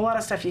 There's a whole lot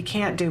of stuff you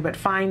can't do, but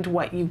find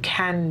what you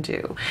can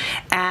do.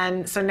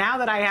 And so now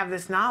that I have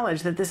this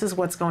knowledge that this is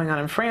what's going on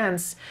in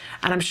France,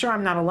 and I'm sure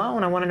I'm not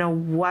alone, I want to know,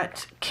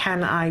 what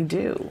can I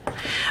do?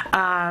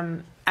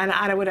 And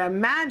I would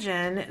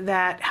imagine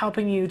that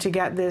helping you to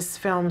get this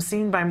film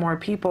seen by more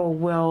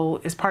people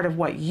is part of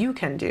what you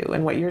can do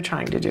and what you're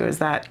trying to do. Is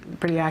that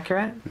pretty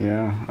accurate?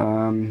 Yeah.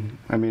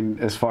 I mean,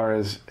 as far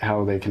as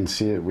how they can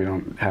see it, we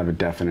don't have a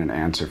definite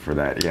answer for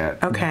that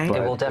yet. Okay.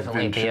 It will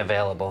definitely be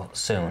available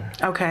soon.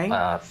 Okay.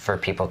 For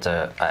people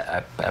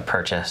to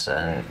purchase,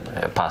 and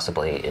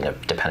possibly,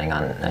 depending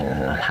on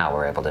how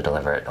we're able to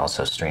deliver it,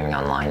 also streaming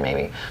online,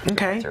 maybe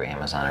through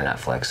Amazon or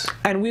Netflix.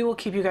 And we will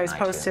keep you guys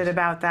posted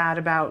about that,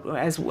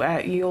 as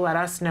you'll let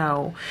us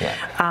know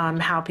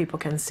how people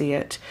can see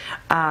it,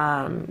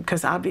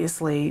 because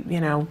obviously,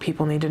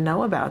 people need to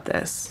know about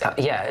this.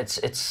 Yeah,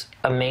 it's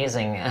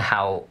amazing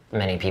how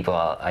many people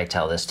I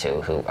tell this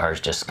to who are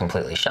just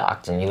completely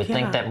shocked, and you would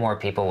think that more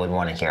people would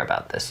want to hear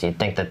about this. You'd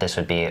think that this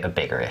would be a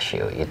bigger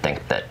issue. You'd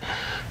think that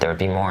there would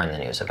be more in the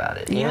news about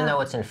it. Even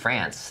though it's in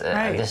France,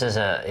 this is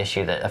an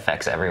issue that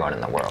affects everyone in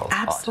the world.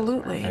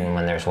 Absolutely. And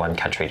when there's one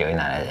country doing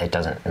that, it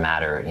doesn't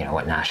matter,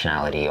 what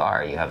nationality you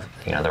are. You have,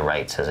 the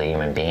rights as a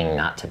human being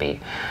not to be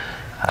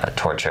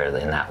tortured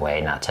in that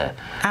way, not to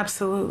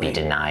be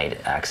denied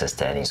access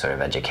to any sort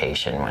of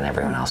education when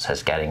everyone else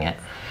is getting it.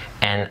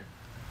 And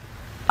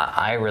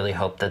I really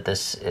hope that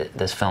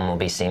this film will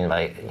be seen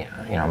by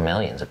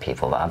millions of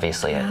people.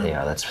 Obviously,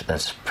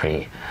 that's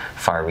pretty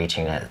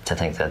far-reaching to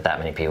think that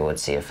many people would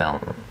see a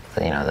film.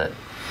 That.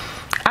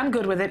 I'm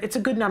good with it. It's a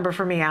good number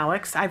for me,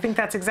 Alex. I think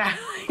that's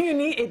exactly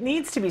it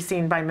needs to be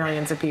seen by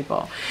millions of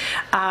people,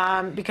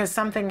 because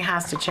something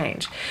has to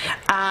change.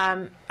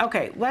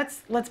 Okay,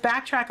 let's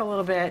backtrack a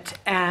little bit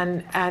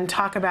and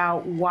talk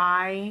about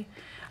why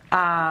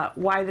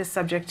this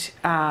subject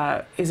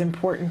is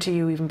important to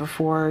you even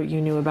before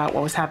you knew about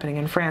what was happening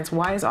in France.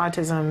 Why is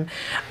autism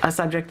a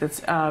subject that's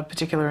of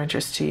particular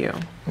interest to you?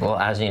 Well,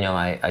 as you know,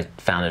 I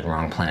founded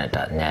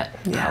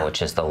WrongPlanet.net,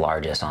 which is the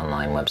largest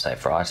online website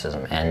for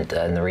autism. And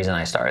the reason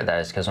I started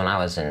that is because when I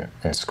was in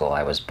school,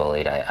 I was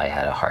bullied. I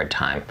had a hard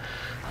time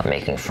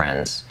making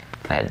friends.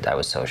 I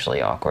was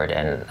socially awkward,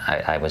 and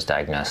I was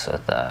diagnosed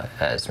with,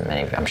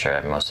 I'm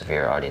sure most of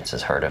your audience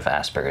has heard of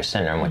Asperger's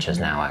syndrome, which is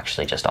now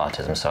actually just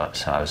autism.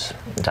 So I was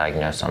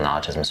diagnosed on the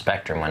autism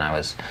spectrum when I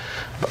was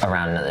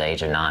around the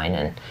age of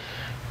 9,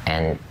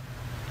 and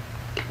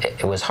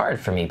it was hard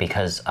for me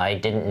because I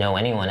didn't know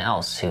anyone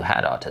else who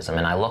had autism,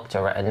 and I looked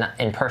around,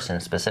 in person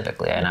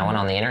specifically, and I went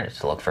on the internet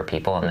to look for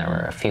people, and there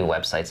were a few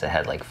websites that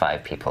had like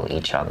 5 people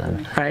each on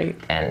them. Right.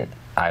 And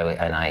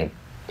I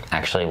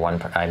actually,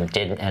 I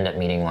did end up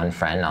meeting one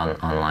friend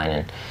online,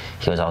 and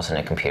he was also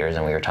into computers,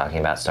 and we were talking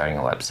about starting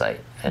a website.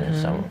 And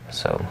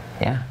so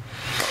yeah,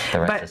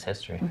 the rest is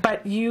history.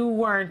 But you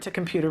weren't a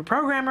computer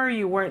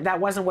programmer. That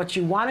wasn't what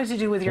you wanted to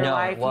do with your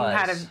life. No, it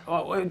was.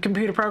 You had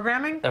computer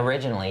programming?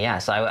 Originally,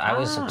 yes. I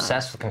was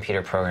obsessed with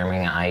computer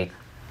programming. I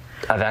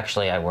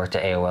worked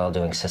at AOL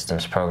doing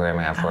systems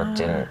programming.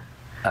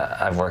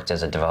 I've worked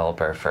as a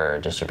developer for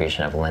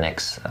distribution of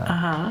Linux.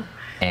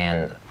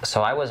 And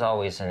so I was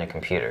always into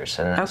computers,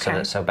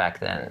 and so back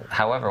then.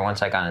 However,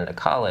 once I got into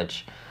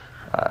college,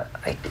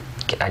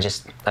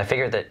 I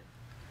figured that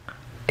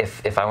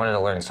if I wanted to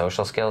learn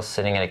social skills,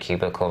 sitting at a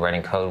cubicle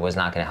writing code was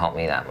not going to help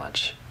me that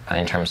much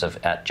in terms of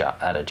at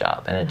a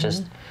job. And it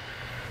just,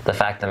 the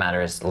fact of the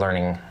matter is,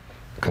 learning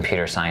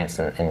computer science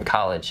in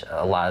college,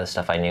 a lot of the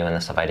stuff I knew and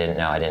the stuff I didn't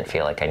know, I didn't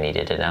feel like I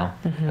needed to know,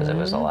 because it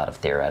was a lot of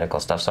theoretical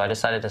stuff. So I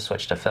decided to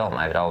switch to film.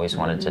 I'd always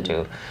wanted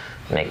to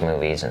make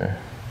movies, and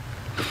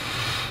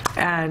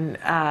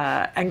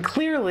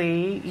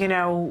clearly, you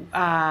know,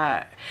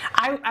 I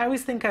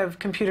always think of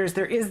computers,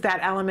 there is that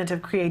element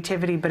of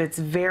creativity, but it's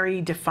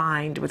very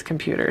defined with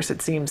computers,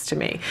 it seems to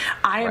me.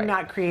 I am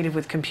not creative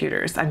with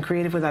computers. I'm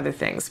creative with other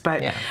things.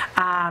 But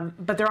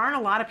but there aren't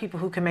a lot of people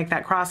who can make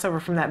that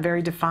crossover from that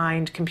very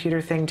defined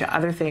computer thing to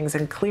other things,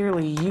 and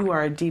clearly you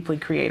are a deeply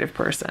creative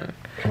person.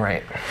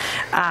 Right.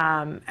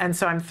 And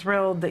so I'm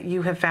thrilled that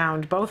you have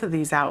found both of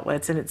these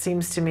outlets, and it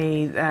seems to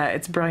me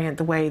it's brilliant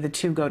the way the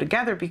two go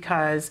together,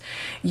 because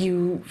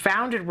you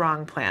founded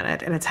Wrong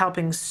Planet, and it's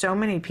helping so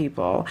many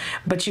people,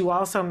 but you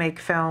also make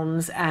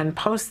films and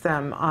post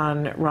them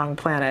on Wrong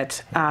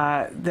Planet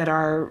that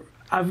are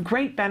of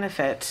great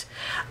benefit.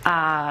 You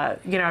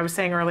know, I was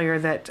saying earlier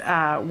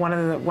that one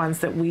of the ones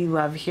that we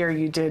love here,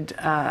 you did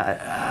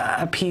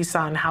a piece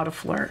on how to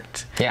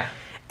flirt. Yeah.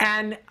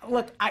 And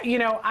look, you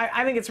know,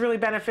 I think it's really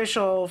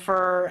beneficial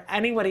for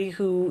anybody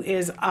who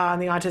is on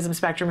the autism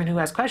spectrum and who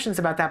has questions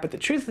about that. But the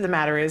truth of the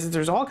matter is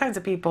there's all kinds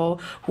of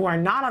people who are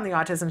not on the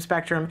autism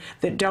spectrum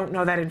that don't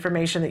know that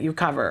information that you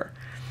cover.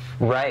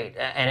 Right,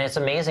 and it's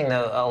amazing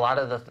though. A lot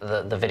of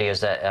the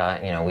videos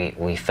that you know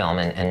we film,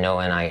 and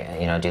Noah and I,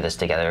 you know, do this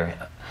together.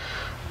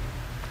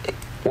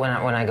 When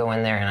I go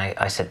in there and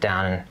I sit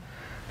down, and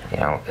you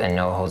know, and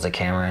Noah holds the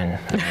camera,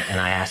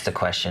 and I ask the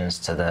questions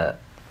to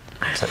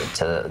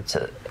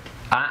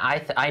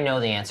I know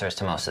the answers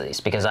to most of these,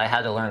 because I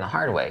had to learn the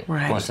hard way,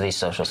 most of these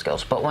social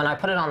skills. But when I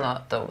put it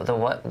on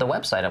the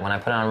website, and when I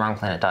put it on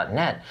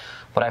wrongplanet.net,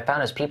 what I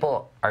found is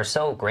people are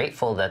so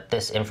grateful that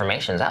this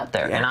information's out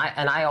there. And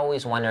I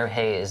always wonder,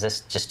 hey, is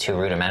this just too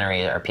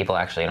rudimentary? Are people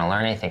actually going to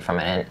learn anything from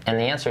it? And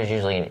the answer is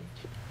usually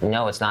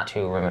no, it's not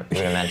too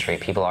rudimentary.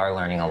 People are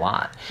learning a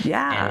lot.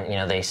 Yeah. And you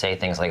know, they say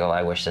things like, oh,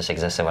 I wish this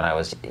existed when I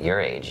was your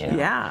age. You know?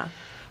 Yeah.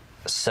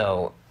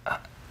 So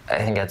I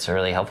think that's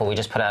really helpful. We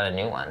just put out a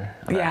new one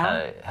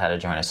about how to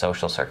join a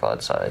social circle.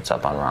 It's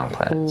up on Wrong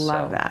Planet.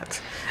 Love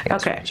that.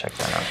 Okay. Check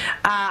that out.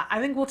 I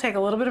think we'll take a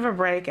little bit of a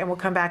break, and we'll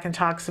come back and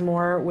talk some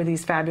more with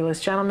these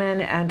fabulous gentlemen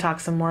and talk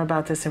some more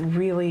about this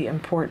really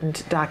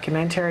important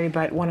documentary.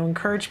 But want to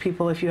encourage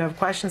people, if you have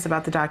questions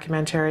about the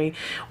documentary,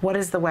 what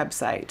is the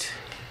website?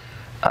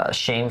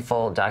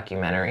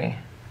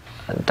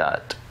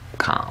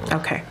 SHAMEFULdocumentary.com.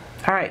 Okay.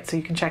 All right. So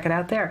you can check it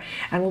out there.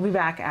 And we'll be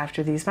back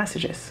after these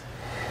messages.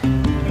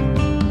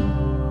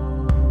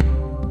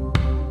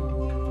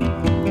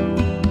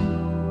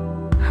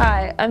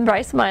 Hi, I'm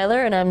Bryce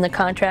Myler, and I'm the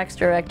Contracts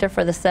Director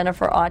for the Center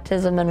for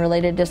Autism and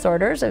Related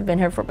Disorders. I've been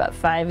here for about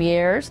 5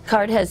 years.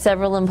 CARD has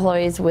several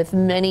employees with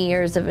many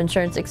years of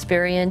insurance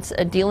experience,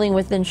 dealing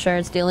with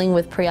insurance, dealing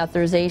with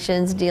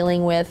pre-authorizations,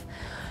 dealing with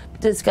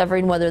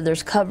discovering whether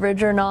there's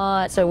coverage or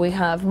not. So we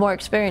have more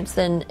experience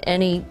than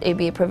any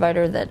ABA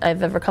provider that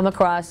I've ever come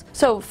across.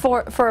 So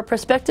for a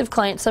prospective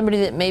client,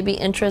 somebody that may be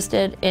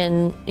interested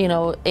in, you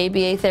know,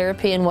 ABA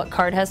therapy and what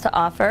CARD has to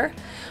offer,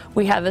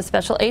 we have a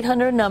special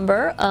 800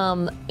 number,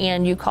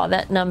 and you call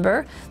that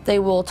number. They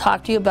will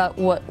talk to you about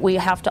what we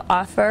have to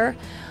offer,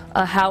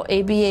 how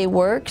ABA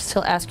works.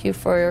 He'll ask you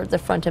for the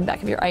front and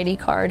back of your ID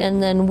card,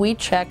 and then we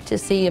check to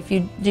see if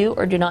you do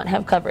or do not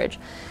have coverage.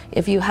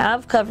 If you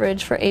have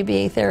coverage for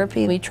ABA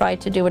therapy, we try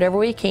to do whatever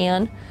we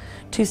can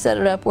to set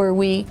it up where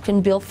we can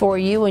bill for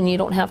you and you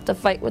don't have to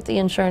fight with the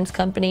insurance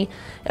company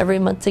every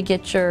month to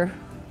get your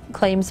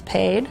claims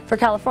paid. For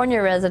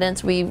California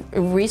residents, we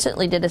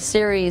recently did a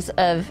series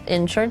of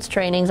insurance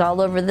trainings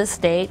all over the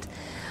state,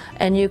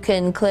 and you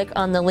can click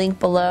on the link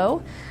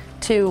below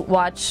to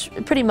watch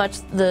pretty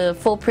much the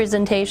full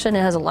presentation.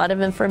 It has a lot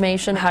of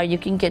information, how you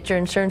can get your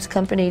insurance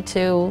company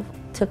to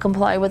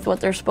comply with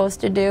what they're supposed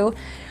to do,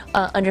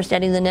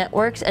 understanding the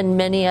networks, and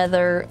many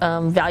other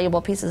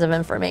valuable pieces of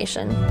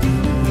information.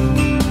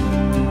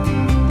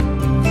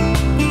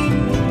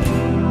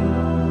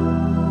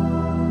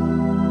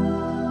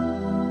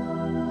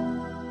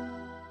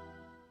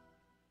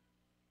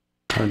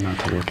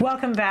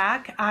 Welcome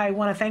back. I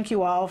want to thank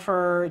you all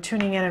for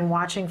tuning in and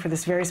watching for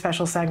this very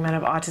special segment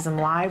of Autism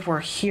Live.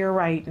 We're here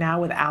right now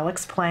with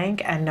Alex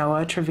Plank and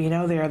Noah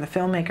Trevino. They are the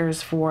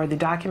filmmakers for the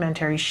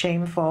documentary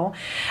Shameful.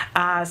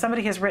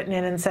 Somebody has written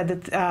in and said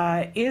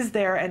that is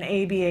there an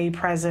ABA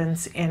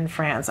presence in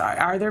France?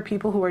 Are there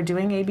people who are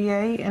doing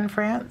ABA in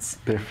France?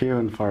 They're few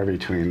and far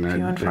between.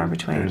 Few and far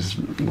between.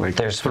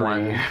 There's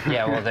one.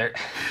 Yeah, well,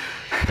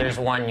 there's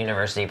one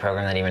university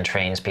program that even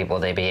trains people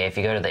with ABA. If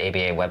you go to the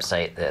ABA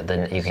website,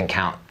 then you can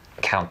count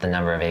the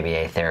number of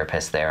ABA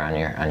therapists there on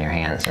your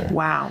hands. And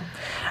wow.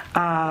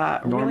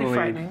 Really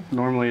frightening.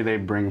 Normally they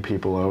bring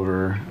people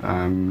over.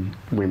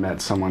 We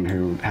met someone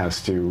who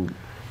has to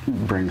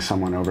bring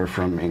someone over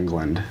from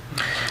England.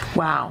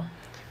 Wow.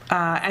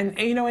 And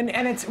you know,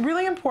 and it's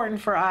really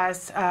important for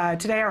us.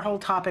 Today, our whole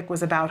topic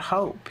was about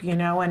hope. You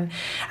know, and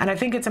I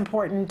think it's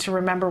important to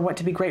remember what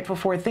to be grateful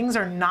for. Things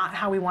are not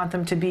how we want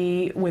them to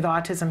be with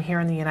autism here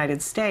in the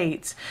United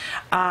States.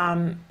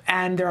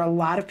 And there are a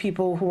lot of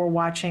people who are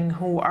watching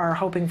who are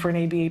hoping for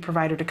an ABA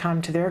provider to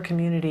come to their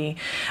community.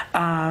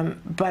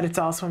 But it's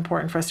also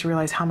important for us to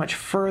realize how much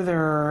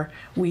further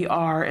we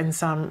are in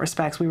some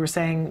respects. We were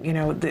saying, you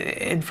know,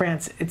 in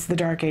France, it's the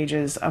dark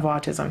ages of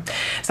autism.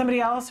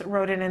 Somebody else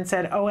wrote in and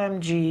said,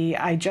 OMG,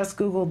 I just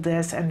Googled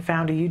this and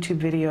found a YouTube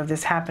video of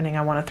this happening.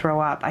 I want to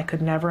throw up. I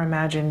could never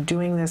imagine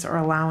doing this or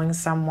allowing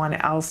someone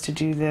else to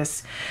do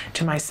this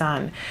to my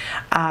son.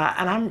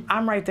 And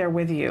I'm right there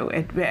with you.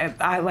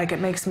 It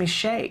makes me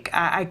shake.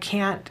 I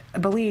can't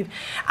believe,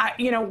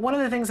 you know, one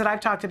of the things that I've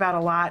talked about a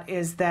lot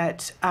is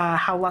that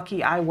how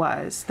lucky I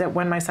was that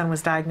when my son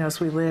was diagnosed,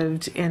 we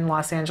lived in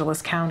Los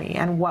Angeles County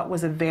and what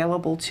was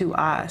available to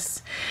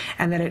us,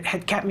 and that it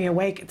had kept me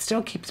awake. It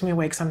still keeps me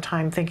awake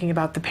sometimes thinking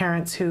about the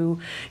parents who,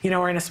 you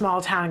know, are in a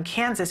small town in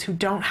Kansas who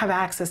don't have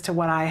access to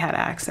what I had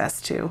access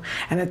to,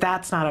 and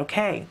that's not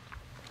okay.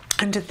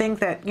 And to think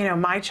that, you know,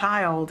 my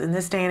child in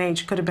this day and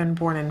age could have been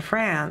born in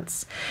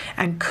France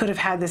and could have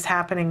had this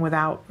happening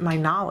without my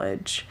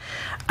knowledge,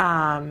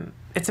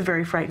 it's a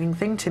very frightening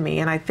thing to me.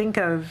 And I think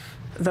of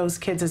those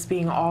kids as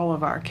being all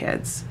of our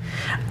kids.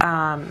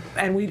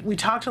 And we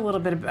talked a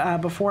little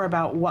bit before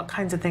about what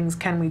kinds of things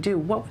can we do.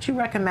 What would you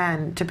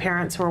recommend to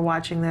parents who are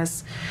watching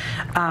this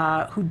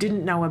who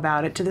didn't know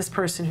about it, to this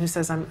person who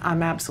says,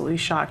 I'm absolutely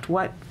shocked?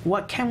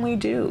 What can we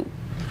do?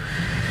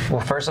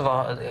 Well, first of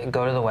all,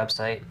 go to the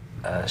website.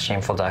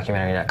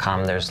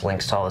 ShameFulDocumentary.com. There's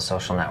links to all the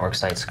social network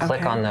sites.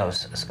 Click on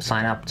those.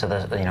 Sign up to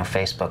the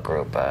Facebook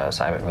group.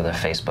 Sign up with a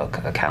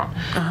Facebook account.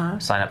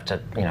 Sign up to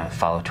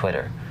follow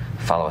Twitter.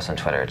 Follow us on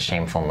Twitter. It's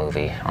Shameful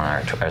Movie on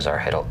our Twitter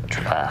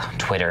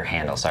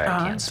handle. Sorry,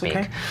 I can't speak.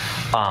 Okay.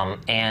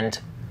 And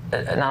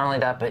not only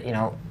that, but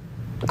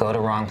go to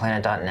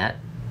wrongplanet.net.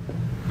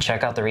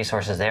 Check out the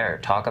resources there.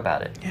 Talk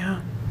about it.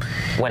 Yeah.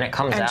 When it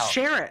comes out. And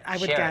share it, I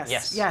would guess.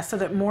 Yes. Yeah, so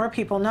that more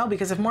people know,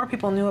 because if more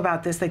people knew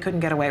about this, they couldn't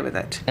get away with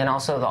it. And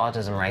also the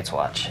Autism Rights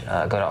Watch.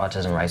 Go to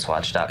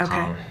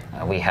autismrightswatch.com.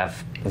 Okay. We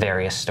have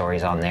various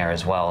stories on there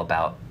as well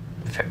about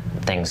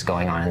things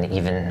going on in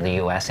even the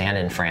U.S. and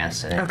in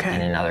France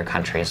and in other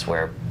countries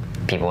where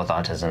people with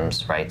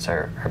autism's rights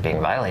are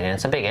being violated. And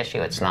it's a big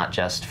issue. It's not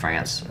just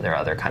France. There are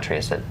other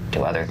countries that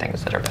do other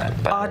things that are bad.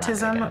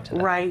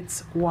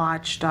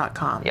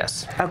 AutismRightsWatch.com.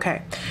 Yes.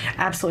 Okay.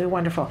 Absolutely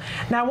wonderful.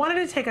 Now, I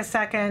wanted to take a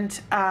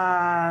second.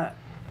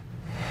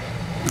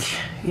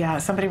 Yeah,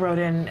 somebody wrote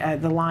in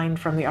the line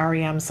from the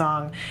REM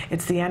song,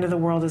 "It's the end of the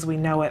world as we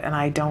know it, and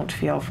I don't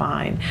feel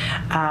fine."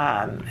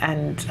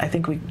 And I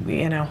think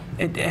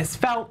it has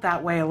felt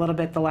that way a little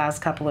bit the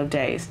last couple of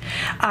days.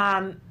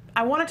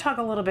 I want to talk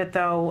a little bit,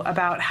 though,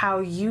 about how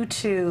you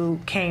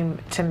two came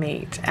to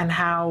meet and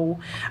how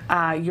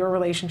your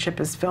relationship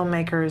as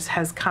filmmakers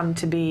has come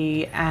to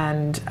be.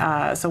 And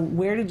so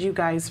where did you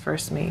guys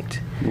first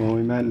meet? Well,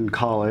 we met in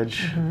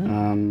college.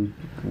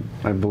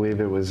 I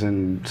believe it was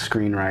in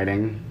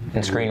screenwriting.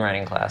 In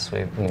screenwriting class,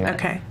 we met.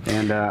 Okay.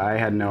 And I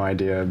had no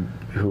idea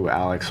who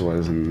Alex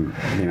was in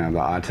the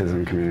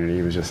autism community.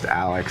 He was just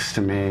Alex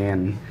to me,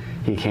 and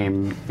he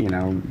came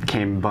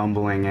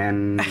bumbling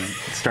in, and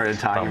started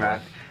talking about.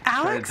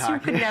 Alex, you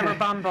could never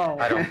bumble.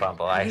 I don't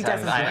bumble.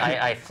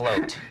 I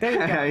float. There you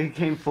go. Yeah, he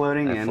came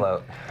floating in.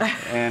 Float.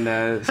 And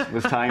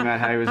was talking about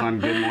how he was on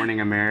Good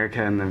Morning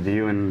America and The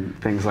View and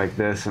things like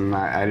this, and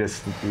I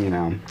just,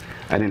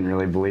 I didn't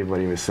really believe what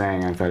he was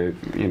saying. I thought it,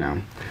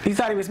 You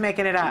thought he was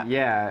making it up.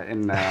 Yeah,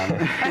 and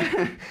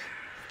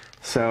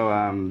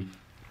so,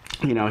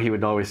 he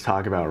would always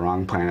talk about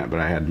Wrong Planet,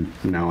 but I had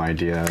no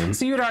idea.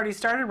 So you had already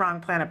started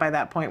Wrong Planet by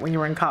that point when you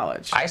were in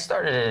college? I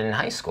started it in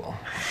high school.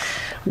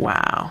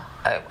 Wow.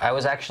 I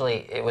was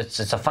actually,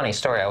 it's a funny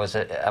story. I was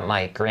at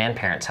my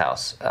grandparents'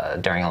 house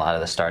during a lot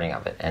of the starting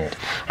of it, and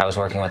I was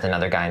working with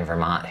another guy in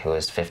Vermont who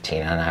was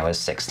 15, and I was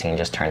 16,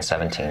 just turned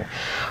 17.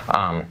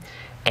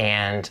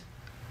 And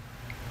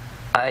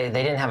they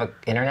didn't have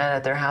internet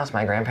at their house,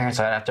 my grandparents,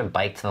 so I'd have to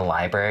bike to the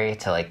library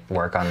to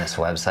work on this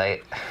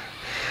website.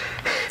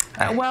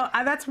 Well,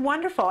 that's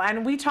wonderful,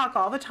 and we talk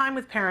all the time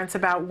with parents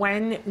about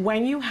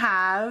when you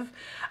have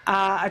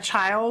a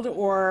child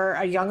or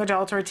a young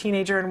adult or a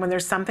teenager, and when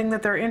there's something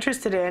that they're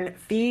interested in,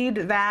 feed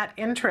that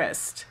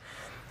interest.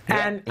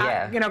 And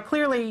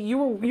clearly you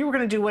were going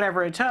to do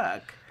whatever it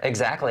took.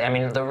 Exactly. I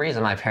mean, the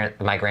reason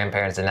my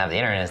grandparents didn't have the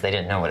internet is they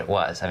didn't know what it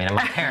was. I mean,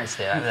 my parents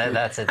did.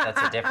 That's a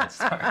different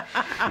story.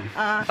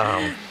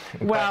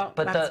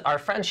 But our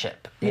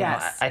friendship.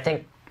 Yes. I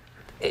think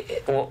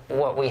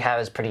what we have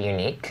is pretty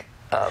unique.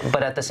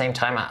 But at the same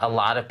time, a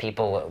lot of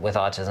people with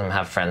autism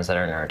have friends that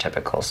are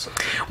neurotypicals.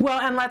 Well,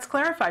 and let's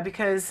clarify,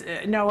 because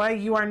Noah,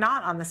 you are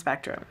not on the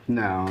spectrum.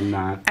 No, I'm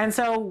not. And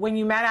so when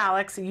you met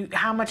Alex,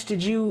 how much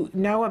did you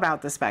know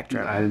about the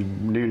spectrum? I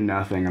knew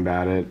nothing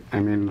about it. I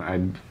mean, I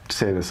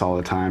say this all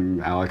the time.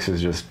 Alex is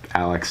just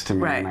Alex to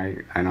me. Right.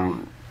 And I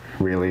don't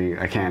really,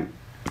 I can't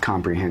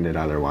comprehend it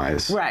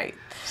otherwise. Right.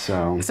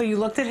 So you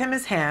looked at him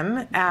as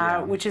him,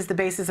 which is the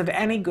basis of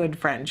any good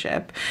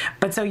friendship.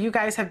 But so you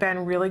guys have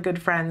been really good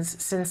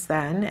friends since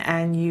then,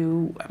 and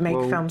you make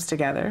films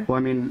together. Well,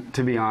 I mean,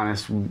 to be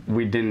honest,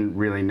 we didn't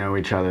really know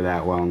each other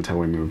that well until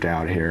we moved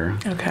out here.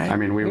 Okay. I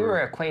mean, we were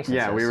acquaintances.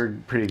 Yeah, we were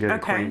pretty good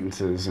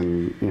acquaintances,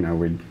 and you know,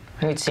 we'd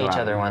see each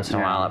other once in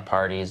a while at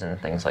parties and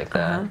things like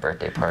that,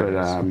 birthday parties.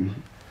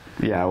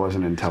 But yeah, it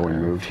wasn't until we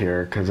moved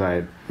here, because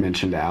I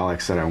mentioned to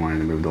Alex that I wanted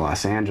to move to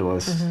Los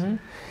Angeles,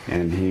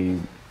 and he,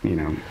 you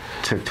know,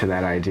 took to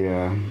that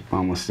idea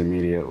almost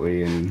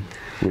immediately, and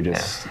we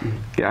just,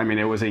 I mean,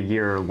 it was a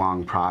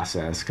year-long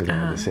process because I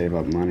had to save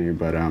up money,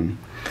 but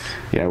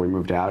yeah, we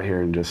moved out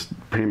here and just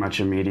pretty much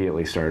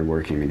immediately started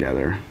working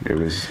together. It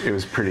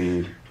was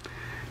pretty,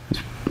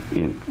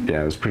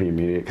 yeah, it was pretty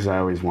immediate because I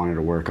always wanted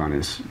to work on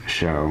his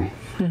show.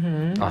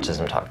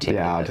 Autism Talk TV.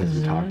 Yeah,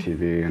 Autism Talk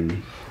TV,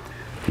 and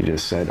he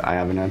just said, I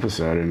have an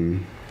episode,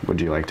 and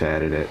would you like to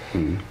edit it?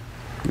 And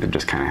it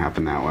just kind of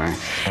happened that way.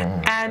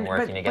 And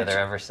working together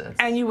ever since.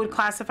 And you would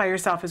classify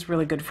yourself as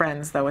really good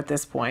friends, though, at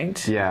this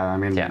point. Yeah, I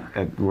mean,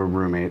 we're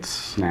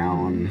roommates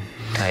now, and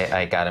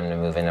I got him to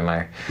move into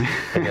my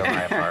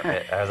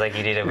apartment. I was like,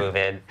 you need to move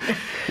in.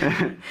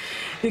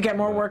 You get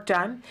more work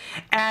done,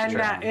 and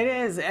it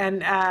is.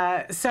 And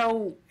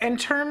so, in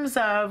terms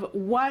of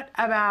what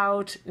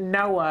about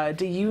Noah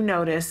do you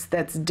notice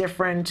that's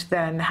different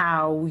than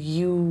how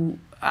you?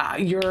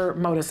 Your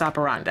modus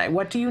operandi.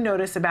 What do you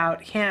notice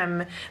about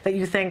him that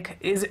you think,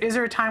 is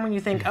there a time when you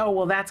think, oh,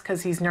 well, that's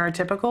because he's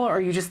neurotypical, or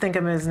you just think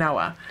of him as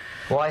Noah?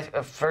 Well,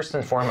 first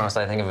and foremost,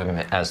 I think of him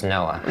as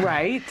Noah.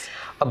 Right.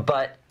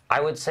 But I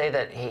would say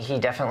that he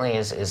definitely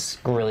is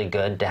really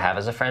good to have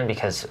as a friend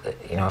because,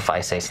 you know, if I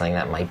say something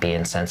that might be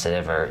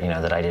insensitive or, you know,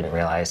 that I didn't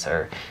realize,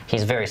 or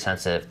he's very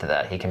sensitive to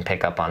that. He can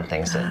pick up on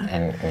things that,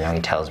 and, you know,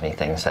 he tells me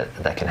things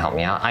that can help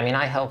me out. I mean,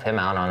 I help him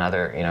out on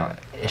other, you know,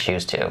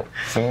 issues too.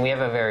 I mean, we have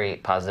a very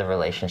positive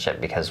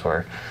relationship because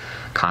we're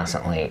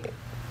constantly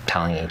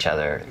telling each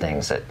other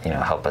things that, you know,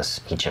 help us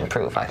each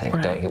improve, I think.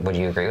 Right. Would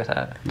you agree with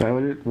that?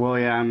 Well,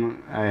 yeah,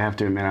 I have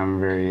to admit I'm a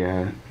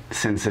very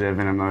sensitive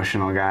and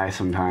emotional guy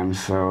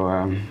sometimes,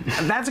 so...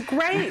 That's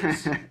great.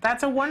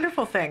 That's a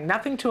wonderful thing.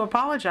 Nothing to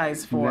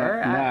apologize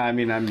for. No, I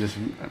mean, I'm just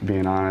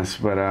being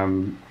honest, but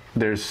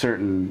there's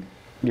certain...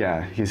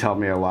 Yeah, he's helped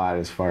me a lot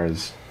as far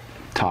as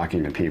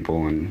talking to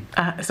people and...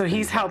 so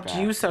he's helped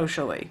you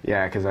socially?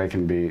 Yeah, because I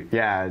can be...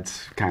 Yeah,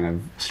 it's kind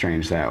of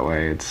strange that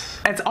way.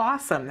 It's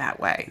awesome that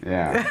way.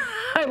 Yeah.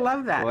 I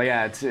love that. Well,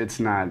 yeah, it's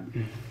not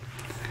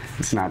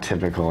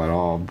typical at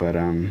all, but...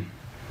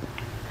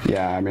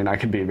 Yeah, I mean, I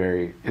could be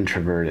very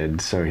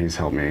introverted, so he's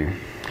helped me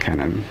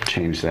kind of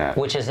change that.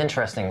 Which is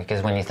interesting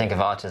because when you think of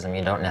autism,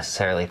 you don't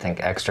necessarily think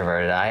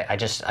extroverted.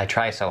 I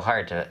try so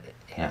hard to,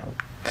 you know,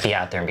 be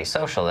out there and be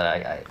social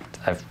that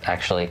I've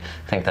actually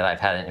think that I've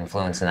had an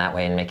influence in that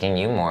way in making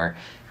you more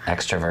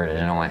extroverted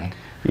in a way.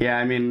 Yeah,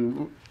 I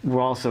mean,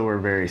 we're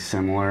very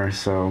similar,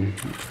 so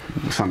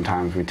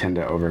sometimes we tend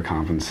to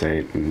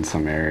overcompensate in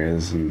some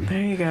areas, and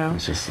there you go.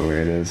 It's just the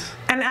way it is.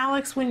 And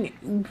Alex,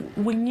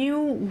 when you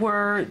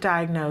were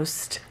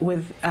diagnosed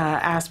with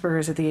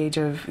Asperger's at the age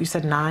of, you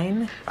said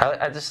 9?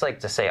 I just like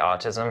to say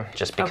autism,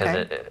 just because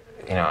it,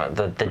 you know,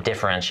 the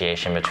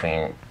differentiation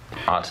between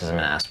autism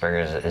and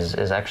Asperger's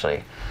is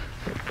actually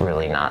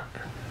really not.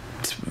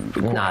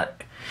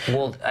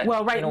 Well,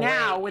 right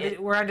now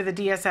we're under the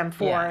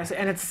DSM-4,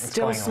 and it's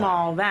still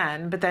small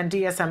then, but then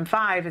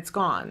DSM-5, it's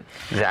gone.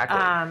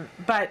 Exactly.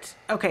 But,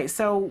 okay,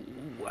 so,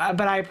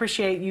 but I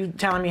appreciate you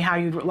telling me how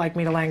you'd like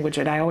me to language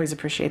it. I always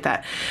appreciate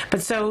that.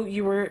 But so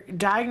you were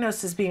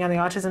diagnosed as being on the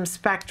autism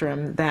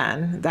spectrum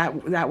then.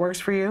 That works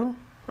for you?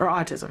 Or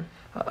autism?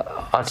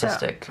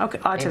 Autistic. So, okay,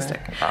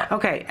 autistic.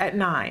 Okay, at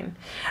 9.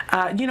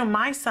 You know,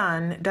 my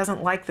son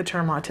doesn't like the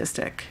term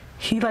autistic.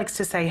 He likes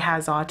to say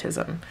has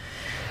autism.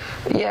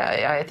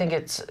 Yeah, I think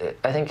it's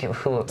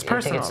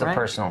the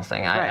personal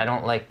thing. I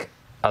don't like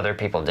other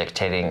people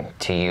dictating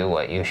to you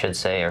what you should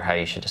say or how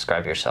you should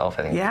describe yourself.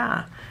 I think.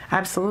 Yeah,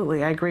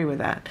 absolutely. I agree with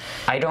that.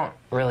 I don't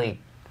really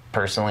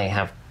personally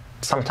have.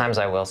 Sometimes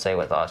I will say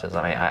with autism,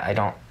 I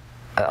don't.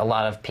 A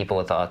lot of people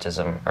with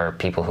autism or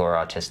people who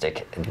are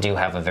autistic do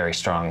have a very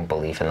strong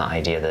belief in the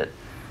idea that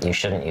you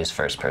shouldn't use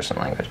first-person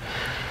language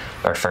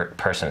or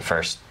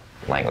person-first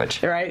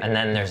language. Right. And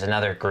then there's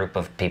another group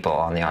of people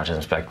on the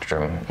autism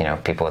spectrum, you know,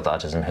 people with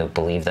autism who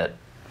believe that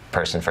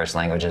person-first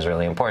language is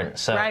really important.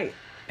 So, right.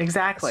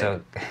 Exactly.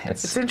 So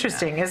it's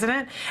interesting, isn't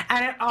it?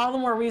 And all the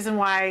more reason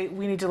why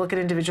we need to look at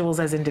individuals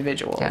as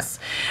individuals.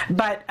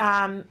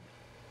 Yeah.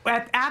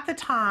 But at the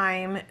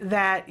time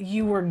that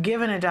you were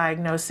given a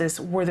diagnosis,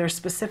 were there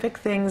specific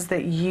things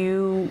that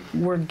you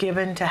were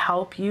given to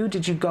help you?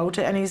 Did you go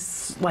to any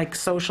like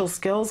social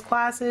skills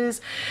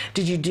classes?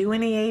 Did you do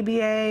any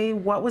ABA?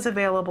 What was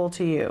available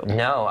to you?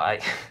 No,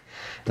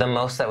 the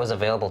most that was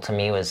available to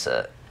me was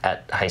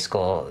at high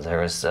school.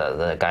 There was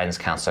the guidance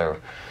counselor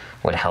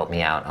would help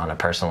me out on a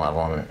personal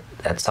level, and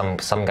at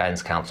some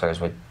guidance counselors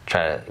would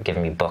try to give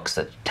me books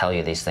that tell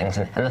you these things.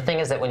 And the thing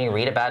is that when you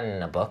read about it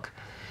in a book,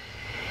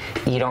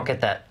 you don't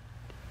get that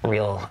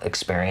real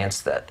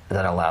experience that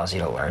allows you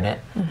to learn it.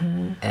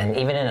 And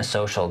even in a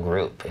social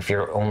group, if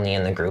you're only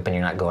in the group and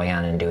you're not going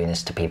out and doing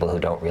this to people who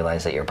don't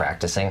realize that you're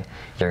practicing,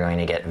 you're going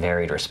to get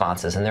varied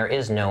responses. And there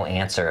is no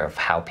answer of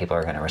how people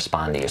are going to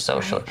respond to you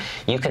socially.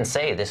 You can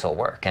say this will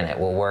work, and it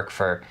will work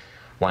for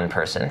one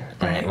person,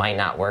 and it might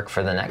not work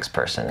for the next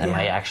person. It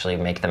might actually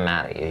make them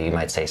mad at you. You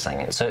might say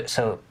something.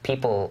 So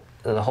people,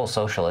 the whole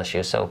social issue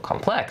is so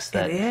complex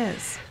that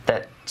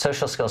that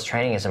social skills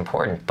training is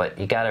important, but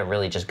you got to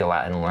really just go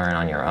out and learn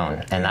on your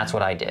own. And that's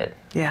what I did.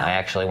 I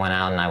actually went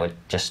out and I would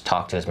just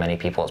talk to as many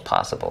people as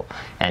possible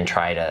and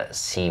try to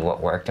see what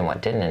worked and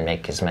what didn't, and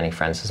make as many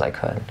friends as I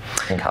could,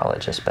 in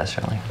college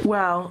especially.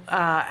 Well,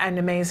 and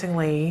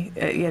amazingly,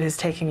 it is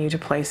taking you to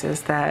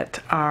places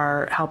that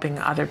are helping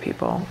other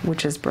people,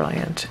 which is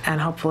brilliant,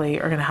 and hopefully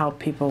are going to help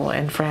people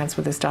in France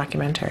with this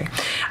documentary.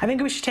 I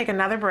think we should take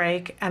another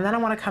break, and then I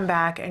want to come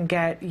back and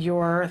get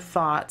your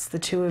thoughts, the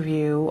two of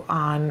you,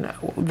 on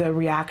the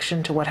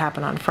reaction to what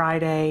happened on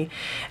Friday.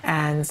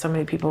 And so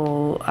many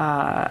people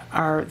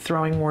are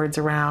throwing words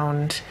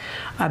around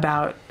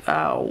about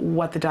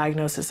what the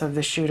diagnosis of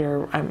the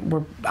shooter.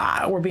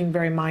 We're being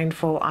very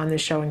mindful on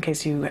this show, in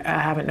case you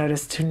haven't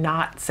noticed, to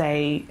not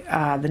say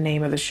the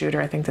name of the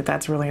shooter. I think that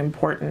that's really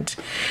important.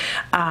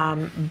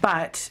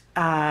 But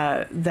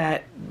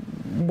that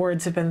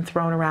words have been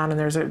thrown around, and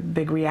there's a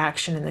big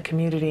reaction in the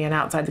community and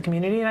outside the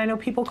community. And I know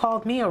people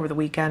called me over the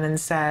weekend and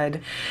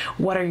said,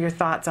 what are your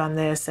thoughts on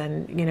this?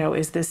 And, you know,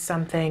 is this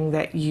something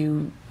that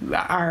you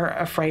are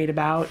afraid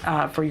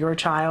about for your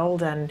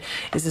child? And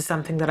is this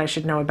something that I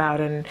should know about?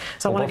 And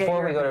so I want to get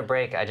before we go to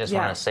break, I just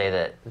want to say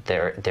that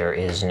there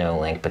is no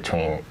link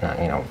between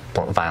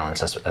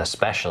violence,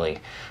 especially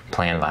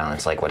planned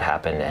violence like what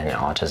happened, and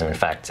autism. In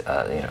fact,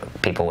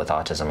 people with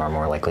autism are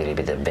more likely to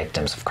be the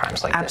victims of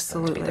crimes like this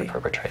than to be the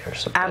perpetrators.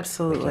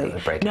 Absolutely.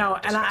 No,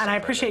 and I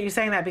appreciate you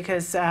saying that,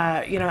 because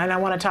and I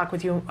want to talk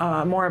with you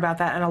more about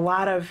that. And a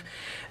lot of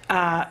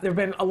there have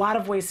been a lot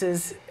of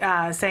voices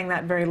saying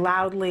that very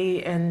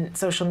loudly in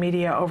social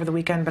media over the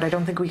weekend, but I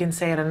don't think we can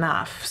say it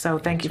enough. So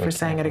thank you for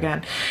saying it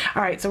again.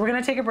 All right, so we're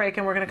going to take a break,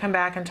 and we're going to come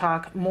back and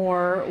talk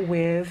more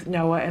with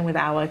Noah and with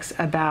Alex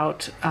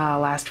about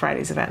last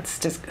Friday's events.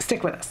 Just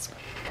stick with us.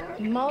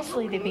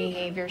 Mostly the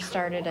behavior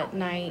started at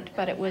night,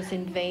 but it was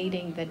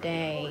invading the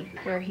day,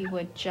 where he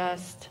would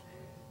just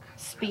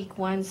speak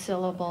one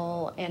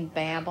syllable and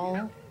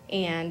babble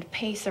and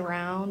pace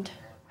around.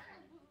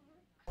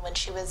 When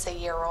she was a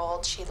year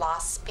old, she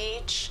lost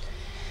speech.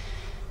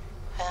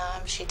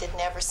 She did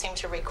never seem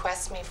to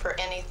request me for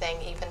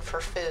anything, even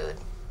for food.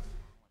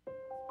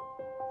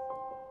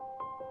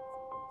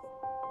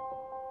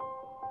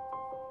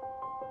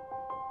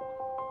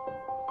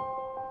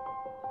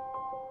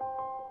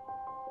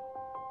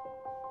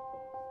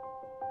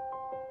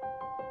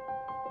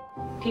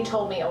 He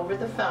told me over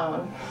the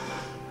phone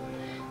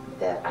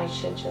that I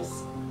should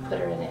just put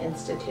her in an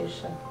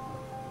institution.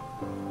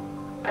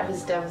 I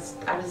was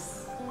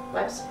devastated.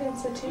 Webster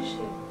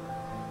Institution,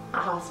 a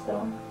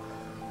hospital.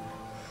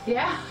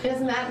 Yeah,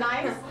 isn't that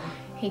nice?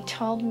 He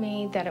told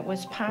me that it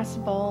was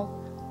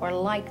possible or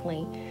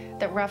likely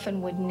that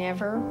Ruffin would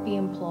never be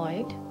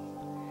employed,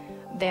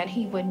 that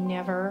he would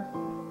never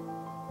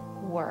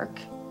work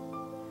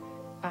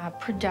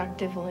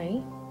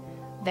productively,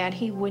 that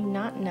he would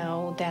not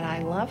know that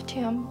I loved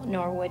him,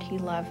 nor would he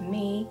love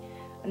me,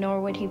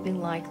 nor would he be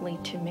likely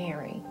to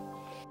marry.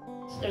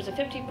 There's a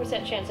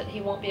 50% chance that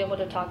he won't be able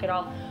to talk at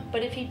all,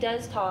 but if he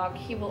does talk,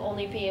 he will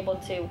only be able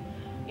to,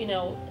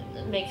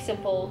 make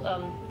simple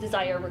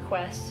desire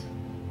requests.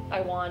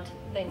 I want,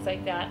 things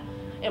like that.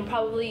 And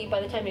probably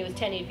by the time he was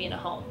 10, he'd be in a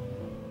home.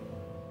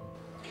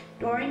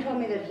 Doreen told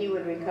me that he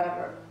would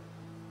recover,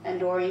 and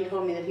Doreen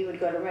told me that he would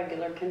go to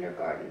regular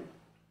kindergarten.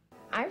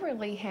 I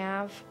really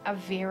have a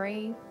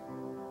very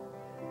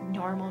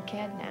normal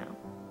kid now,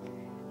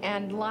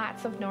 and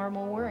lots of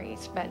normal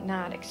worries, but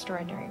not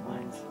extraordinary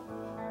ones.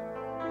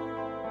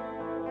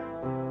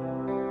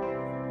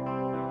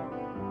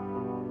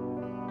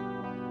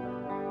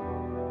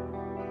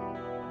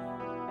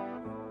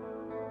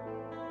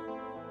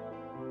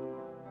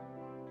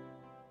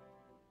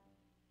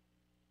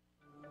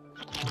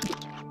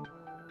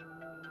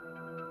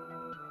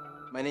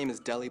 My name is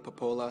Deli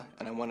Popola,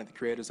 and I'm one of the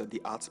creators of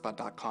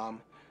theAutspot.com.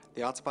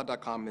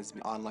 TheAutspot.com is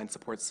an online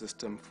support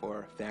system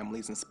for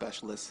families and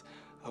specialists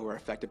who are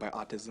affected by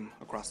autism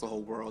across the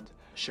whole world.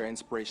 Share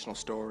inspirational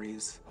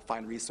stories,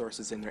 find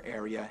resources in their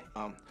area.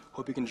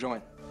 Hope you can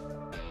join.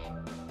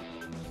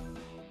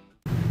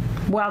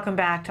 Welcome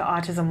back to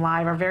Autism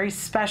Live. Our very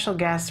special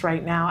guests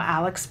right now,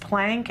 Alex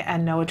Plank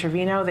and Noah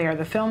Trevino. They are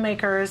the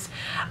filmmakers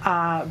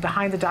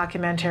behind the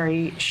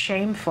documentary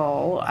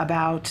Shameful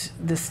about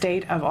the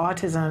state of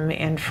autism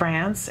in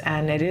France,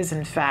 and it is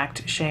in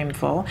fact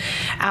shameful.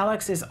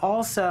 Alex is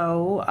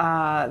also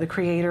the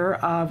creator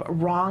of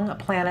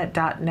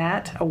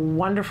wrongplanet.net, a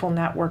wonderful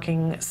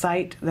networking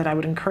site that I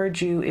would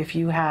encourage you, if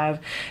you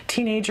have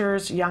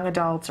teenagers, young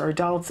adults, or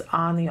adults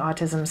on the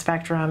autism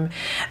spectrum,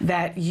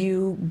 that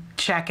you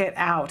check it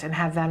out and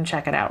have them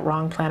check it out,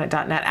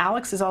 wrongplanet.net.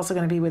 Alex is also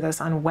going to be with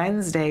us on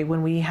Wednesday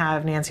when we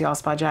have Nancy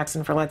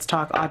Alspaugh-Jackson for Let's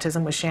Talk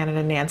Autism with Shannon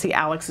and Nancy.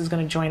 Alex is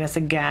going to join us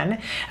again,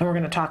 and we're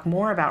going to talk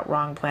more about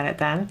Wrong Planet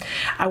then.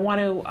 I want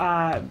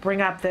to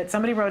bring up that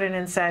somebody wrote in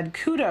and said,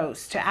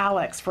 kudos to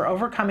Alex for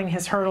overcoming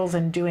his hurdles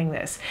and doing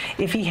this.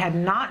 If he had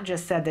not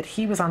just said that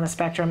he was on the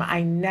spectrum,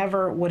 I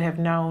never would have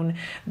known.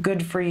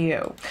 Good for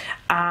you.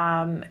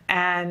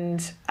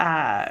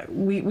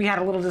 We had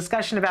a little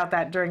discussion about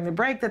that during the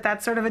break,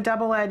 that's sort of a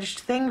double-edged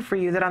thing for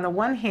you, that on the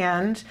one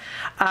hand,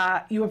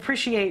 you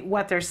appreciate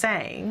what they're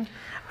saying.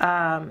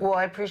 Well,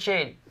 I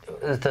appreciate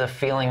the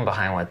feeling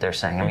behind what they're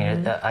saying. I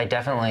mean, I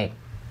definitely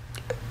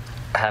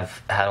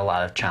have had a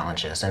lot of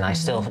challenges, and I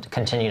still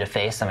continue to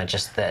face them. It's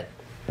just that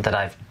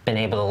I've been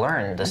able to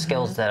learn the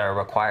skills that are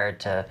required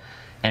to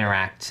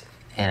interact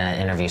in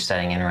an interview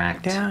setting,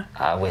 interact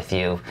with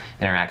you,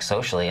 interact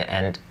socially,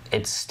 and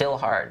it's still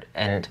hard.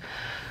 And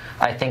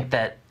I think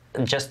that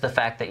just the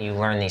fact that you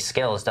learn these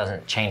skills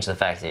doesn't change the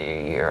fact that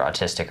you're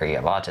autistic or you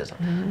have autism.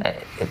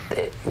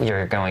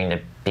 You're going to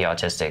be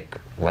autistic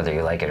whether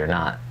you like it or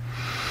not.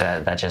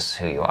 That's just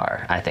who you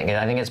are. I think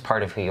it's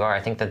part of who you are. I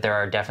think that there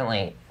are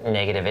definitely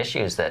negative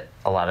issues that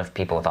a lot of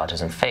people with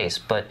autism face,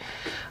 but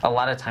a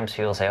lot of times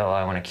people say, oh,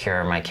 I want to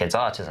cure my kid's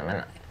autism.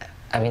 And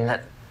I mean,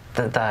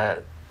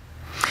 the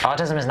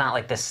autism is not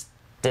like this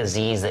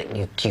disease that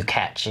you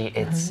catch.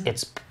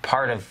 It's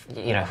part of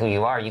who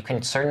you are. You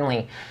can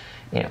certainly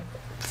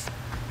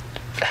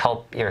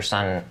help your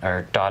son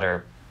or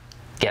daughter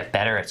get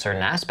better at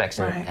certain aspects.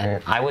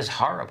 And I was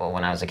horrible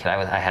when I was a kid.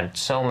 I had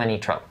so many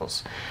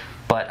troubles,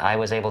 but I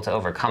was able to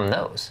overcome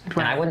those.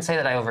 And I wouldn't say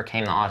that I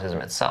overcame the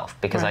autism itself,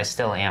 because I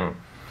still am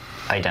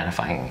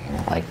identifying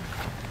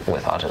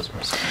with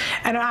autism. So.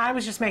 And I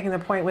was just making the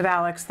point with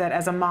Alex that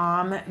as a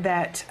mom,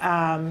 that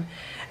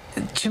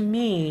to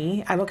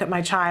me, I look at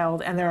my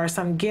child and there are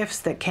some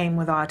gifts that came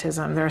with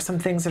autism. There are some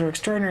things that are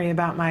extraordinary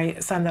about my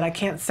son that I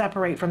can't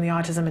separate from the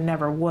autism and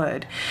never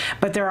would.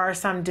 But there are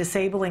some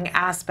disabling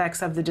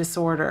aspects of the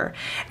disorder,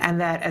 and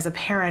that as a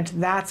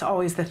parent, that's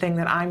always the thing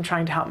that I'm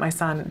trying to help my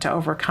son to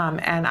overcome.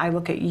 And I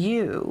look at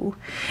you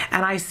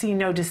and I see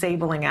no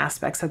disabling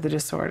aspects of the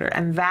disorder,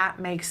 and that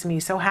makes me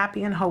so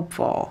happy and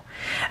hopeful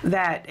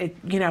that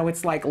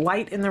it's like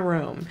light in the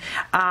room.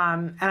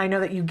 And I know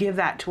that you give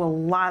that to a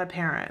lot of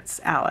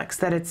parents, Alex.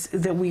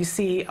 That we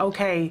see,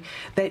 okay,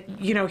 that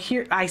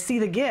here I see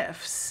the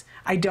gifts,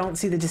 I don't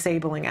see the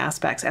disabling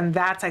aspects, and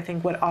that's, I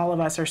think, what all of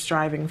us are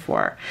striving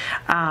for.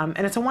 And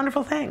it's a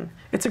wonderful thing.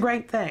 It's a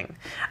great thing.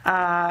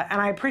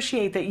 And I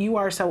appreciate that you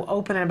are so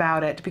open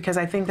about it, because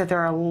I think that there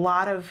are a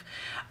lot of,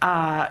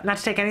 not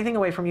to take anything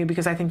away from you,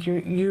 because I think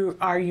you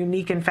are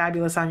unique and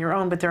fabulous on your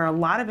own, but there are a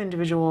lot of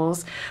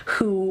individuals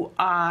who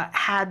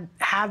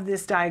have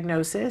this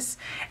diagnosis,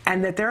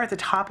 and that they're at the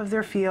top of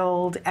their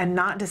field and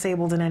not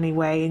disabled in any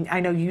way. And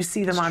I know you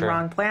see them on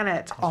Wrong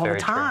Planet all the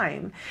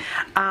time.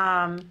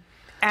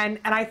 And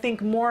I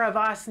think more of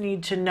us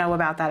need to know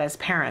about that as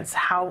parents,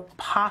 how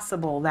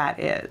possible that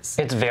is.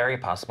 It's very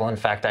possible. In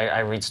fact, I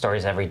read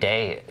stories every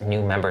day.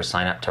 New members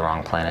sign up to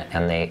Wrong Planet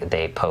and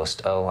they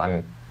post, oh,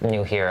 I'm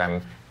new here,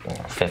 I'm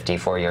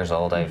 54 years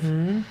old.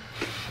 When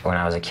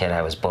I was a kid,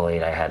 I was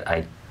bullied.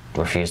 I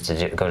refused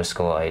to go to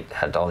school. I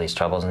had all these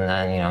troubles, and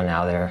then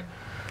now they're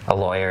a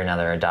lawyer, now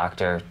they're a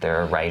doctor,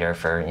 they're a writer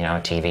for a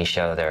TV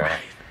show, they're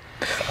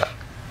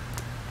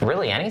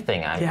really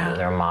anything.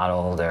 They're a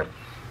model.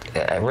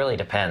 It really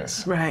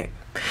depends. Right.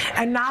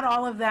 And not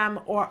all of them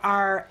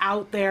are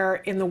out there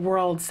in the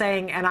world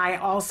saying, and I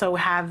also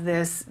have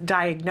this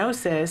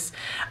diagnosis.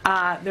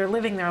 They're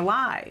living their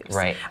lives.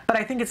 Right. But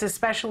I think it's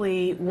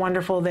especially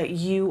wonderful that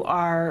you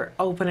are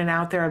open and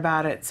out there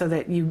about it, so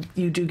that you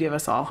do give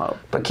us all hope.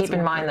 But keep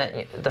in mind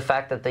that the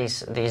fact that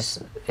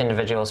these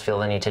individuals feel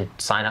the need to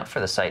sign up for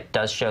the site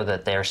does show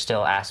that there are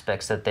still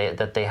aspects that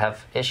they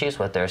have issues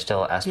with. There are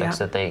still aspects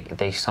that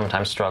they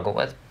sometimes struggle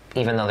with,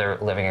 even though they're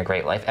living a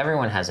great life.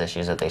 Everyone has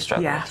issues that they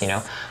struggle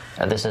with,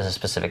 this is a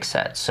specific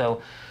set.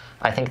 So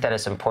I think that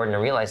it's important to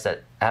realize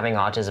that having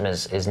autism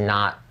is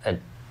not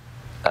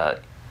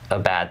a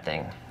bad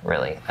thing,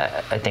 really.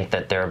 I think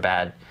that there are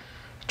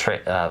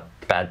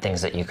bad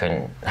things that you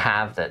can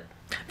have that...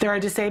 There are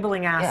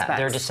disabling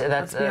aspects.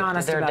 Let's be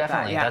honest about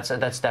that.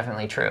 That's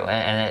definitely true,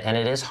 and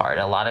it is hard.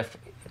 A lot of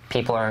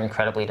people are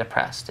incredibly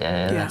depressed,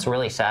 and it's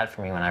really sad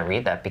for me when I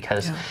read that,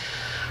 because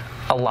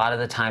a lot of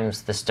the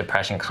times this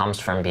depression comes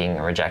from being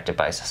rejected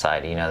by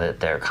society, that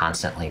they're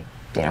constantly,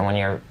 when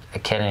you're a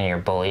kid and you're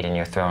bullied and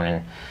you're thrown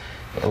in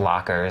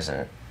lockers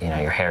and,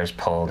 your hair is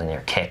pulled and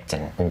you're kicked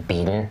and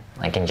beaten,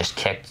 and just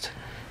kicked,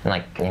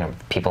 and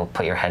people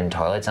put your head in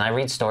toilets. And I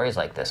read stories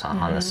like this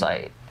on the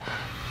site.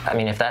 I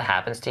mean, if that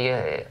happens to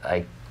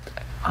you,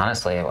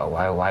 honestly,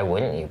 why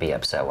wouldn't you be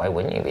upset? Why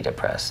wouldn't you be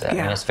depressed? I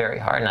mean, it's very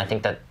hard, and I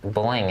think that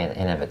bullying in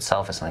and of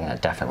itself is something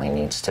that definitely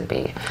needs to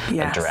be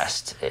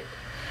addressed.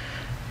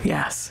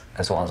 Yes.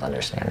 As well as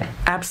understanding.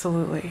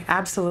 Absolutely.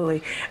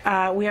 Absolutely.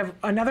 We have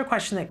another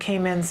question that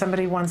came in.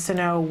 Somebody wants to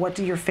know, what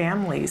do your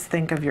families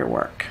think of your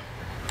work?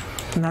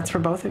 And that's for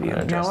both of you.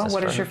 Noah,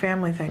 what does your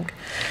family think?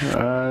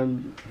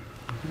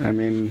 I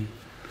mean,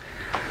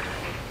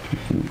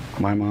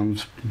 my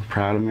mom's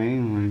proud of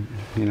me.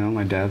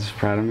 My dad's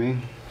proud of me.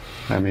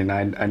 I mean,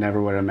 I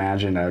never would have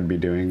imagined I would be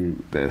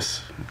doing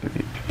this,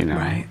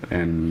 Right.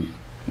 And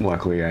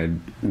luckily I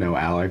know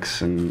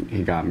Alex, and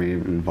he got me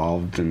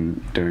involved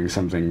in doing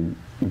something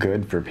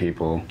good for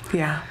people.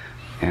 Yeah.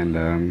 And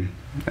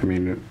I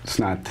mean, it's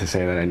not to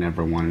say that I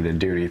never wanted to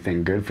do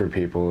anything good for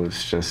people.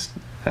 It's just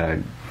I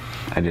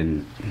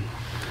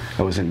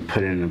wasn't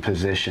put in a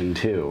position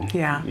to.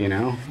 Yeah.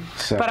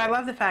 So. But I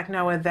love the fact,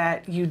 Noah,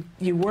 that you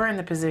were in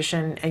the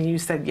position and you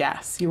said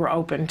yes. You were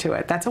open to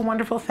it. That's a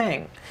wonderful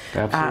thing.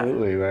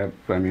 Absolutely.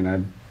 I mean,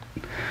 I've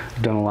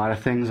done a lot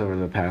of things over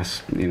the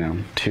past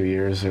 2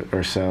 years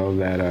or so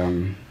that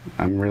I'm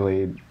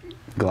really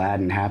glad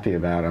and happy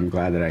about. I'm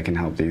glad that I can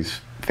help these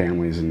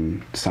families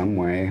in some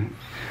way.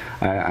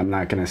 I'm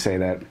not going to say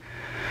that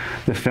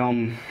the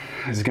film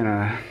is going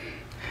to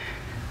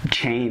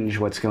change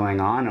what's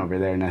going on over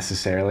there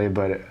necessarily,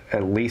 but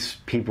at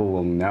least people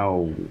will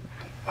know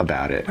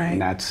about it. Right. And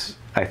that's,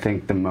 I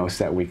think, the most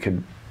that we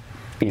could,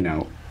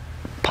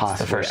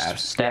 possibly. The first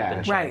step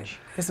in change. Right,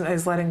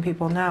 is letting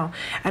people know.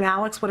 And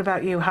Alex, what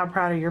about you? How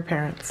proud are your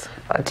parents?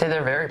 I'd say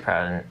they're very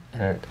proud,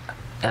 and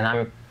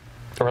I'm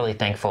really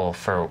thankful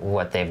for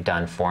what they've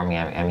done for me.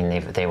 I mean,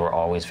 they were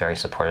always very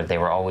supportive. They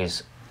were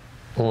always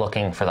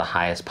looking for the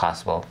highest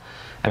possible.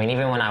 I mean,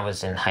 even when I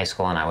was in high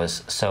school and I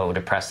was so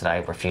depressed that I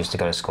refused to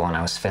go to school and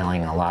I was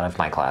failing a lot of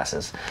my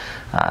classes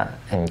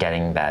and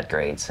getting bad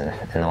grades and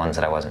the ones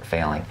that I wasn't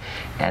failing.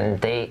 And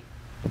they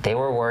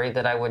were worried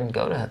that I wouldn't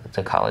go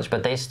to college,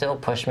 but they still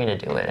pushed me to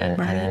do it.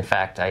 And in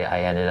fact,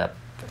 I ended up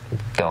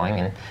going.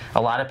 And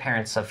a lot of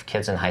parents of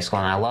kids in high school,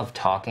 and I love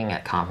talking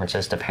at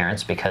conferences to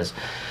parents because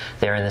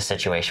they're in this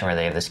situation where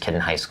they have this kid in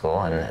high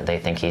school and they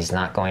think he's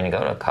not going to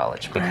go to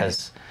college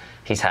because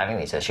he's having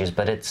these issues,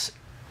 but it's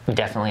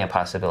definitely a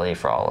possibility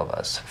for all of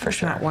us, for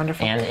sure. Isn't that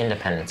wonderful? And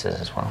independences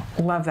as well.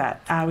 Love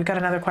that. We've got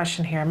another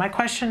question here. My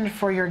question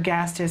for your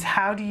guest is,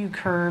 how do you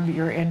curb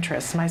your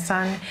interests? My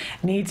son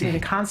needs me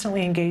to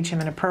constantly engage him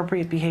in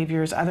appropriate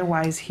behaviors,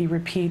 otherwise he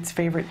repeats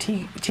favorite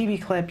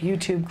TV clip,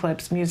 YouTube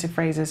clips, music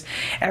phrases.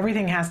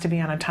 Everything has to be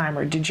on a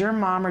timer. Did your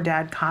mom or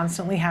dad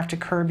constantly have to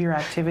curb your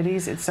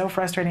activities? It's so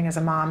frustrating as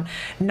a mom,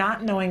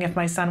 not knowing if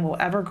my son will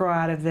ever grow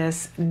out of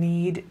this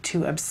need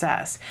to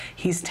obsess.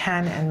 He's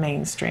 10 and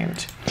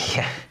mainstreamed.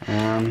 Yeah.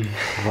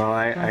 Well,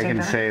 I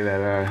can say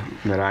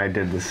that I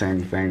did the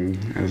same thing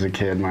as a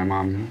kid. My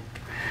mom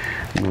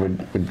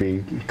would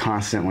be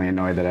constantly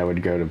annoyed that I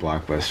would go to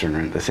Blockbuster and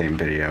rent the same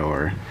video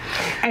or.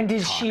 And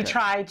did she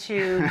try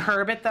to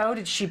curb it though?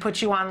 Did she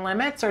put you on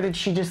limits, or did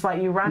she just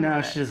let you run?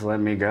 No, she just let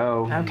me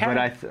go. Okay. But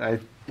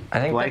I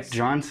think like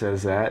John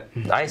says that.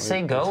 I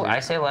say go.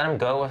 I say let them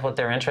go with what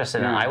they're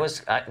interested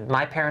in.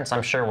 My parents,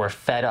 I'm sure, were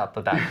fed up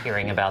about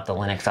hearing about the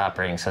Linux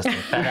operating system,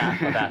 fed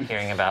up about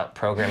hearing about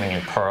programming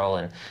in Perl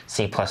and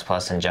C++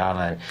 and Java,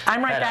 and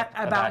I'm right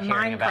about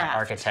hearing about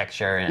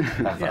architecture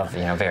and of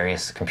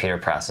various computer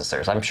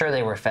processors. I'm sure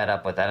they were fed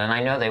up with that, and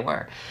I know they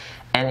were.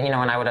 And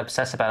and I would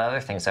obsess about other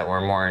things that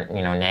were more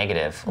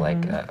negative,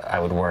 like I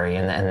would worry,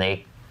 and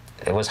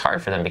it was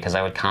hard for them because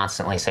I would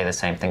constantly say the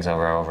same things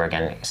over and over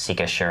again,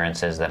 seek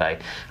assurances that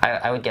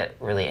I would get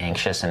really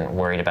anxious and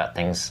worried about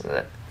things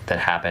that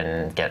happen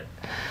and get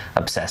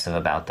obsessive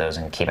about those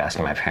and keep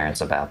asking my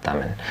parents about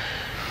them. And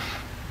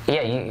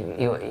yeah,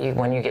 you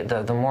when you get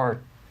the more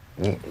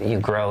you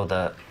grow,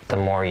 the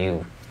more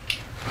you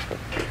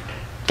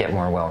get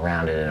more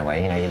well-rounded in a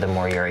way. The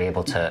more you're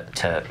able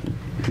to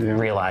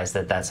realize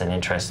that that's an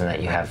interest and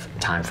that you have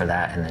time for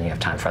that, and then you have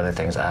time for other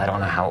things. I don't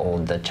know how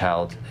old the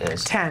child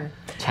is. 10.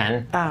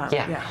 10?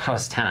 Yeah, I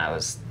was 10. I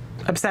was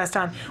obsessed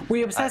on. Were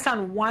you obsessed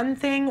on one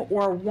thing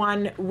or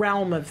one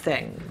realm of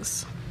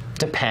things?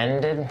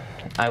 Depended.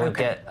 I would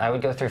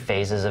go through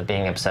phases of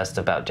being obsessed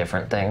about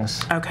different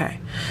things. Okay,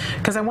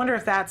 because I wonder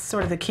if that's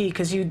sort of the key.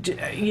 Because you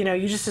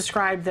just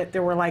described that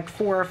there were like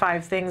 4 or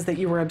 5 things that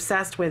you were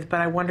obsessed with,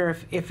 but I wonder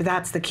if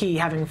that's the key,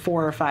 having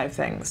 4 or 5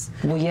 things.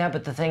 Well, yeah,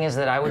 but the thing is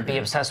that I would be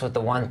obsessed with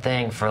the one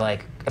thing for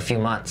like a few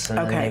months, and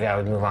then maybe I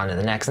would move on to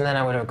the next, and then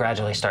I would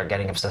gradually start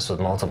getting obsessed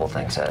with multiple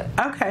things.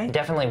 Okay.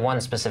 Definitely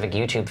one specific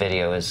YouTube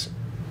video is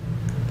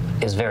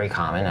very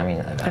common. I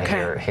mean,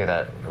 I hear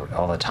that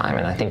all the time,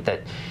 and I think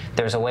that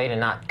there's a way to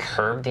not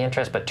curb the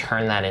interest, but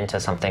turn that into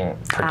something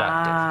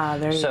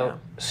productive. There you go.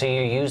 So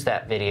you use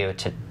that video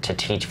to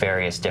teach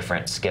various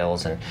different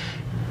skills, and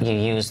you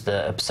use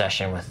the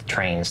obsession with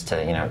trains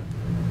to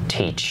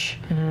teach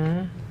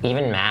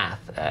even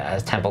math,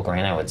 as Temple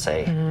Grana would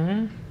say.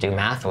 Do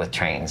math with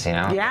trains.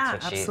 Yeah,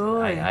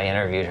 absolutely. I've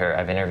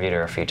interviewed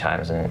her a few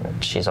times,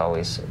 and she's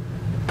always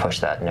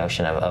pushed that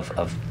notion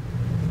of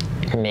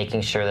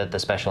making sure that the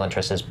special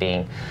interest is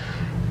being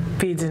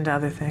feeds into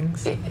other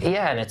things.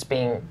 Yeah, and it's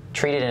being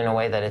treated in a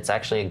way that it's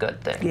actually a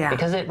good thing. Yeah.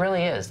 Because it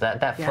really is.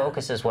 That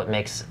focus is what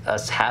makes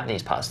us have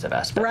these positive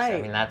aspects. Right.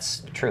 I mean,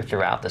 that's true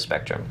throughout the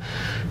spectrum.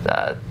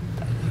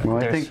 Well,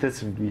 I think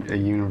that's a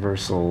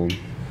universal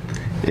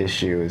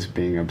issue, is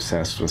being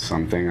obsessed with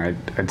something.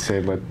 I'd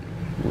say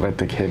let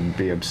the kid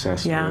be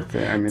obsessed with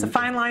it. I mean, it's a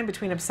fine line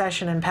between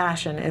obsession and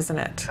passion, isn't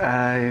it?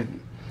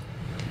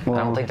 Well,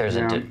 I don't think there's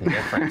a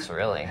difference,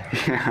 really,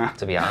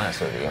 to be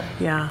honest with you.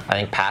 Yeah. I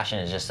think passion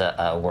is just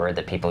a word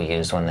that people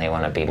use when they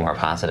want to be more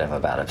positive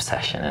about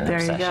obsession, and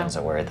obsession is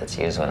a word that's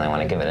used when they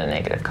want to give it a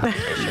negative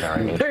connotation or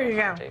a neutral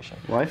connotation.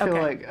 Well,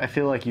 I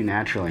feel like you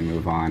naturally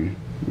move on.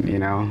 You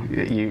know,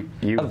 you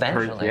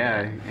eventually,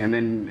 and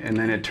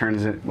then it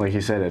turns it, like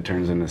you said, it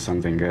turns into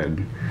something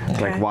good.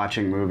 It's like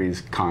watching movies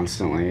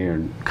constantly,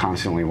 or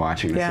constantly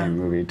watching the same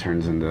movie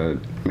turns into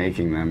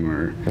making them,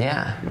 or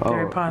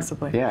very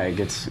possibly. Yeah, it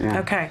gets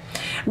Okay,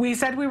 we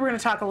said we were going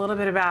to talk a little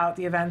bit about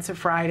the events of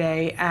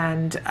Friday,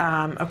 and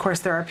of course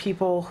there are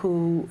people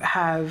who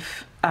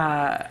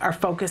are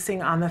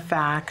focusing on the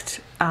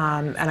fact,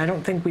 and I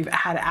don't think we've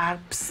had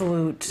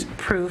absolute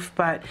proof,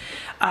 but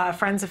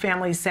friends of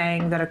family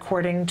saying that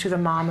according to the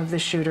mom of the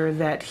shooter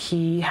that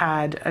he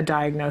had a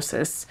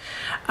diagnosis,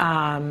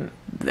 and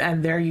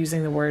they're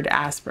using the word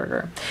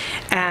Asperger.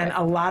 And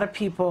a lot of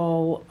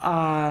people,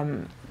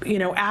 you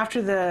know,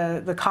 after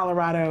the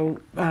Colorado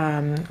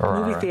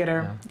movie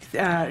theater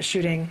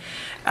shooting,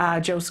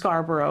 Joe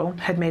Scarborough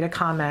had made a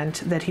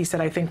comment that he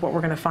said, I think what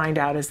we're going to find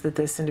out is that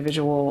this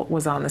individual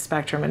was on the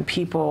spectrum, and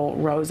people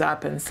rose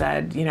up and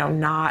said, you know,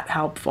 not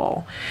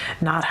helpful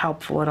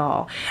at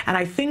all. And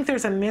I think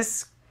there's a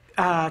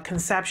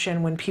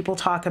misconception when people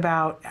talk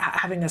about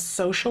having a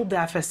social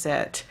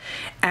deficit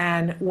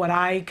and what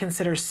I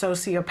consider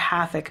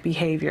sociopathic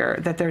behavior,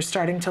 that they're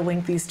starting to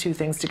link these two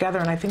things together,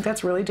 and I think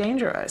that's really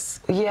dangerous.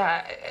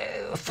 Yeah,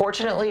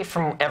 fortunately,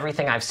 from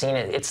everything I've seen,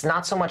 it's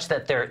not so much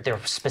that they're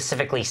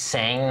specifically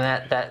saying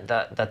that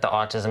the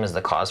autism is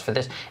the cause for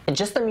this. It's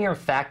just the mere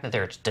fact that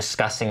they're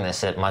discussing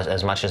this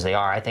as much as they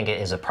are, I think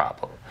it is a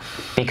problem,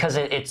 because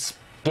it's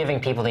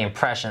giving people the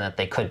impression that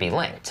they could be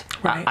linked.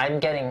 Right.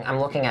 I'm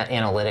looking at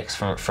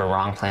analytics for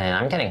Wrong Planet,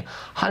 and I'm getting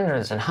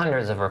hundreds and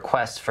hundreds of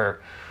requests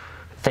for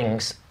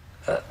things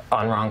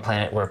on Wrong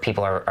Planet where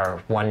people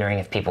are wondering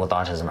if people with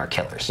autism are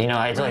killers. You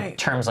know, it's like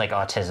terms like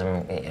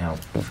autism, you know,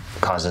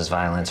 causes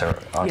violence, or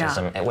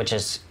autism, which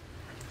is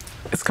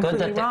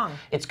completely wrong.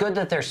 It's good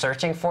that they're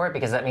searching for it,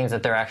 because that means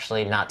that they're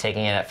actually not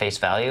taking it at face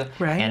value.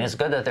 Right. And it's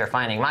good that they're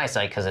finding my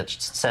site, because it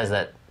says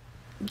that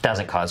it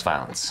doesn't cause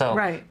violence. So,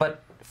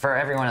 but for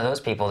every one of those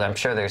people, I'm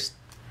sure there's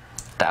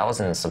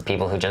thousands of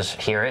people who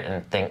just hear it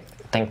and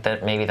think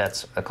that maybe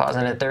that's a cause,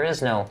 and that there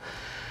is no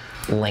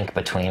link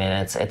between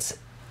it. It's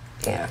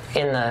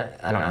in the,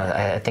 I don't know,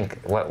 I think,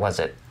 what was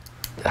it?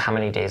 How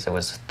many days? It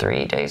was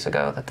 3 days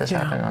ago that this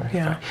happened on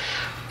Friday.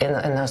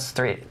 In those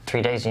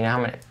three days, you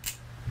know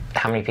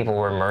how many people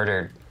were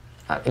murdered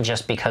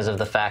just because of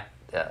the fact,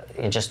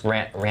 just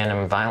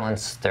random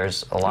violence.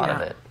 There's a lot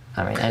of it.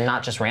 I mean, and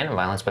not just random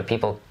violence, but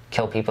people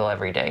kill people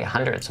every day.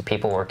 Hundreds of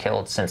people were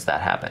killed since that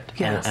happened.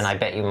 Yes. And I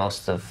bet you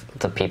most of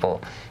the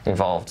people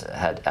involved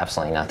had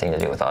absolutely nothing to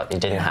do with autism. It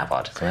didn't have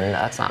autism, and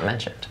that's not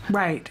mentioned.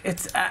 Right.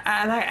 It's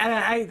and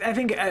I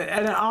think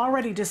an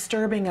already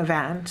disturbing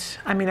event.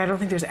 I mean, I don't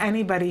think there's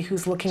anybody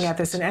who's looking at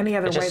this in any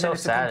other way than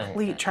it's a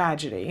complete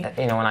tragedy.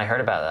 You know, when I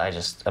heard about it, I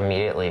just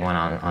immediately went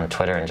on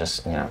Twitter and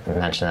just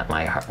mentioned that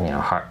my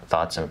heart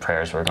thoughts and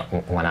prayers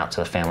went out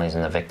to the families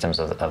and the victims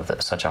of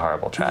such a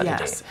horrible tragedy.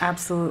 Yes,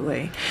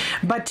 absolutely.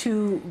 But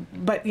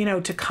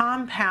to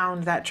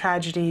compound that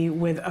tragedy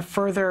with a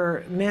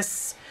further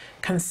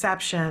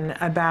misconception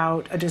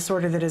about a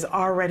disorder that is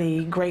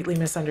already greatly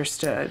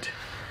misunderstood.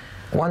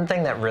 One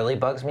thing that really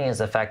bugs me is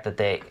the fact that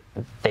they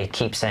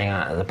keep saying,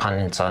 the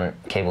pundits on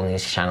cable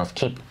news channels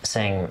keep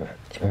saying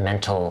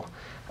mental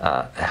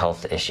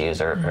health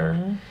issues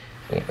or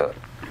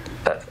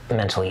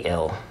mentally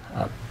ill.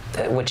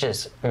 Which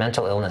is,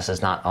 mental illness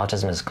is not,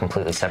 autism is a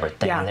completely separate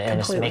thing. And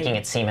it's making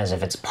it seem as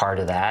if it's part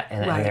of that,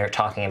 and they're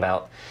talking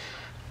about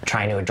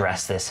trying to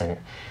address this, and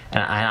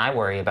I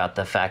worry about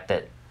the fact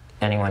that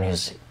anyone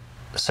who's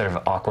sort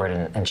of awkward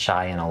and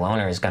shy and a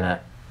loner is going to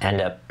end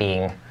up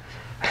being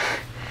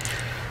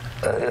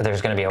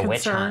there's going to be a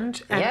witch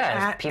hunt.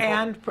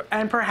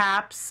 And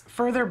perhaps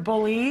further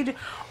bullied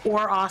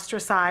or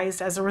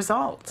ostracized as a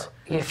result.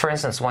 For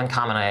instance, one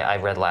comment I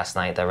read last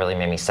night that really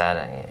made me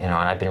sad, and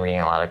I've been reading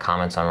a lot of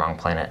comments on Wrong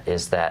Planet,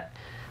 is that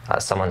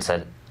someone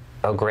said,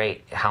 oh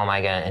great, how am I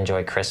going to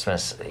enjoy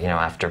Christmas,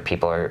 after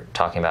people are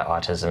talking about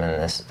autism in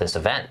this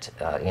event?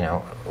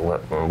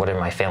 What are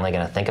my family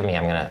going to think of me?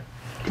 I'm going to...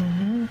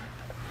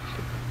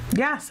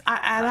 Yes,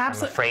 I'm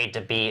afraid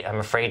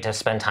to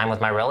spend time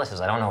with my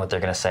relatives. I don't know what they're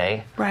going to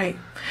say. Right.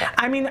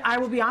 I mean, I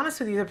will be honest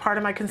with you, that part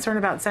of my concern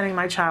about sending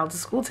my child to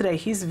school today,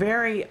 he's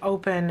very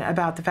open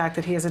about the fact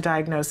that he has a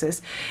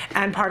diagnosis,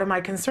 and part of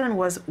my concern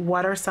was,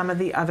 what are some of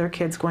the other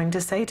kids going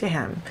to say to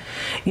him?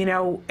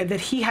 That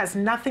he has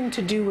nothing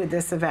to do with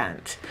this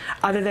event,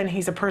 other than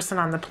he's a person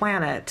on the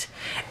planet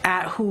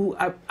who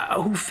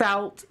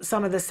felt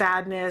some of the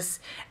sadness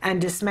and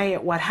dismay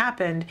at what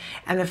happened,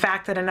 and the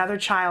fact that another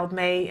child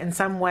may, in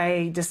some way,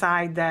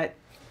 decide that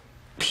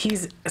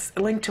he's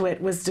linked to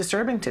it was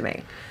disturbing to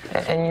me.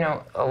 And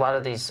a lot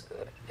of these,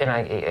 and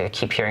I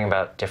keep hearing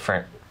about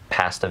different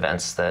past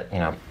events that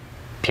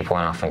people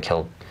went off and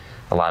killed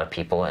a lot of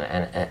people,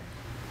 and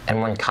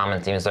one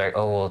common theme is like,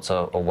 oh, well, it's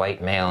a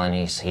white male and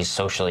he's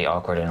socially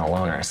awkward and a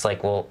loner. It's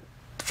like, well,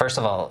 first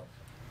of all,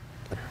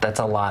 that's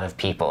a lot of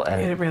people, and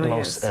it really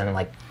is. And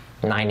like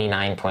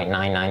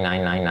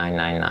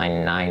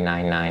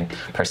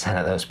 99.999999999%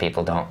 of those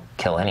people don't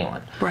kill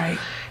anyone. Right.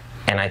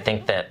 And I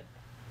think that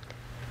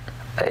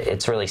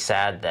it's really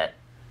sad that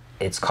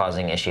it's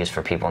causing issues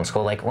for people in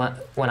school. Like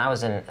when I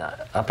was in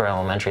upper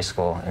elementary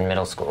school and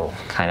middle school,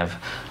 kind of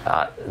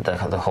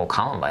the whole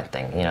Columbine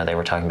thing, you know, they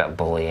were talking about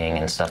bullying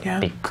and stuff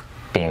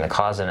being the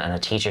cause, and a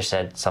teacher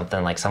said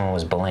something like, someone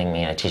was bullying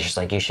me, and a teacher's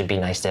like, you should be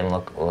nice to him,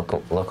 look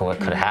at what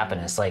could have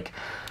happened. It's like,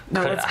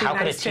 how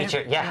could a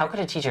teacher how could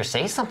a teacher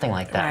say something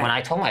like that? When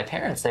I told my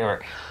parents, they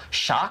were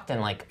shocked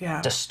and like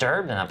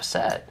disturbed and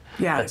upset.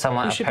 Yeah, that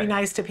someone, you should be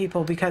nice to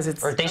people because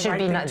it's or they should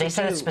be. They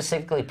said it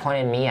specifically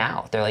pointed me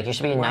out. They're like, you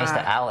should be nice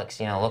to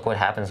Alex. You know, look what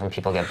happens when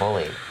people get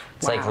bullied.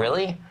 It's like,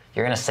 really?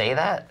 You're gonna say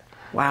that?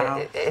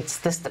 Wow. It's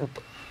this.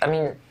 I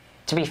mean,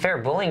 to be fair,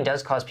 bullying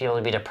does cause people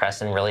to be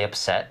depressed and really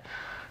upset.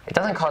 It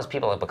doesn't cause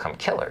people to become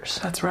killers.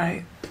 That's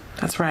right.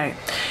 That's right.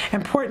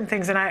 Important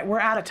things, and we're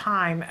out of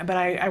time, but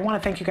I want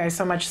to thank you guys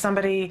so much.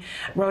 Somebody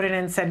wrote in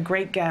and said,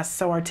 great guest,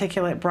 so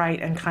articulate,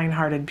 bright, and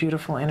kind-hearted,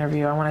 beautiful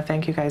interview. I want to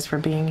thank you guys for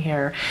being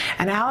here.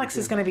 And Alex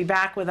is going to be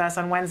back with us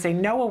on Wednesday.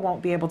 Noah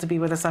won't be able to be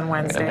with us on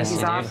Wednesday.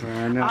 He's off for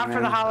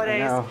the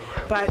holidays.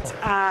 But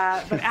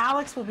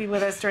Alex will be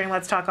with us during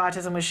Let's Talk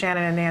Autism with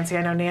Shannon and Nancy.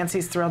 I know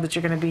Nancy's thrilled that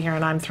you're going to be here,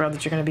 and I'm thrilled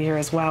that you're going to be here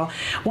as well.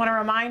 I want to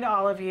remind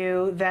all of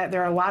you that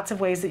there are lots of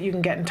ways that you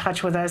can get in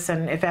touch with us,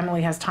 and if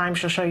Emily has time,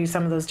 she'll show you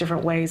some of those different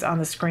ways on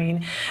the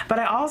screen. But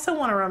I also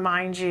want to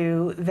remind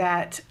you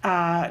that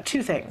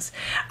two things.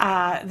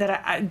 Go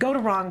to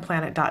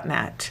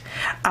wrongplanet.net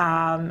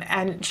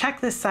and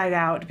check this site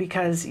out,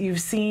 because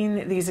you've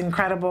seen these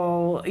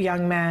incredible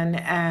young men,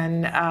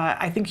 and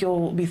I think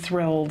you'll be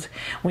thrilled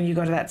when you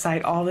go to that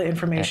site, all the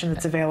information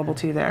that's available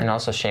to you there. And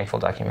also Shameful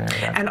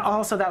Documentary. And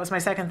also, that was my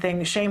second thing,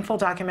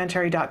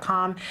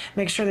 ShamefulDocumentary.com.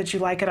 Make sure that you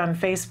like it on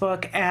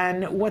Facebook.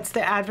 And what's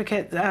the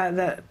advocate?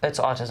 It's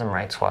Autism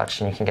Rights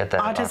Watch, and you can get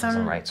that at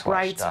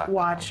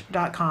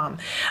AutismRightsWatch.com.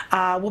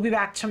 We'll be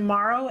back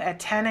tomorrow at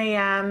 10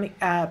 a.m.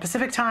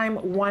 Pacific Time,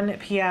 1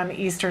 p.m.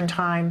 Eastern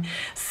Time.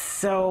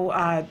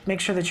 So make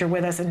sure that you're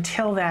with us.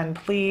 Until then,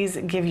 please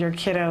give your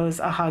kiddos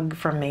a hug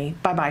from me.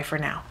 Bye-bye for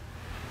now.